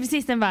ja men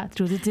precis, den bara,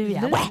 trodde du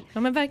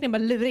ja men verkligen bara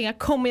luringa.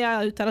 Kommer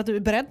jag utan att du är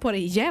beredd på det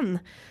igen?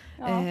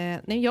 Ja.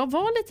 Nej, jag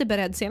var lite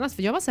beredd senast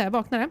för jag var så här, jag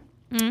vaknade.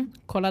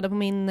 Kollade på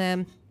min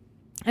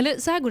eller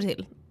så här går det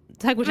till.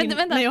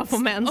 Vänta, när jag får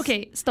mens.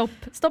 Okej,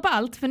 stoppa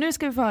allt för nu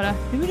ska vi få höra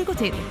hur det går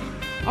till.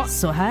 Ja.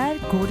 Så här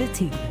går det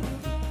till.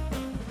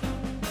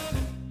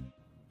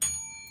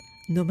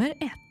 Nummer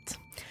 1.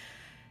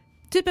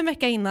 Typ en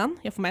vecka innan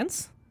jag får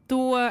mens.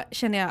 Då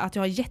känner jag att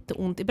jag har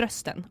jätteont i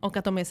brösten. Och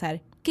att de är så här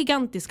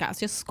gigantiska.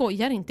 Så jag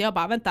skojar inte. Jag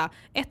bara, vänta.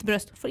 Ett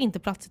bröst får inte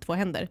plats i 2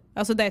 händer.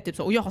 Alltså det är typ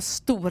så. Och jag har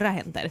stora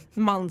händer.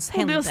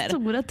 Manshänder. Och du har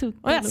stora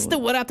tuttar. Och jag har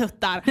stora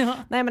tuttar. Ja.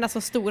 Nej men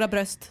alltså stora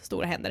bröst,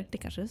 stora händer. Det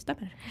kanske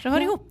stämmer. Så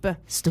hör ihop.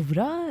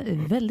 Stora,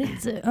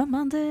 väldigt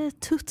ömmande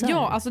tuttar.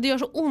 Ja, alltså det gör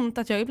så ont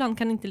att jag ibland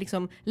kan inte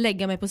liksom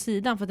lägga mig på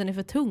sidan för att den är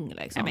för tung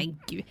liksom. Ja, men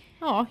gud.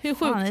 Ja, hur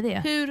sjukt. Fan är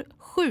det? Hur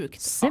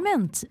sjukt.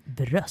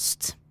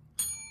 Cementbröst.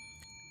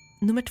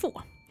 Nummer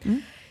 2.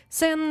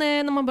 Sen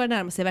när man börjar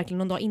närma sig verkligen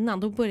någon dag innan,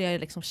 då börjar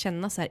jag liksom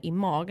känna så här i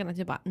magen att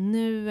jag bara,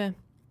 nu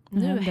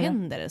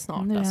händer det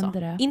snart. Nu alltså.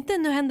 händer det. Inte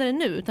nu händer det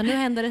nu, utan nu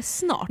händer det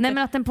snart. Nej,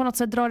 men att den på något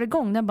sätt drar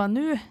igång. Den bara,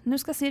 nu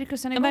ska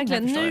cirkusen igång.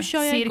 Verkligen, nu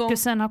kör jag igång.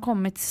 Cirkusen har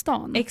kommit till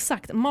stan.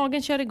 Exakt,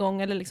 magen kör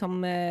igång, eller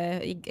liksom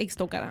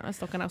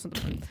äggstockarna och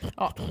sånt.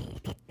 Ja.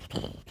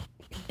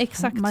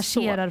 Exakt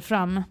marscherar så.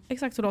 Fram.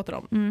 Exakt så låter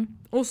de.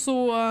 Och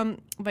så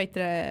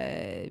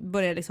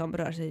börjar liksom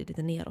röra sig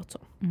lite neråt så.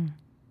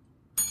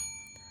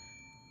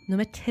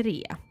 Nummer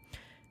 3.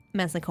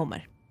 Mensen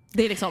kommer.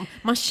 Det är liksom,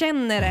 man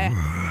känner det.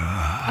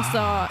 Alltså,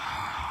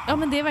 ja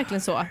men det är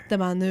verkligen så. Där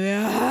man nu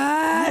är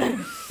här.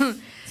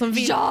 Som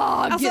vill,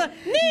 jag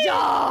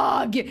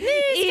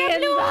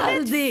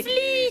envaldig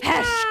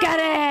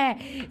härskare.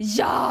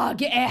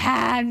 Jag är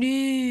här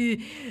nu.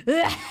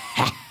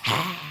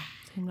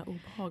 Så himla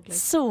obehagligt.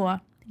 Så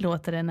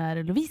låter det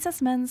när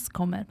Lovisas mens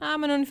kommer. Ja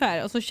men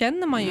ungefär. Och så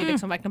känner man ju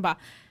liksom verkligen bara,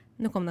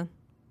 nu kom den.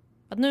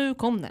 Att nu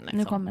kom den liksom.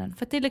 Nu kommer den.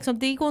 För det, liksom,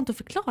 det går inte att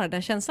förklara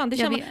den känslan. Det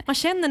känner man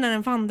känner när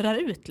den vandrar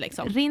ut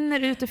liksom. Rinner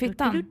ut ur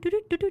fittan.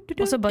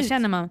 Och så bara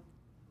känner man.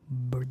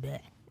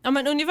 Ja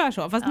men ungefär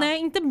så. Fast nej,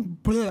 inte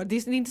blur. Det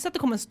är inte så att det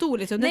kommer en stor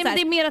liksom. Nej, men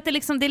det är mer att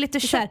det är lite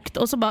tjockt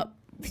och så bara...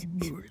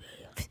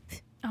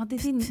 Ja, det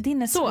är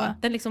din är så.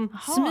 Den liksom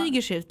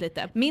smyger sig ut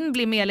lite. Min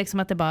blir mer liksom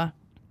att det bara...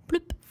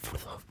 Plupp.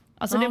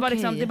 Alltså det är bara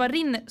liksom, det bara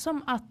rinner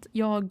som att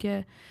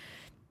jag...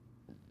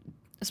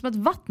 Som att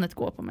vattnet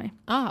går på mig.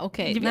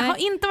 Okej. Jag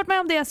har inte varit med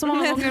om det så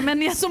många gånger.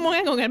 Men så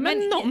många gånger, men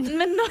någon.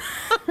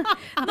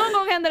 Någon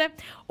gång händer det.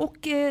 Och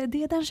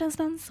det är den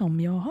känslan som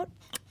jag har.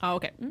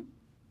 Okej.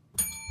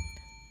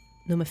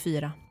 Nummer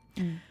 4.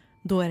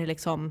 Då är det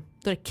liksom,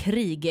 då är det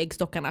krig i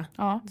äggstockarna.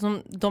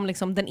 De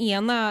liksom, den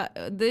ena,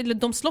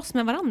 de slåss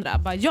med varandra.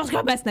 Bara, jag ska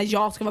vara bäst när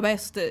jag ska vara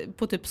bäst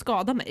på typ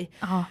skada mig.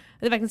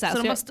 Det är verkligen så här.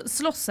 Så de bara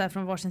slåss här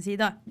från varsin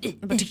sida.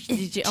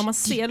 Ja, man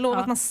ser,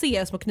 lovar att man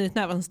ser små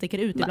knytnävar som sticker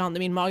ut ibland i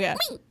min mage.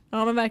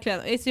 Ja men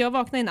verkligen. Så jag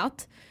vaknade i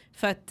natt.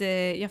 För att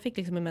jag fick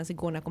liksom en mens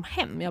igår när jag kom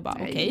hem. Jag bara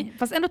okej.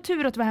 Fast ändå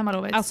tur att du var hemma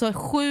då. Alltså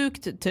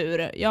sjukt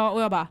tur. Ja,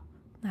 och jag bara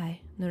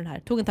nej, nu är den här.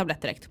 Tog en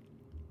tablett direkt.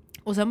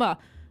 Och sen bara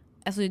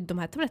alltså de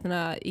här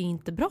tabletterna är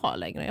inte bra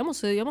längre. Jag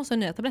måste ha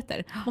nya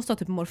tabletter. Måste ha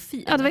typ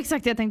morfin. Ja, det var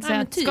exakt det jag tänkte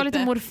säga. Typ. Ska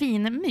lite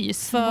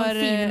morfinmys.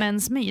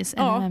 Morfinmensmys.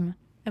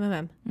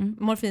 MMM.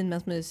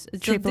 Morfinmensmys. Det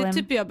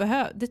typ jag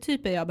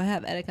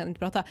behöver. Jag kan inte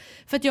prata.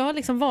 För att jag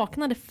liksom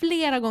vaknade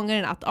flera gånger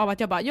i natt av att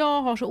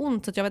jag har så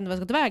ont så att jag vet inte vad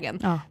jag ska ta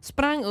vägen.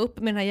 Sprang upp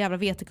med den här jävla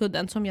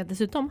vetekudden som jag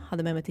dessutom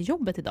hade med mig till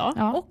jobbet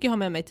idag. Och jag har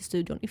med mig till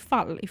studion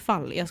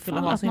ifall jag skulle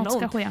ha så himla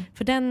ont.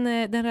 För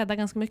den räddar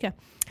ganska mycket.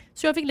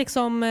 Så jag fick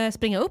liksom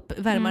springa upp,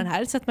 värma den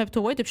här, sätta mig på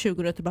toa i typ 20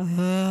 minuter bara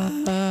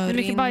hur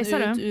mycket bajsar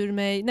du? Ur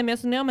mig. Nej men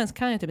alltså, när jag mens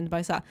kan jag typ inte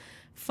bajsa.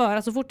 För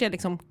alltså, så fort jag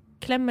liksom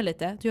klämmer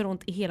lite, det gör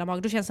ont i hela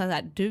magen. Då känns det så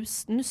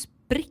här, nu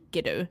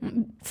spricker du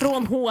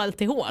från hål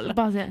till hål.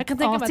 Jag kan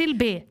tänka A till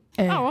B.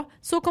 Ja,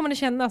 så kommer det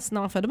kännas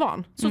när man föder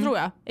barn. Så tror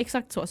jag.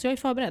 Exakt så. Så jag är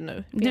förberedd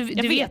nu. Du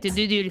vet ju,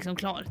 du är ju liksom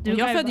klar.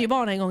 Jag föder ju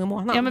barn en gång i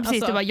månaden. Ja men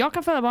precis, du bara, jag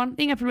kan föda barn,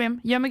 inga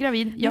problem. Gör mig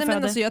gravid, jag föder.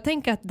 Men alltså, jag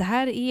tänker att det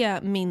här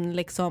är min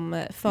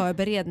liksom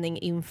förberedning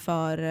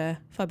inför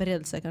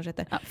förberedelse kanske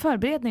heter.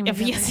 Förberedning? Jag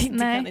vet inte,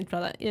 kan inte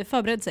prata.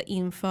 Förberedelse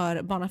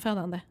inför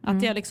barnafödande.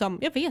 Att jag liksom,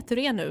 jag vet hur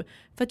det är nu.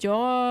 För att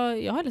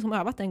jag har liksom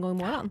övat en gång i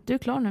månaden. Du är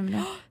klar nu med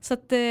det. Så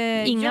att,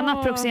 inga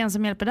naproxen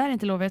som hjälper där,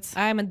 inte lovet.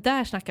 Nej men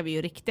där snackar vi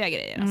ju riktiga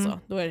grejer alltså.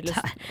 Då är det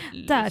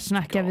där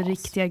snackar vi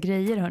riktiga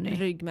grejer hörni.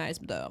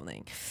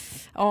 Ryggmärgsbedövning.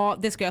 Ja,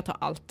 det ska jag ta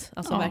allt.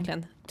 Alltså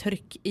verkligen.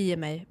 Tryck i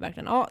mig.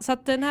 Verkligen. Ja, så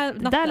att den här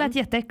natten... Det lät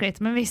jätteäckligt,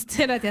 men visst.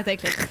 Det lät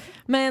jätteäckligt.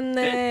 Men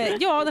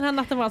den här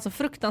natten var alltså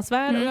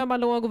fruktansvärd. Och jag bara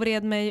låg och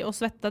vred mig och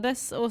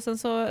svettades. Och sen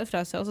så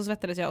frös jag och så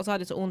svettades jag. Och så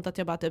hade jag så ont att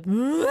jag bara typ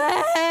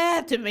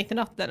mitt i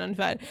natten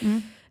ungefär.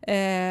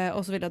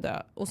 Och så ville jag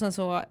dö. Och sen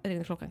så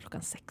ringde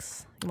klockan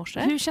 6 i morse.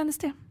 Hur kändes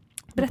det?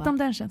 Berätta om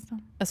den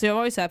känslan. Alltså jag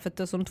var ju så här, för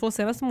att de 2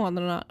 senaste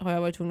månaderna har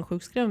jag varit tvungen att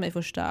sjukskriva mig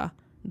första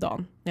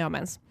dagen när jag har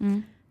mens.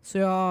 Så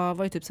jag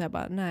var ju typ så här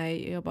bara,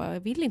 nej, jag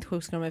vill inte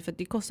sjukskriva mig för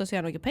det kostar så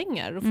jävla mycket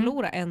pengar att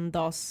förlora en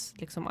dags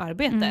liksom,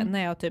 arbete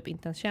när jag typ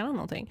inte ens tjänar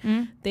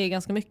någonting. Det är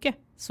ganska mycket.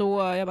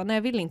 Så jag bara, nej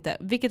jag vill inte.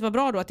 Vilket var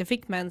bra då att jag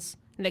fick mens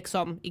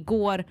liksom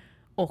igår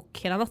och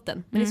hela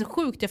natten. Men det är så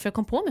sjukt, för jag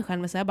kom på mig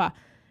själv med så här bara,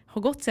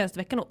 har gått senaste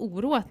veckan och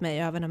oroat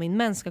mig över när min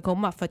mens ska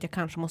komma för att jag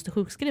kanske måste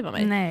sjukskriva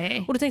mig.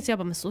 Nej. Och då tänkte jag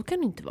bara, men så kan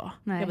det inte vara.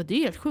 Nej. Jag bara, det är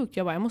helt sjukt.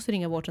 Jag måste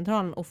ringa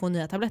vårdcentralen och få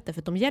nya tabletter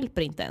för att de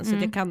hjälper inte ens. Så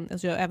att jag kan,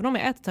 alltså även om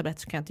jag äter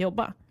tabletter så kan jag inte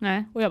jobba.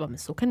 Nej. Och jag bara, men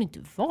så kan det inte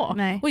vara.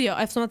 Nej. Och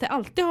eftersom att det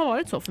alltid har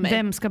varit så för mig.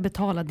 Vem ska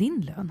betala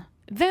din lön?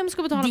 Vem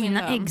ska betala min lön?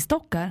 Dina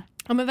äggstockar?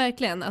 Ja men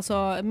verkligen,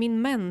 alltså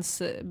min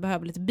mens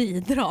behöver lite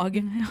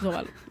bidrag.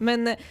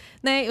 Men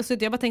nej, och så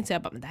jag bara tänkte så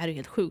här, men det här är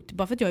helt sjukt.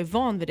 Bara för att jag är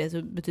van vid det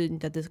så betyder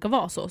inte att det ska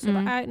vara så. Så jag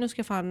bara, nej, nu ska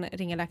jag fan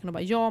ringa läkaren och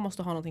bara, jag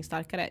måste ha någonting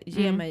starkare.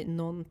 Ge mig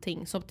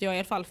någonting. Så att jag i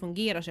alla fall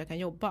fungerar så jag kan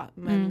jobba.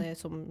 Men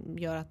som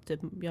gör att typ,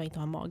 jag inte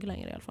har mage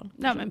längre i alla fall.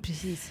 Ja men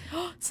precis.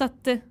 Så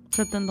att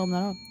den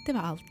domnar av. Det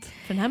var allt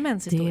för den här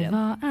menshistorien. Det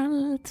var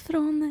allt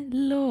från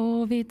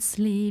Lovits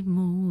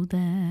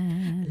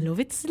livmoder.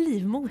 Lovits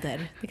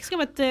livmoder. Det ska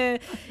vara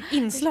ett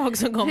inslag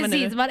som kommer nu.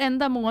 Precis,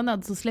 varenda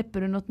månad så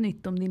släpper du något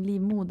nytt om din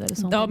livmoder.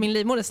 Ja, min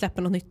livmoder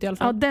släpper något nytt i alla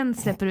fall. Ja, den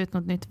släpper ut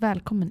något nytt.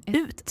 Välkommen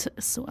ut,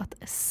 så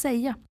att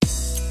säga.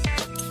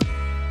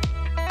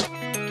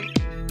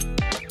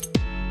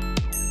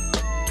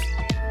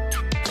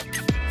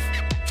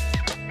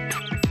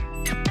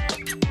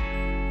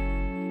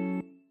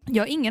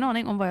 Jag har ingen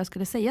aning om vad jag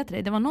skulle säga till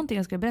dig. Det var någonting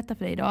jag skulle berätta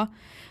för dig idag.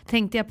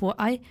 Tänkte jag på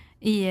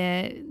i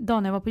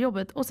dagen jag var på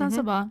jobbet. Och sen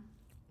så bara,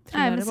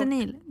 nej men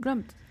senil,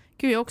 glömt.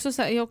 Gud, jag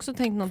har också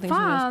tänkt någonting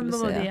som jag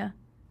skulle säga.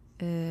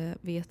 Det?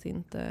 Vet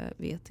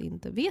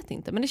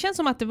inte. Men det känns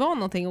som att det var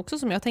någonting också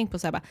som jag tänkt på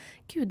så här, bara,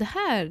 gud det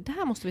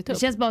här måste vi ta upp.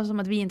 Det känns bara som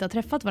att vi inte har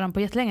träffat varandra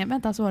på jättelänge.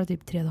 Vänta, så var det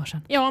typ 3 dagar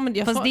sedan. Ja,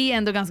 men fast det är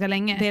ändå ganska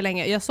länge. Det är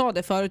länge. Jag sa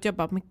det förut, jag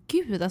bara, men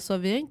gud alltså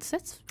vi har inte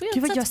sett på ett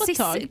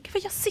tag. Gud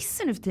vad jag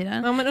sisser nu för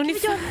tiden. Ja, men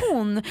ungefär... Gud vad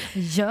hon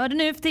gör det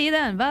nu för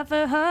tiden.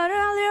 Varför hör du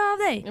aldrig av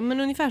dig? Ja, men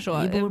ungefär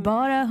så. Vi bor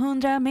bara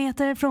 100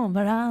 meter från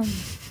varandra.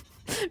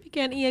 Vi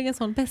kan göra en egen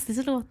sån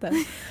bästislåten.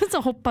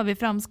 Så hoppar vi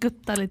fram,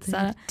 skuttar lite så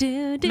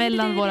här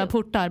mellan våra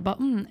portar. Bara,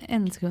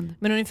 en sekund.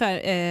 Men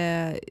ungefär,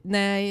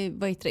 nej,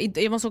 vad heter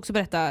det? Jag måste också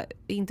berätta,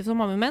 inte som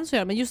har med mens att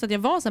göra, men just att jag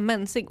var så här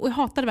mensig och jag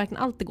hatade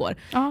verkligen allt igår.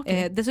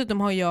 Okay.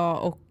 Dessutom har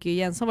jag och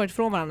Jens har varit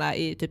från varandra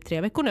i typ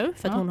 3 veckor nu,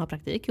 för att hon har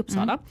praktik i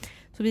Uppsala.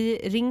 Så vi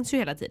rings ju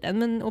hela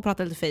tiden och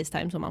pratar lite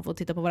FaceTime så man får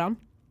titta på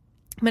varandra.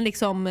 Men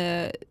liksom,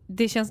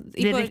 det känns...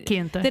 Det räcker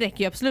ju inte. Det räcker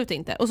ju absolut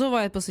inte. Och så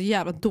var jag på så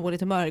jävla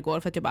dåligt humör igår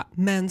för att jag bara,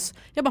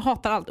 jag bara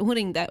hatar allt. Och hon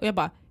ringde och jag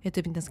bara, jag är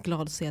typ inte ens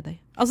glad att se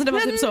dig. Alltså det var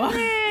typ så.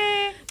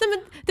 Nej,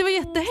 men det var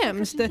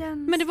jättehemskt.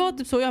 Men det var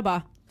typ så, jag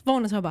bara,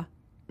 så jag bara,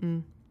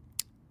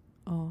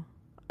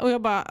 Och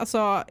jag bara,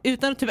 alltså,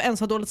 utan att typ ens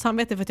ha dåligt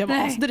samvete för att jag var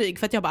asdryg.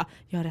 För att jag bara,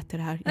 jag har rätt till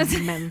det här, jag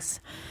har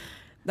mens.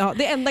 Ja,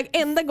 det är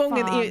enda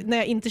gången när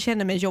jag inte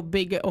känner mig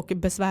jobbig och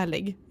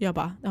besvärlig. Jag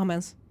bara, jag har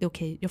mens, det är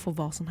okej, jag får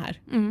vara sån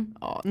här.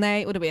 Ja,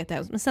 nej, och det var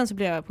jättehemskt. Men sen så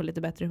blev jag på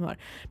lite bättre humör.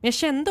 Men jag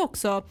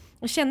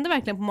kände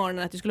verkligen på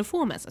morgonen att jag skulle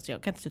få mens. Alltså,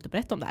 jag kan inte sluta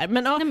berätta om det här.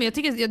 Men, ja. Nej, men jag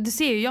tycker, du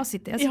ser ju, jag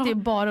sitter ju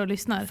bara och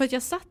lyssnar. För att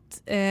jag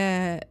satt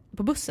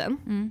på bussen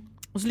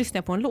och så lyssnade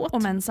jag på en låt.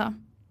 Och mensa.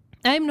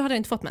 Nej, men då hade jag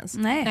inte fått mens.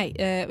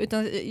 Nej.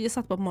 Utan jag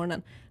satt bara på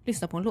morgonen,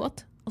 lyssnade på en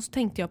låt. Och så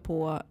tänkte jag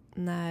på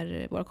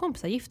när våra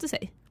kompisar gifte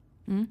sig.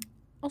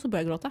 Och så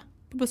började jag gråta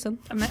på bussen.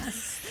 Men,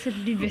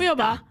 och jag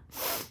bara,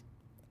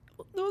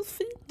 det var så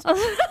fint.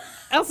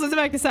 Alltså det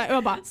verkar så här, och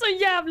jag bara, så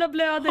jävla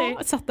blödig.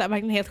 Jag satt där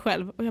verkligen helt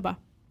själv och jag bara,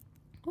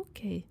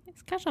 okej,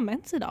 kanske har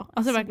mens idag.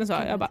 Alltså verkligen så,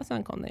 jag bara,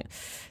 sen kom det.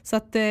 Så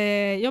att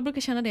jag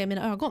brukar känna det i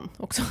mina ögon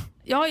också.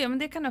 Ja, men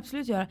det kan du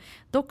absolut göra.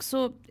 Dock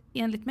så,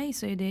 enligt mig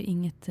så är det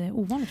inget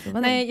ovanligt för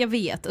dig. Nej, jag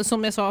vet.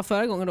 Som jag sa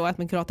förra gången då, att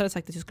min kurator hade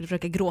sagt att jag skulle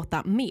försöka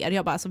gråta mer.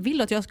 Jag bara, alltså, vill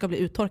du att jag ska bli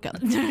uttorkad?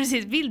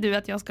 Precis, vill du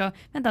att jag ska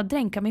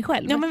dränka mig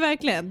själv? Ja, men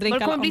verkligen. Det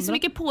kommer bli så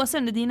mycket påsar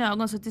under dina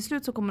ögon så till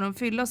slut så kommer de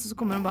fyllas och så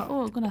kommer de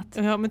bara, godnatt.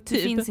 Ja, men typ.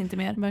 Det finns inte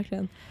mer.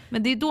 Verkligen.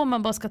 Men det är då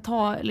man bara ska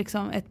ta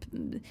liksom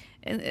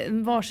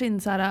en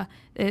varsin så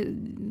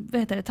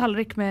här,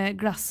 tallrik med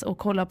glass och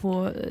kolla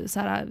på så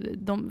här,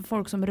 de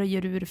folk som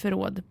röjer ur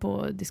förråd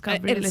på Discovery.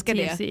 Jag älskar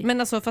eller TC. det. Men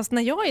alltså, fast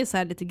när jag är så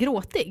här lite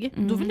gråtig,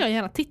 då vill jag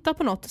gärna titta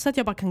på något så att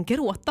jag bara kan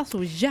gråta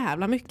så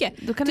jävla mycket.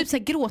 Då kan typ så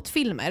här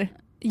gråtfilmer.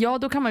 Ja,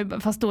 då kan man ju,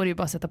 fast då är det ju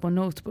bara sätta på en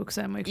notebook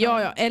så är man ju klar.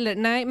 Ja, eller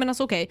nej, men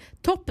alltså okej.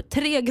 Topp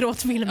 3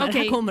 gråtfilmer,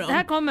 här kommer de.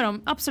 Här kommer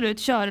de, absolut,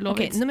 kör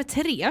Lovits. Okej, nummer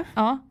 3.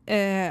 Ja.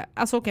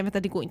 Alltså vänta,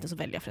 det går inte så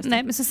att välja förresten.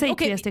 Nej, men så säg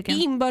 3 stycken.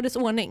 I inbördes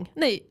ordning.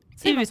 Nej,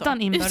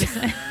 utan inbördes.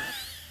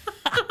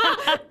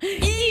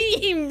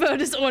 I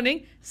inbördes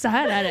ordning. Så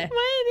här är det. Vad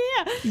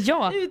är det?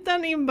 Ja.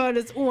 Utan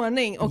inbördes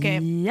ordning.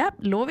 Okej. Ja,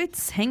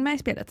 Lovits, häng med i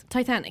spelet.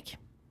 Titanic.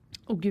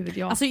 Gud,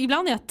 ja. Alltså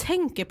ibland när jag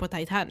tänker på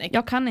Titanic,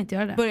 jag kan inte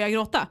göra det. Börjar jag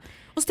gråta.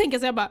 Och så tänker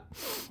jag så jag bara,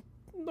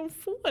 de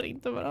får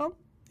inte varandra.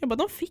 Jag bara,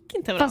 de fick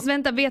inte varandra. Fast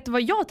vänta, vet du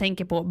vad jag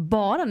tänker på?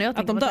 Bara när jag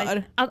tänker att de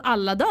dör. Att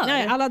alla dör.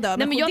 Nej, alla dör.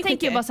 Nej, men jag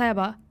tänker ju bara så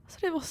här, så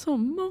det var så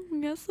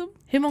många som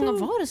Hur många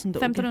var det som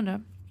dog?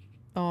 1500.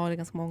 Ja, det är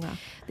ganska många.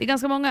 Det är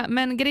ganska många,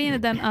 men grejen är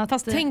den att...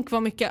 Fast tänk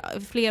vad mycket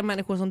fler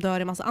människor som dör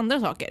i massa andra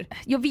saker.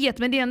 Jag vet,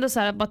 men det är ändå så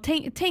här, bara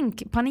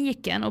tänk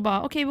paniken och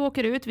bara, okej, vi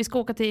åker ut, vi ska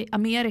åka till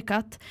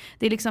Amerikat.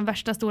 Det är liksom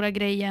värsta stora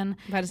grejen.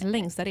 Världens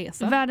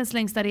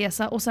längsta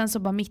resa. Och sen så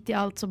bara mitt i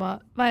allt så bara,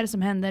 vad är det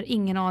som händer?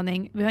 Ingen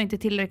aning. Vi har inte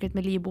tillräckligt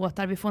med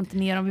livbåtar, vi får inte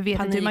ner dem, vi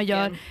vet inte hur man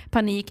gör.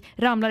 Panik,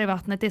 ramlar i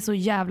vattnet, det är så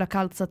jävla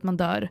kallt så att man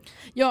dör.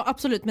 Ja,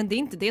 absolut, men det är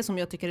inte det som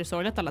jag tycker är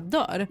sorgligt att alla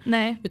dör.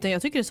 Nej. Utan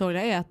jag tycker det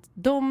sorgliga är att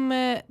de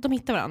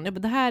hittar varandra.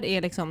 Det här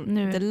är liksom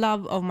the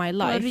love of my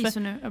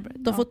life.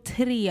 De får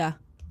 3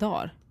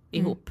 dagar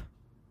ihop.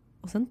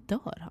 Och sen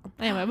dör han.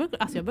 Nej,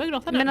 jag börjar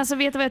gråta nu. Men alltså,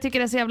 vet du vad jag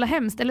tycker är så jävla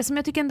hemskt? Eller som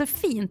jag tycker ändå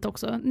är fint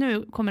också.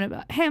 Nu kommer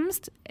det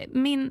hemskt.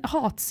 Min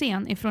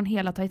hatscen ifrån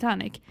hela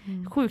Titanic.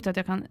 Sjukt att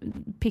jag kan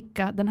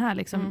picka den här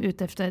liksom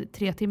ut efter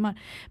 3 timmar.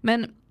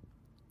 Men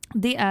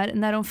det är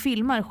när de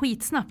filmar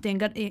skitsnabbt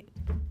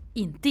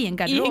inte i en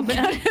garderob.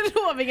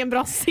 Vilken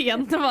bra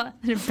scen. Det var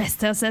det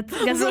bästa jag sett.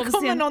 Och så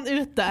kommer någon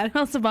ut där.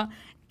 Och så bara,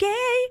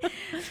 gay!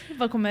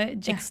 Vad kommer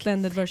Jack?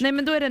 Extended version. Nej,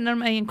 men då är det när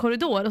de är i en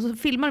korridor och så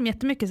filmar de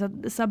jättemycket så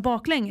här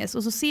baklänges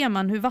och så ser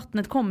man hur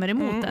vattnet kommer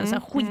emot den så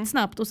här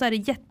skitsnabbt och så är det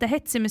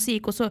jättehetsig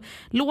musik och så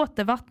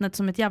låter vattnet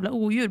som ett jävla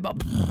odjur bara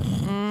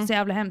så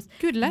jävla hemskt.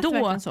 Gud, lät då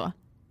verkligen så.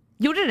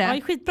 Gjorde det?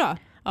 Ja, skitbra.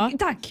 Ja.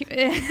 Tack.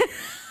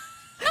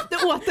 Du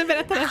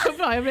återberättade så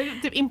bra. Jag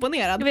blev typ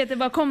imponerad. Jag vet, det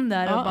bara kom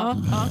där och bara...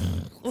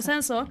 Och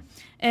sen så,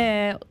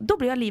 då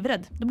blir jag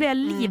livrädd. Men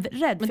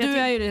du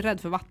är ju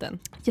rädd för vatten.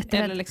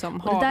 Jätterädd. Eller liksom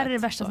havet. Och det där är det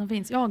värsta som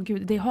finns. Ja,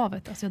 gud, det är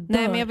havet. Alltså, jag dör.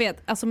 Nej, men jag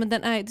vet. Alltså, men det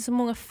är så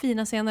många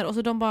fina scener. Och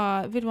så de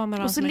bara vill vara med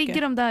varandra. Och så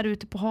ligger de där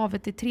ute på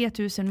havet i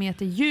 3000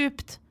 meter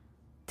djupt.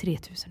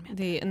 3000 meter.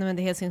 Det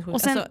är helt sinnessjukt.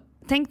 Och sen,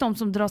 tänk de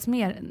som dras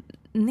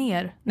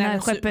ner när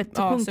skeppet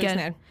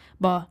sjunker.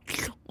 Bara,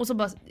 och så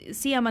bara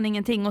ser man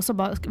ingenting. Och så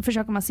bara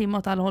försöker man simma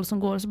åt alla håll som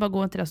går. Och så bara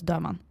går inte det, så dör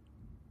man.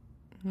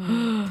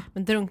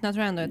 Men drunkna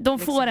tror jag ändå. De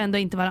får ändå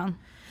inte varann.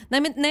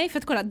 Nej, för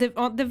att kolla,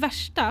 det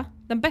värsta,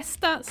 den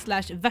bästa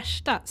 /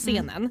 värsta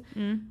scenen,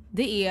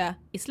 det är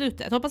i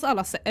slutet. Jag hoppas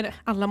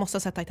alla måste ha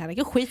sett Titanic.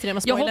 Jag skiter i det,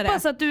 man spoilar det. Jag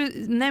hoppas att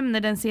du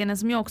nämner den scenen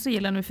som jag också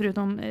gillar nu,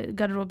 förutom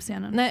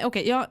garderobscenen. Nej,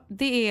 okej, ja,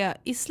 det är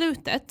i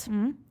slutet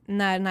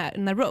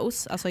när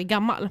Rose, alltså är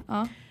gammal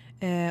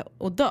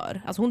och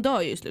dör. Alltså hon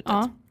dör ju i slutet.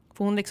 Ja.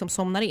 För hon liksom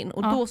somnar in.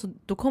 Och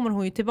då kommer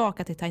hon ju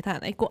tillbaka till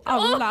Titanic. Och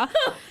alla...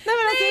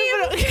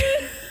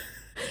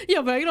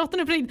 Jag börjar gråta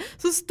nu på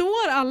riktigt. Så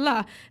står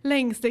alla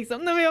längst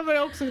liksom. Nej, men jag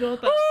börjar också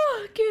gråta.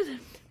 Gud.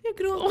 Jag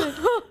gråter.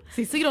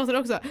 Sista gråter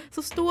också.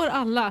 Så står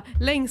alla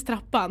längs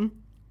trappan.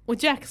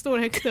 Och Jack står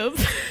högst upp.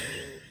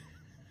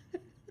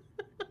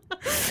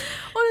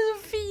 Det är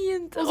så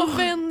fint. Och så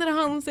vänder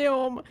han sig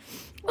om.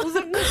 Och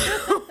så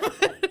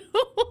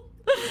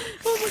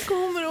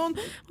kommer hon.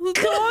 Och så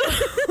tar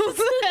och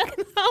så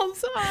vänder han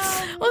så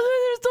här. Och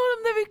så står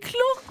de där vid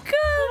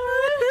klockan.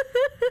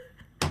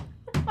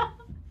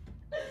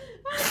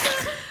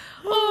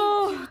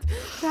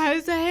 Det här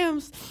är så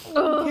hemskt.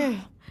 Okay.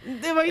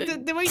 Det var inte...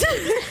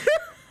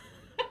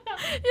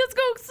 Jag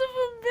ska också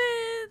få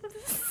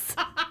bäst.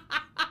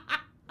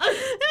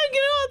 Jag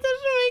gråter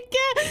så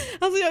mycket.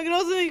 Alltså jag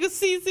gråter så mycket och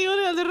Cici och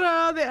helt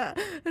röd i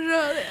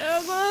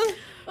ögonen.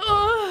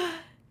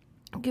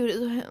 Gud, det är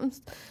så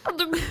hemskt.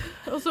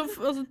 Och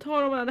så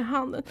tar de varandra i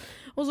handen.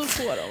 Och så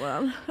får de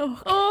varandra.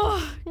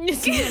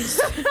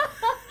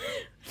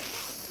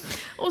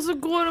 Och så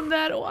går de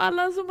där och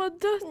alla som har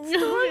dött.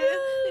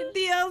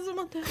 Det är han som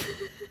har dött.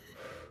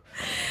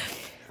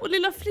 Och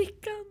lilla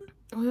flickan.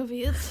 Jag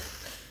vet.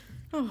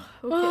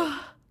 Okay.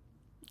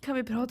 Kan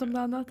vi prata om något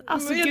annat?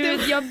 Alltså men gud,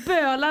 jag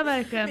bölar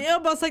verkligen. Men jag har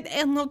bara sagt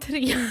 1 av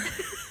 3.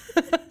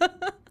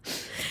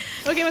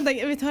 Okej, vänta,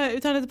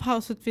 vi tar lite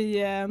paus så att vi...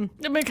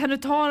 Ja, men kan du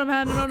ta de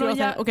här när de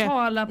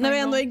talar på när vi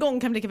ändå är igång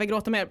kan vi lika väl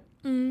gråta mer.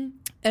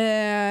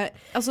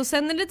 Alltså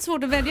sen är det lite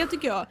svårt att välja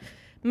tycker jag.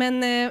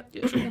 Men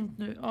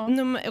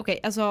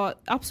alltså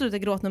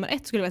absolut gråt nummer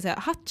 1 skulle jag säga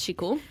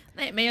Hachiko.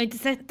 Nej, men jag har inte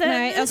sett den.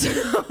 Nej, alltså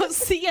jag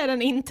ser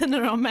den inte när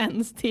de har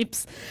mens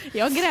tips.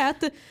 Jag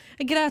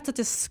grät att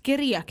jag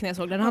skrek när jag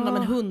såg den. Den handlar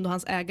om en hund och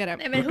hans ägare.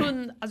 Nej, men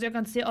hund, alltså jag kan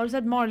inte se. Har du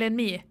sett Marley and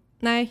Me?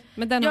 Nej,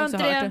 men den har jag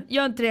också hört.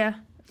 Gör inte det.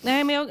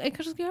 Nej, men jag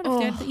kanske ska göra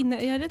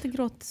det. Jag är lite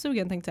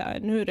gråtsugen tänkte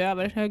jag. Nu är det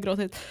över, jag har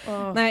gråtit.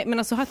 Nej, men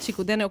alltså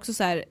Hachiko, den är också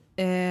så här.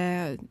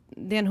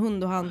 Det är en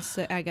hund och hans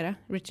ägare,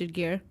 Richard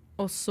Gere.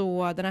 Och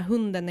så den här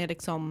hunden är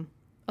liksom,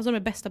 alltså de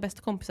är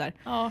bästa kompisar.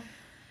 Ja.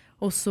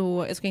 Och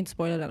så, jag ska inte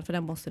spoila den för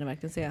den måste ni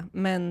verkligen se.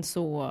 Men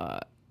så,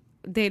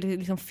 det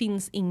liksom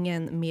finns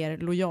ingen mer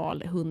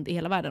lojal hund i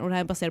hela världen. Och det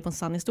här är baserat på en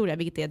sann historia,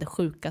 vilket är det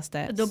sjukaste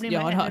jag har hört. Då blir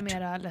man ännu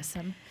mer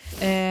ledsen.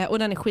 Och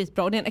den är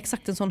skitbra. Och det är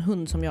exakt en sån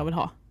hund som jag vill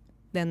ha.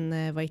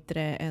 Den, vad heter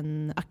det,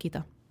 en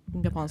Akita.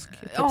 En japansk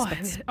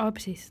spets. Ja,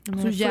 precis.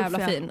 Så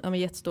jävla fin. De är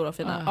jättestora och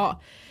fina.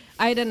 Ja.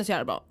 Nej, den är så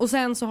jävla bra. Och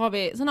sen så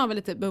har vi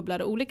lite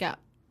bubblare olika.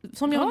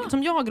 Som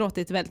jag har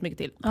gråtit väldigt mycket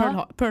till.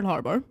 Pearl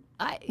Harbor.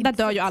 Där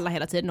dör ju alla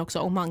hela tiden också.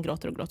 Och man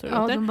gråter och gråter och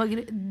gråter. Ja, de bara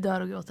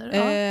dör och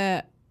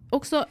gråter.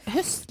 Också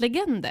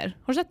Höstlegender.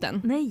 Har du sett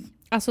den? Nej.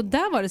 Alltså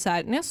där var det så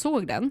här, när jag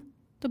såg den.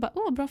 Då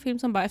bara, bra film.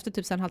 Som bara efter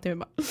typ en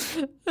halvtimme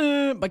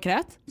bara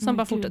grät. Sen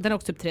bara fortsatte. Den är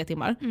också typ 3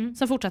 timmar.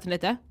 Sen fortsatte den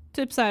lite.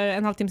 Typ så här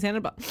en halvtimme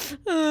senare bara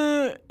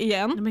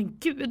igen. Men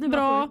gud, det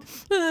bra.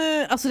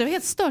 Alltså det var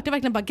helt stört. Jag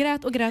verkligen bara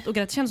grät och grät.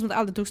 Det kändes som att det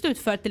aldrig tog slut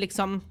för att det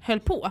liksom höll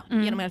på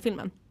genom hela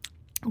filmen.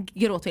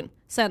 Gråtfilm.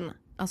 Sen,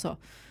 alltså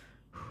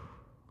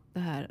det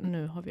här,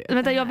 nu har vi...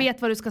 Vänta, jag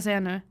vet vad du ska säga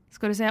nu.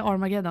 Ska du säga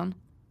Armageddon?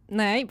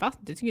 Nej, va?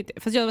 Det tycker jag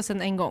inte. Fast jag var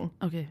sen en gång.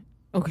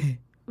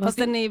 Okej. Fast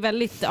den är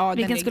väldigt... Ja,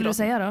 vilken skulle du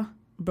säga då?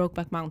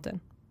 Brokeback Mountain.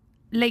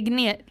 Lägg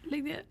ner.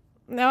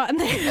 Ja,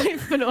 nej,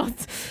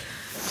 förlåt.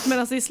 Men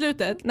alltså i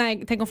slutet,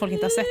 nej, tänk om folk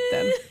inte har sett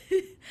den.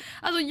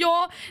 Alltså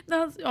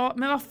ja,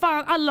 men vad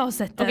fan, alla har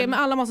sett den. Okej, men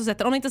alla måste ha sett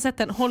den. Om ni inte har sett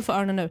den, håll för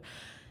öronen nu.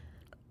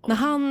 När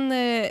han,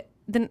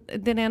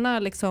 den ena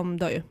liksom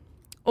dör ju.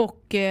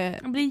 Och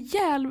han blir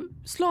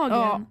ihjälslagen.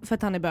 Ja, för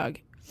att han är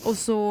bög. Och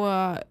så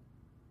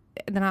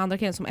den här andra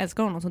killen som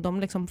älskar honom, så de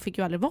liksom fick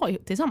ju aldrig vara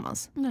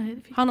tillsammans.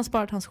 Nej, han har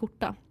sparat hans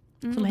skjorta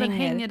som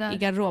hänger där i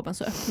garderoben,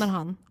 så öppnar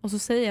han och så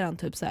säger han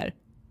typ så här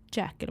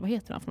Jack, eller vad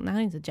heter han? Nej, han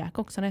är inte Jack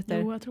också, han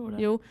heter... Jo, jag tror det.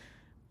 Jo.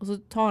 Och så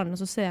tar han och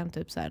så säger han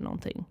typ så här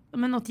någonting.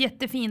 Men något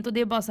jättefint, och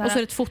det är bara så här... Och så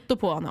är det ett foto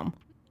på honom.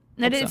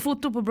 Nej, det är ett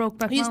foto på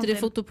Brokeback Mountain. Just det, är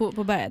foto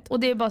på berget. Och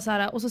det är bara så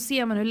här, och så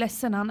ser man hur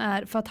ledsen han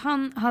är, för att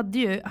han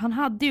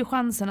hade ju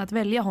chansen att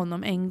välja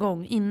honom en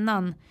gång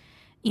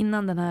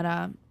innan den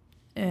här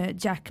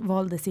Jack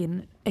valde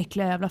sin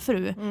äckliga jävla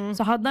fru.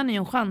 Så hade han ju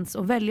en chans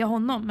att välja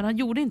honom, men han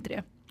gjorde inte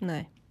det.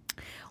 Nej.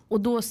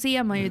 Och då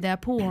ser man ju det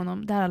på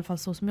honom, det är i alla fall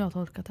så som jag har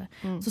tolkat det.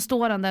 Så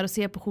står han där och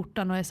ser på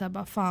skjortan och är så här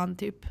bara fan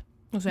typ.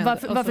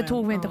 Varför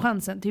tog vi inte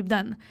chansen? Typ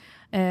den.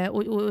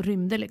 Och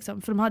rymde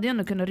liksom. För de hade ju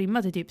ändå kunnat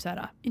rymma till typ så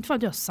här, inte för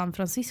att jag San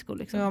Francisco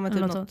liksom. Ja, men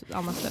typ något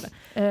annat ställe.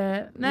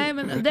 Nej,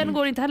 men den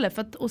går inte heller.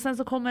 För att, och sen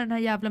så kommer den här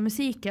jävla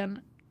musiken.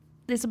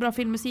 Det är så bra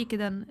filmmusik i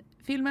den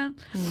filmen.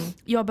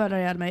 Jag börjar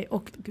ihjäl mig.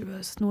 Och gud,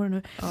 jag snor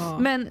nu.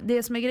 Men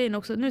det som är grejen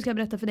också, nu ska jag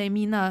berätta för dig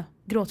mina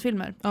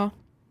gråtfilmer.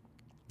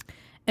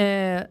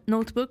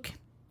 Notebook.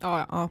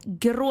 Ja.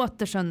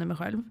 Gråter sönder mig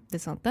själv. Det är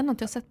sant, den har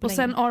inte jag sett på Och länge.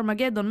 sen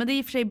Armageddon, men det är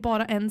i och för sig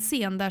bara en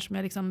scen där som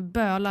jag liksom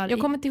bölar. Jag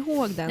kommer inte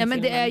ihåg den men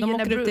filmen. det är De ju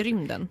åker ut i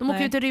rymden. De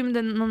åker ut i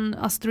rymden, någon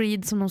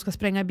asteroid som de ska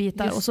spränga i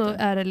bitar. Just och så det.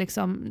 är det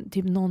liksom,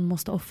 typ någon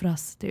måste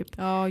offras. Typ.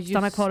 Ja, just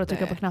Stanna kvar och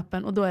trycka det. på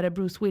knappen. Och då är det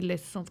Bruce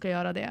Willis som ska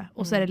göra det.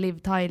 Och så är det Liv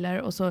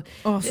Tyler. Och så,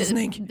 så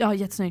snygg. Ja,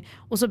 jättesnygg.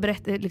 Och så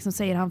liksom,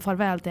 säger han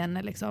farväl till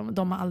henne. Liksom.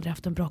 De har aldrig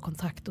haft en bra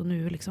kontakt och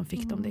nu liksom,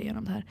 fick de det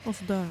genom det här. Och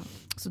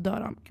så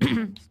dör han.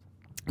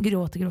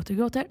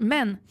 Gråter.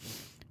 Men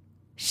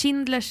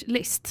Schindler's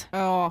list.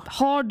 Ja.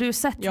 Har du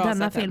sett Jag har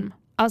denna sett film? den.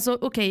 Alltså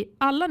okej,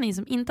 alla ni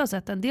som inte har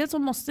sett den, dels så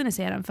måste ni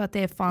se den för att det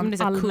är fan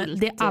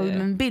det är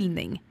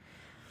allmänbildning.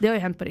 Det har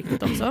ju hänt på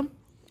riktigt också.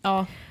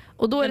 Ja.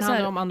 Och då är det så här,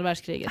 handlar om andra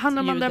världskriget.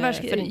 Handlar om andra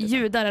världskriget.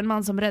 Judar, en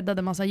man som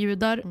räddade massa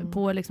judar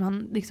på liksom,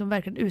 han liksom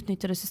verkligen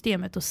utnyttjade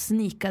systemet och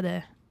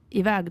snikade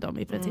iväg dem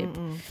i princip.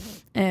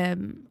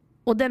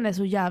 Och den är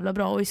så jävla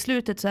bra och i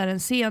slutet så är det en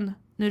scen,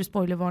 nu är det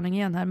spoilervarning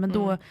igen här, men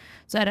då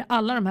så är det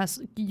alla de här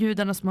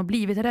judarna som har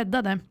blivit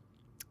räddade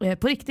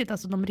på riktigt,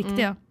 alltså de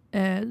riktiga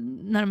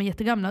när de är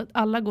jättegamla,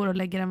 alla går och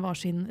lägger en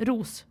varsin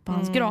ros på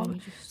hans grav.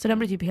 Så den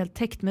blir typ helt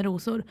täckt med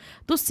rosor.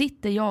 Då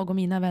sitter jag och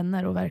mina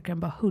vänner och verkligen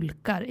bara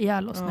hulkar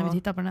ihjäl oss när vi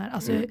tittar på den här.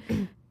 Alltså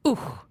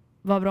usch,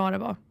 vad bra det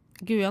var.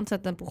 Gud, jag har inte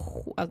sett den på...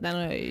 Alltså, den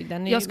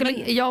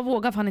är jag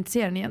vågar fan inte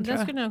se den igen, tror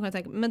jag. Skulle jag kunna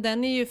tänka. Men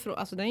den är ju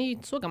alltså, den är ju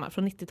inte så gammal,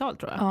 från 90-talet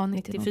tror jag. Ja,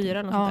 94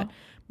 eller något sånt där.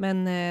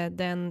 Men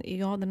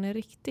den är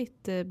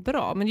riktigt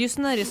bra. Men just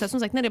när det är så här, som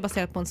sagt, när det är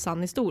baserat på en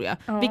sann historia.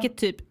 Vilket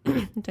typ,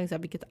 jag tänkte så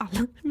här,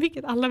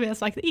 vilket alla vi har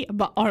sagt är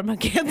bara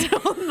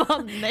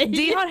Armageddon. Nej.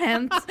 Det har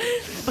hänt.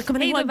 Kommer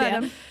ni ihåg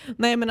det?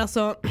 Nej, men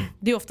alltså,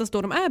 det är oftast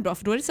då de är bra.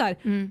 För då är det så här,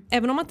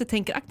 även om man inte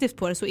tänker aktivt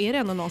på det så är det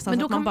ändå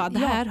någonstans att man bara, det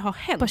här har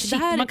hänt. Shit, det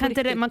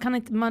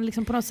här man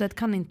liksom på något sätt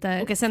kan inte.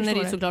 Okej, sen är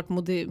det ju såklart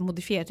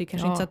modifierat. Det är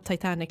kanske inte så att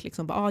Titanic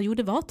liksom bara,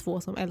 det var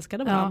 2 som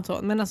älskade varandra. Så.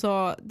 Men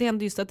alltså, det är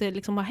ändå just att det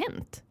liksom har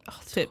hänt.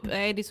 Typ.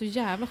 Nej, det är så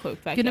jävla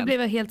sjukt verkligen. Nu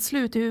blev jag helt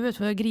slut i huvudet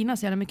för jag grinar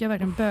så jävla mycket. Jag har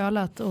verkligen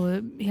bölat och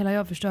hela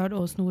jag förstörd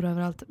och snor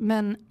överallt.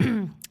 Men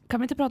kan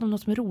vi inte prata om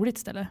något som är roligt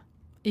istället?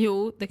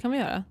 Jo, det kan vi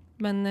göra.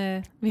 Men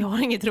vi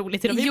har inget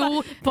roligt idag. Vi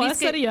är bara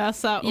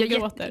seriösa och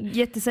gråter.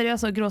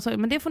 Jätteseriösa och gråter.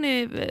 Men det får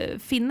ni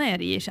finna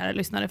er i, kära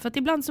lyssnare. För att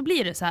ibland så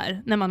blir det så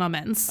här när man har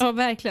mens. Ja,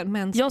 verkligen.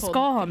 Menspodd. Jag ska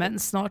ha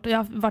mens snart och jag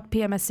har varit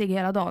PMSig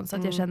hela dagen. Så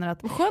att jag känner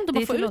att skönt att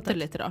bara få ut det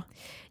lite då.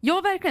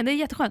 Ja, verkligen. Det är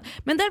jätteskönt.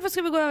 Men därför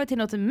ska vi gå över till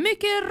något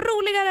mycket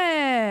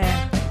roligare.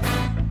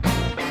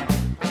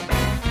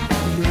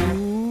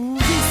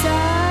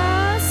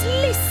 Lovisas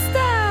lista!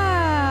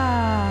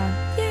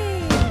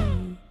 Yay!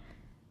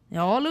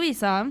 Ja,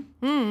 Lovisa.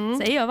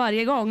 Säger jag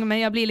varje gång. Men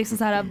jag blir liksom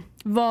så här,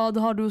 vad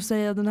har du att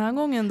säga den här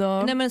gången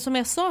då? Nej, men som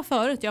jag sa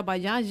förut, jag bara,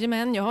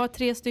 jajamän, jag har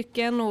 3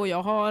 stycken och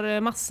jag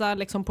har massa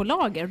liksom på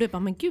lager. Och du bara,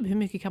 men gud, hur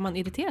mycket kan man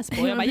irriteras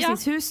på? Jag bara,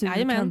 precis, hur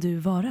sur kan du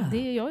vara?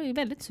 Jag är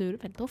väldigt sur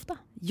väldigt ofta.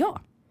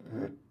 Ja.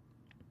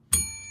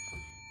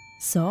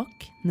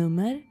 Sak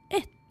nummer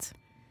 1.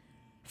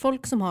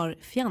 Folk som har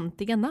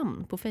fjantiga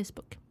namn på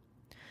Facebook.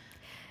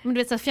 Men du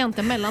vet så här,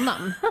 fjantiga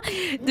mellannamn.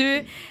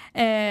 Du,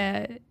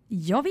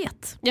 jag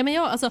vet. Ja,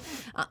 men alltså,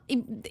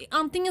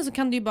 antingen så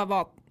kan det ju bara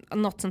vara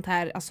något sånt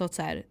här, alltså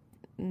så här,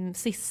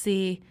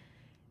 Sissi,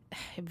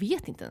 jag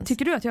vet inte ens.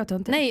 Tycker du att jag tar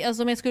inte? Nej,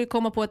 alltså om jag skulle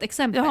komma på ett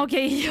exempel. Ja,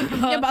 okej.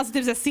 Jag bara, alltså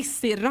typ så här,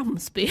 Sissi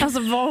Ramsby. Alltså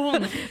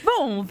vad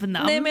hon för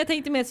namn? Nej, men jag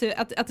tänkte mer så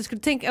att det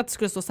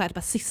skulle stå så här,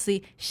 bara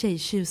Sissi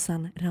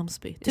tjejtjusan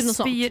Ramsby. Typ något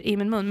sånt. Spyr i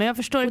min mun, men jag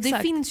förstår exakt. Och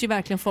det finns ju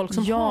verkligen folk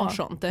som har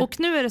sånt. Och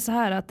nu är det så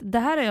här att det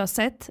här har jag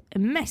sett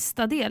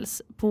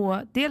mestadels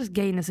på, dels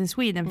Gayness in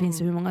Sweden finns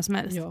det hur många som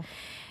helst. Ja.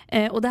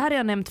 Och det här har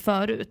jag nämnt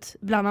förut.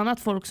 Bland annat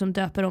folk som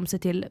döper om sig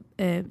till,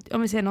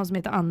 om vi ser någon som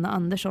heter Anna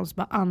Andersson, så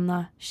bara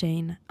Anna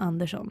Shane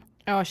Andersson.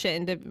 Ja,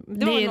 Shane,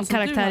 det var en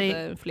karaktär du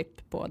hade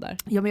flipp på där.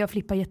 Ja, men jag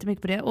flippar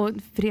jättemycket på det. Och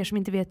för er som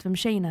inte vet vem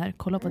Shane är,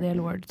 kolla på The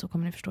L-Word så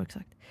kommer ni förstå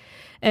exakt.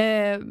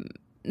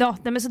 Ja,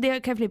 men så det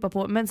kan jag flippa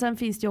på. Men sen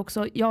finns det ju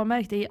också, jag har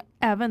märkt det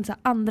även så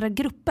andra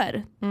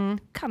grupper.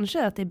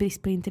 Kanske att det är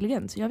brist på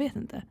intelligens, jag vet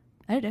inte.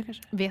 Är det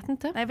kanske? Vet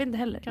inte. Nej, jag vet inte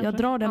heller. Kanske. Jag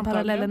drar den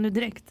parallellen nu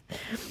direkt.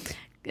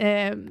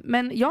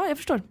 Men ja, jag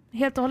förstår.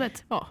 Helt och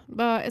hållet. Ja,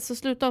 bara så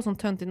sluta av sånt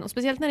töntigt. Och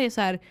speciellt när det är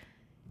så här,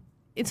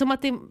 som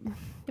att det,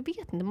 jag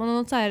vet inte, man har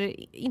någon så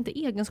här, inte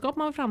egenskap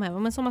man vill framhäva,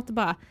 men som att det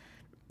bara,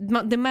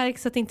 det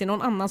märks att det inte är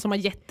någon annan som har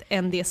gett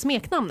en det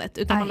smeknamnet,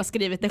 utan man har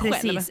skrivit det själv.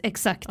 Precis,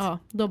 exakt. Ja,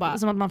 då bara,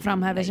 som att man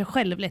framhäver sig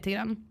själv lite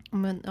grann.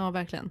 Men ja,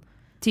 verkligen.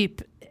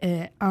 Typ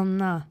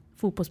Anna,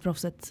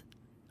 fotbollsproffset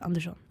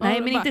Andersson.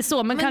 Nej, men inte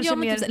så. Men kanske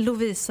mer typ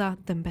Lovisa,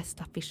 den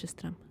bästa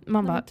Fischerström.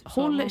 Man bara,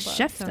 håll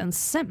käften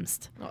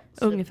sämst. Ja,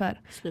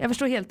 ungefär. Jag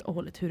förstår helt och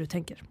hållet hur du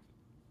tänker.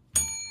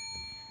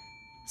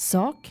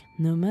 Sak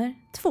nummer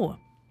 2.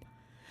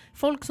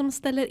 Folk som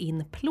ställer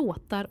in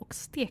plåtar och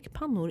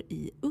stekpannor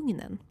i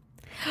ugnen.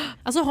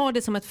 Alltså har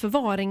det som ett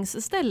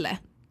förvaringsställe.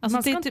 Alltså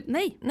man ska typ,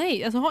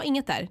 nej, alltså ha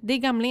inget där. Det är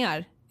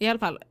gamlingar. I alla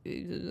fall.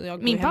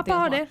 Min pappa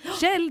har det.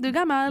 Kjell, du är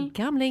gammal.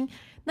 Gamling.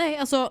 Nej,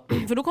 alltså,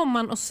 för då kommer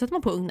man och så sätter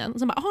man på ugnen och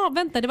så bara,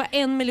 vänta, det var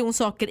 1 miljon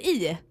saker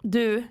i.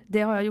 Du,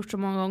 det har jag gjort så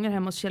många gånger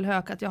hemma hos Kjell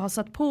Höök att jag har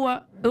satt på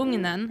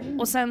ugnen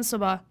och sen så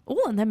bara,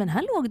 nej men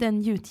här låg det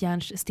en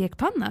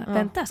gjutjärnsstekpanna.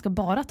 Vänta, jag ska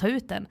bara ta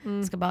ut den.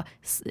 Jag ska bara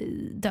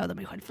döda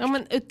mig själv först. Ja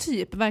men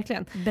typ,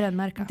 verkligen.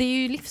 Brännmärka. Det är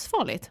ju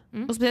livsfarligt.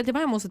 Och speciellt, jag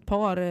var hemma hos ett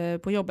par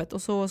på jobbet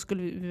och så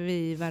skulle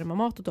vi värma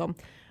mat åt dem.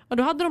 Och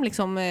då hade de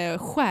liksom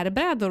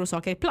skärbrädor och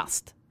saker i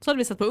plast. Så hade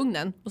vi satt på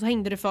ugnen och så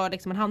hängde det för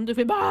liksom en handduk.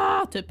 Vi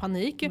bara typ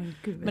panik.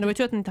 Men det var ju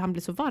tur att inte han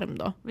blev så varm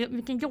då.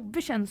 Vilken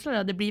jobbig känsla det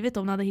hade blivit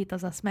om man hade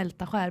hittat så här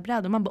smälta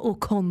skärbrädor. Man bara,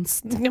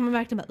 konst. Ja men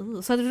verkligen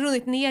bara, så hade det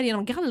runnit ner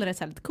genom gallret,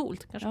 så här lite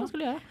coolt. Kanske man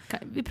skulle göra.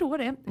 Vi provar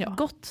det. Ja.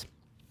 Gott.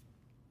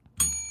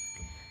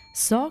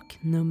 Sak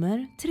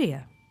nummer 3.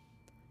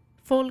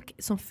 Folk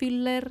som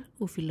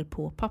fyller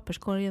på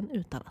papperskorgen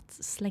utan att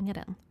slänga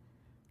den.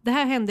 Det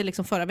här hände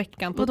liksom förra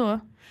veckan. Vadå?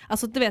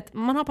 Alltså du vet,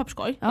 man har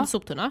papperskorg, en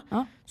soptunna.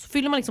 Ja. Så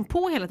fyller man liksom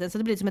på hela tiden så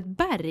det blir som ett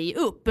berg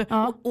upp.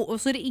 Ja.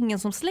 Och så är det ingen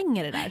som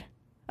slänger det där.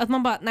 Att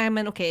man bara, nej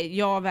men okej,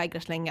 jag vägrar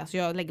slänga så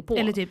jag lägger på.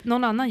 Eller typ,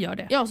 någon annan gör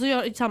det. Ja, så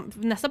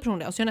gör nästa person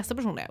det och så gör nästa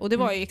person det. Och det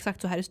var ju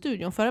exakt så här i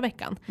studion förra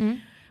veckan.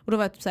 Och då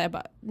var jag typ såhär,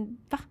 va?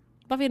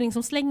 Varför är det ingen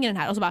som slänger den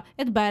här? Och så bara,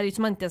 ett berg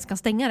som man inte ens kan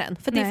stänga den.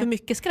 För det är för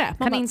mycket skräp.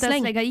 Man kan inte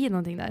ens lägga i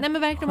någonting där. Nej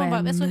men verkligen, man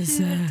bara,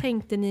 alltså, hur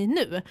tänkte ni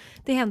nu?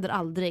 Det händer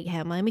aldrig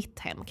hemma i mitt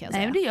hem, kan jag säga.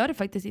 Nej, men det gör det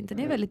faktiskt inte.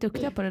 Ni är väldigt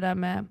duktiga på det där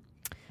med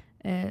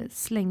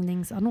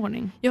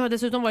slängningsanordning. Jag har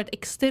dessutom varit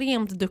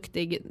extremt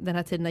duktig den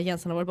här tiden när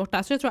Jensen har varit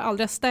borta. Så jag tror jag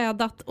aldrig har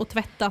städat och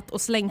tvättat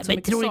och slängt så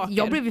mycket saker.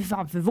 Jag blev ju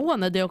fan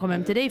förvånad när jag kom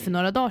hem till dig för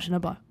några dagar sedan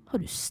och bara, har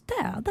du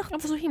städat? Ja,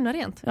 för så himla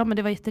rent. Ja, men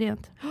det var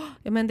jätterent.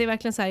 Ja, men det är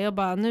verkligen så här, jag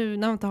bara, nu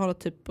när man inte har något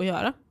typ att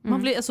göra.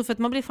 Man blir, alltså för att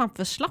man blir fan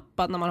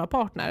förslappad när man har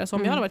partner. Så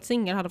om jag hade varit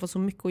singel hade fått så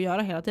mycket att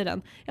göra hela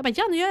tiden. Jag bara,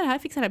 nu gör jag det här,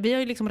 fixar det här. Vi har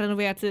ju liksom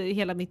renoverat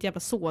hela mitt jävla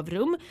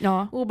sovrum.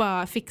 Ja. Och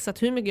bara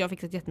fixat hur mycket, jag har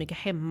fixat jättemycket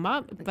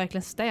hemma.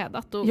 Verkligen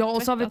städat. Och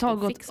och så har vi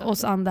tagit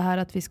oss an det här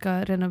att vi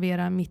ska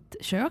renovera mitt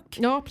kök.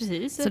 Ja,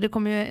 precis. Så det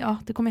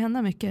kommer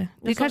hända mycket.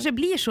 Det kanske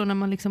blir så när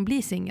man liksom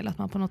blir singel, att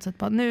man på något sätt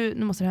bara,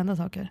 nu måste det hända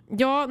saker.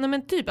 Ja, nej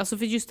men typ, alltså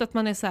för just att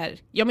man är så här,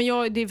 ja men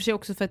det är för sig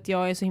också för att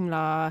jag är så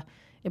himla,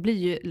 jag blir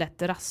ju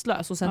lätt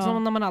rastlös och sen så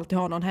när man alltid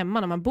har någon hemma,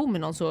 när man bor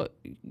med någon så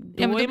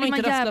då är man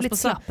inte rastlös på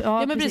slapp.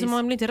 Ja, men precis,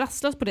 man blir inte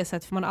rastlös på det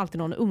sättet för man har alltid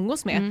någon att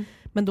umgås med.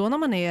 Men då när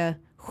man är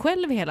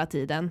själv hela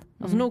tiden,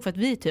 alltså nog för att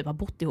vi typ har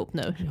bott ihop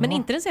nu, men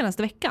inte den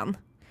senaste veckan.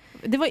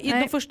 Det var i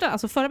de första,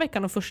 alltså förra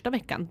veckan och första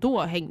veckan,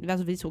 då hängde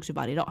vi sågs ju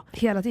varje dag.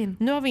 Hela tiden.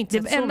 Nu har vi inte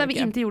det enda vi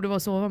inte gjorde var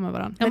att sova med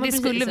varandra. Ja, men det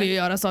skulle vi ju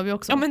göra, sa vi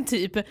också. Ja men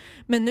typ.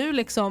 Men nu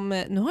liksom,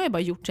 nu har jag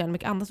bara gjort så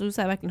mycket annat. Så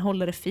verkligen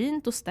håller det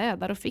fint och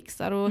städar och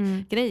fixar och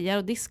grejer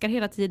och diskar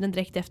hela tiden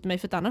direkt efter mig.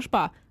 För att annars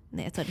bara,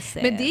 nej jag tar det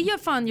sen. Men det gör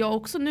fan jag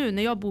också nu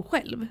när jag bor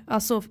själv.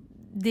 Alltså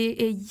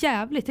det är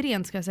jävligt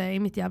rent, ska jag säga, i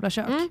mitt jävla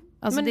kök.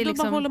 Alltså, men det är då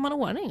liksom, bara håller man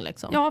ordning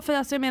liksom. Ja, för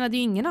alltså, jag menar, det är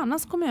ju ingen annan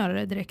som kommer göra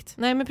det direkt.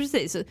 Nej, men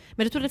precis.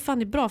 Men jag tror det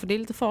fan är bra, för det är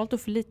lite farligt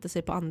att förlita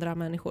sig på andra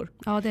människor.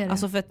 Ja, det är det.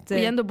 Alltså för att,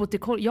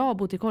 jag har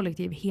bott i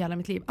kollektiv hela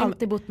mitt liv.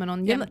 Alltid bott med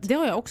någon jämt. Det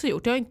har jag också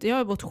gjort. Jag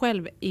har bott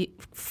själv i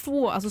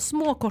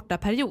små korta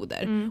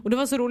perioder. Och det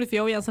var så roligt, för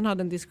jag och Jensen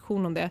hade en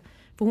diskussion om det.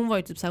 För hon var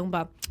ju typ så här, hon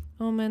bara,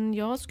 ja men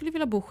jag skulle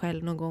vilja bo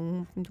själv någon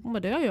gång. Hon bara,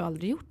 det har jag ju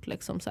aldrig gjort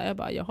liksom. Så här, jag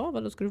bara, jaha,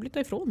 vad då ska du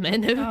flytta ifrån mig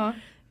nu? Ja.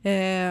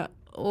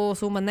 Och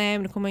så man, nej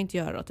men det kommer jag inte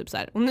göra då, typ så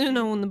här. Och nu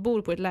när hon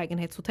bor på ett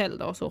lägenhetshotell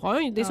då, så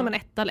har jag det är som en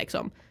etta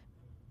liksom.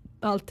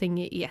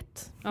 Allting i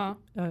ett.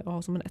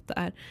 Ja, som en etta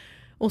är.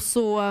 Och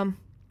så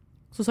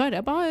sa jag det,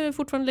 jag bara, är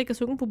fortfarande lika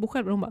sugen på att bo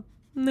själv? Och hon bara,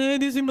 nej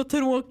det är så himla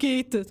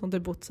tråkigt. Som det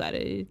bott så här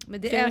i.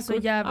 Men det är så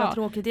jävla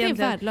tråkigt. Det är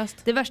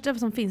värdelöst. Det värsta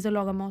som finns är att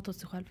laga mat åt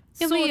sig själv.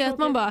 Jag vet,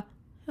 man bara,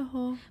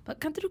 jaha.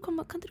 Kan inte du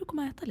komma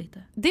och äta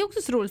lite? Det är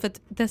också så roligt för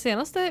att den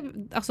senaste,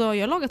 alltså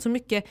jag har lagat så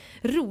mycket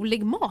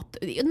rolig mat.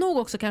 Nog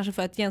också kanske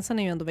för att Jensen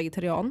är ju ändå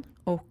vegetarian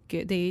och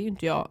det är ju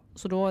inte jag.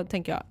 Så då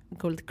tänker jag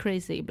gå lite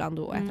crazy ibland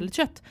och äta lite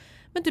kött.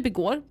 Men typ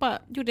igår bara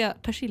gjorde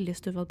jag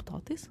persiljestuvad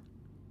potatis.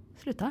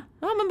 Sluta.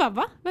 Ja men bara,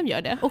 va? Vem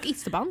gör det? Och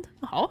isterband.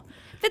 Jaha.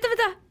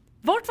 Vänta.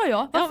 Vart var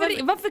jag?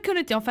 Varför kunde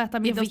inte jag få äta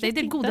middag hos dig? Det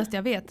är det godaste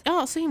jag vet.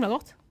 Ja, så himla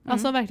gott.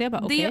 Alltså verkligen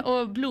bara, det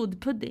och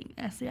blodpudding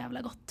är så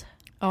jävla gott.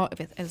 Ja, jag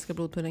vet. Älskar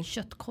blodpudding.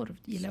 Köttkorv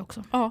gillar jag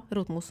också. Ja,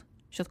 rotmos.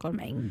 Köttkorv.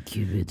 Men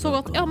gud, så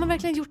gott. Ja, men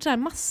verkligen gjort så här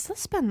massa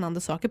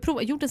spännande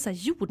saker. Gjort en så här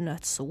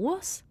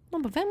jordnötssås.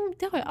 Man bara,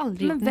 det har jag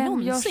aldrig gjort någonsin.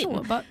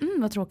 Men vem gör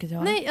så? Vad tråkigt jag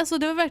har. Nej, alltså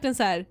det var verkligen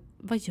så här,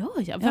 vad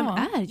gör jag? Vem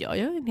är jag?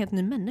 Jag är en helt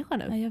ny människa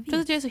nu. Ja,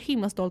 för att jag är så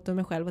himla stolt över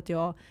mig själv att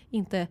jag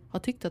inte har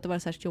tyckt att det var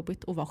särskilt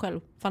jobbigt att vara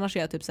själv. För annars är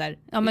jag typ så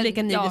här,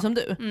 lika nylig som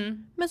du.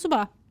 Men så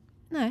bara,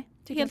 nej,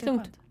 det är helt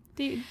lugnt.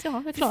 Jag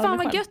klarar fan mig vad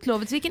själv. gött,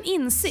 Lovet, vilken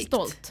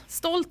insikt.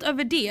 Stolt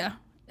Över det.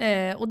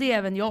 Och det är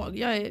även jag.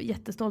 Jag är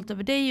jättestolt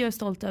över dig och jag är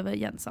stolt över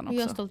Jensan också.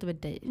 Och jag är stolt över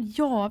dig.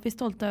 Ja, vi är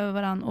stolta över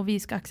varandra och vi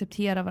ska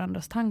acceptera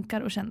varandras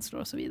tankar och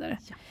känslor och så vidare.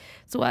 Ja.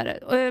 Så är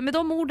det. Med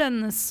de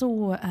orden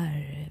så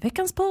är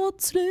veckans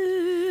podd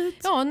slut.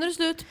 Ja, nu är det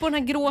slut på den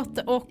här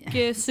gråt- och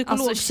psykologsessionen.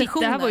 Alltså shit,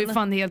 det här var ju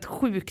fan helt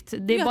sjukt.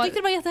 Jag tyckte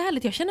det var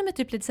jättehärligt. Jag känner mig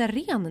typ lite så här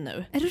ren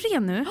nu. Är du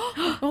ren nu?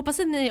 Jag hoppas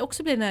att ni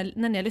också blir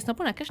när ni lyssnar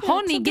på den här. Kanske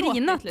har ni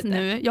grinat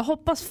nu? Jag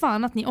hoppas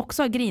fan att ni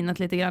också har grinat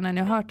lite grann när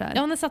ni har hört det här.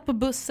 Ja, ni satt på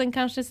bussen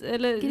kanske,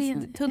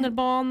 eller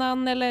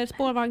tunnelbanan eller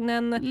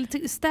spårvagnen.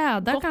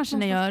 Städar kanske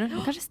ni gör.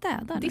 Kanske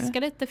städar. Diska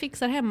lite,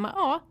 fixar hemma.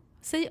 Ja.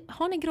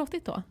 Har ni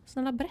gråtit då?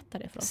 Snälla berätta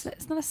det för oss.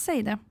 Snälla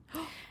säg det.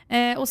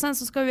 Och sen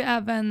så ska vi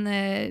även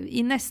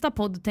i nästa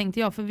podd tänkte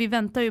jag, för vi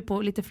väntar ju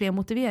på lite fler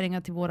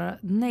motiveringar till våra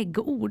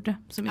neggord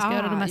som vi ska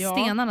göra, de här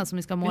stenarna som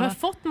vi ska måla. Vi har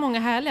fått många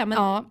härliga,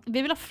 men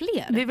vi vill ha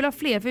fler. Vi vill ha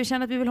fler, för vi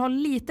känner att vi vill ha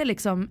lite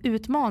liksom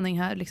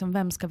utmaning här, liksom,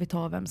 vem ska vi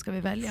ta, vem ska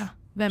vi välja?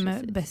 Vem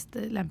är bäst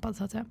lämpad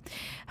så att säga.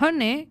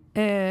 Hörni,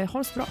 ha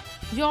det så bra.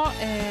 Ja,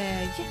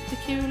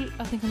 jättekul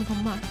att ni kunde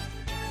komma.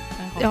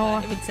 Ja,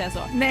 jag vill inte säga så.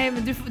 Nej,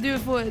 men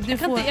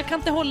jag kan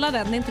inte hålla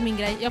den, det är inte min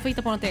grej. Jag får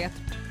hitta på något eget.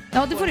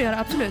 Ja, det får du göra,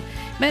 absolut.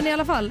 Men i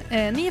alla fall,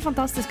 ni är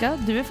fantastiska.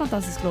 Du är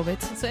fantastisk,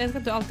 Lovit. Så jag ska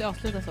inte alltid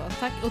avsluta så.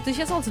 Tack. Och det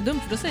känns alltid dumt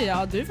för då säger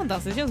jag du är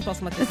fantastisk. Det känns bara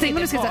som att jag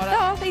tänkte du ska säga,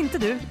 ja, det är inte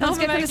du. Jag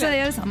ska kunna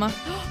säga detsamma.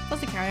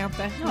 Fast det kan jag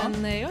inte. Ja.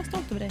 Men jag är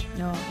stolt över dig.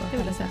 Ja, det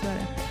vill jag säga.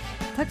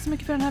 Tack så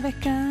mycket för den här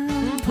veckan.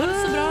 Ha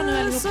det så bra nu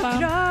allihopa.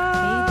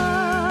 Hej då.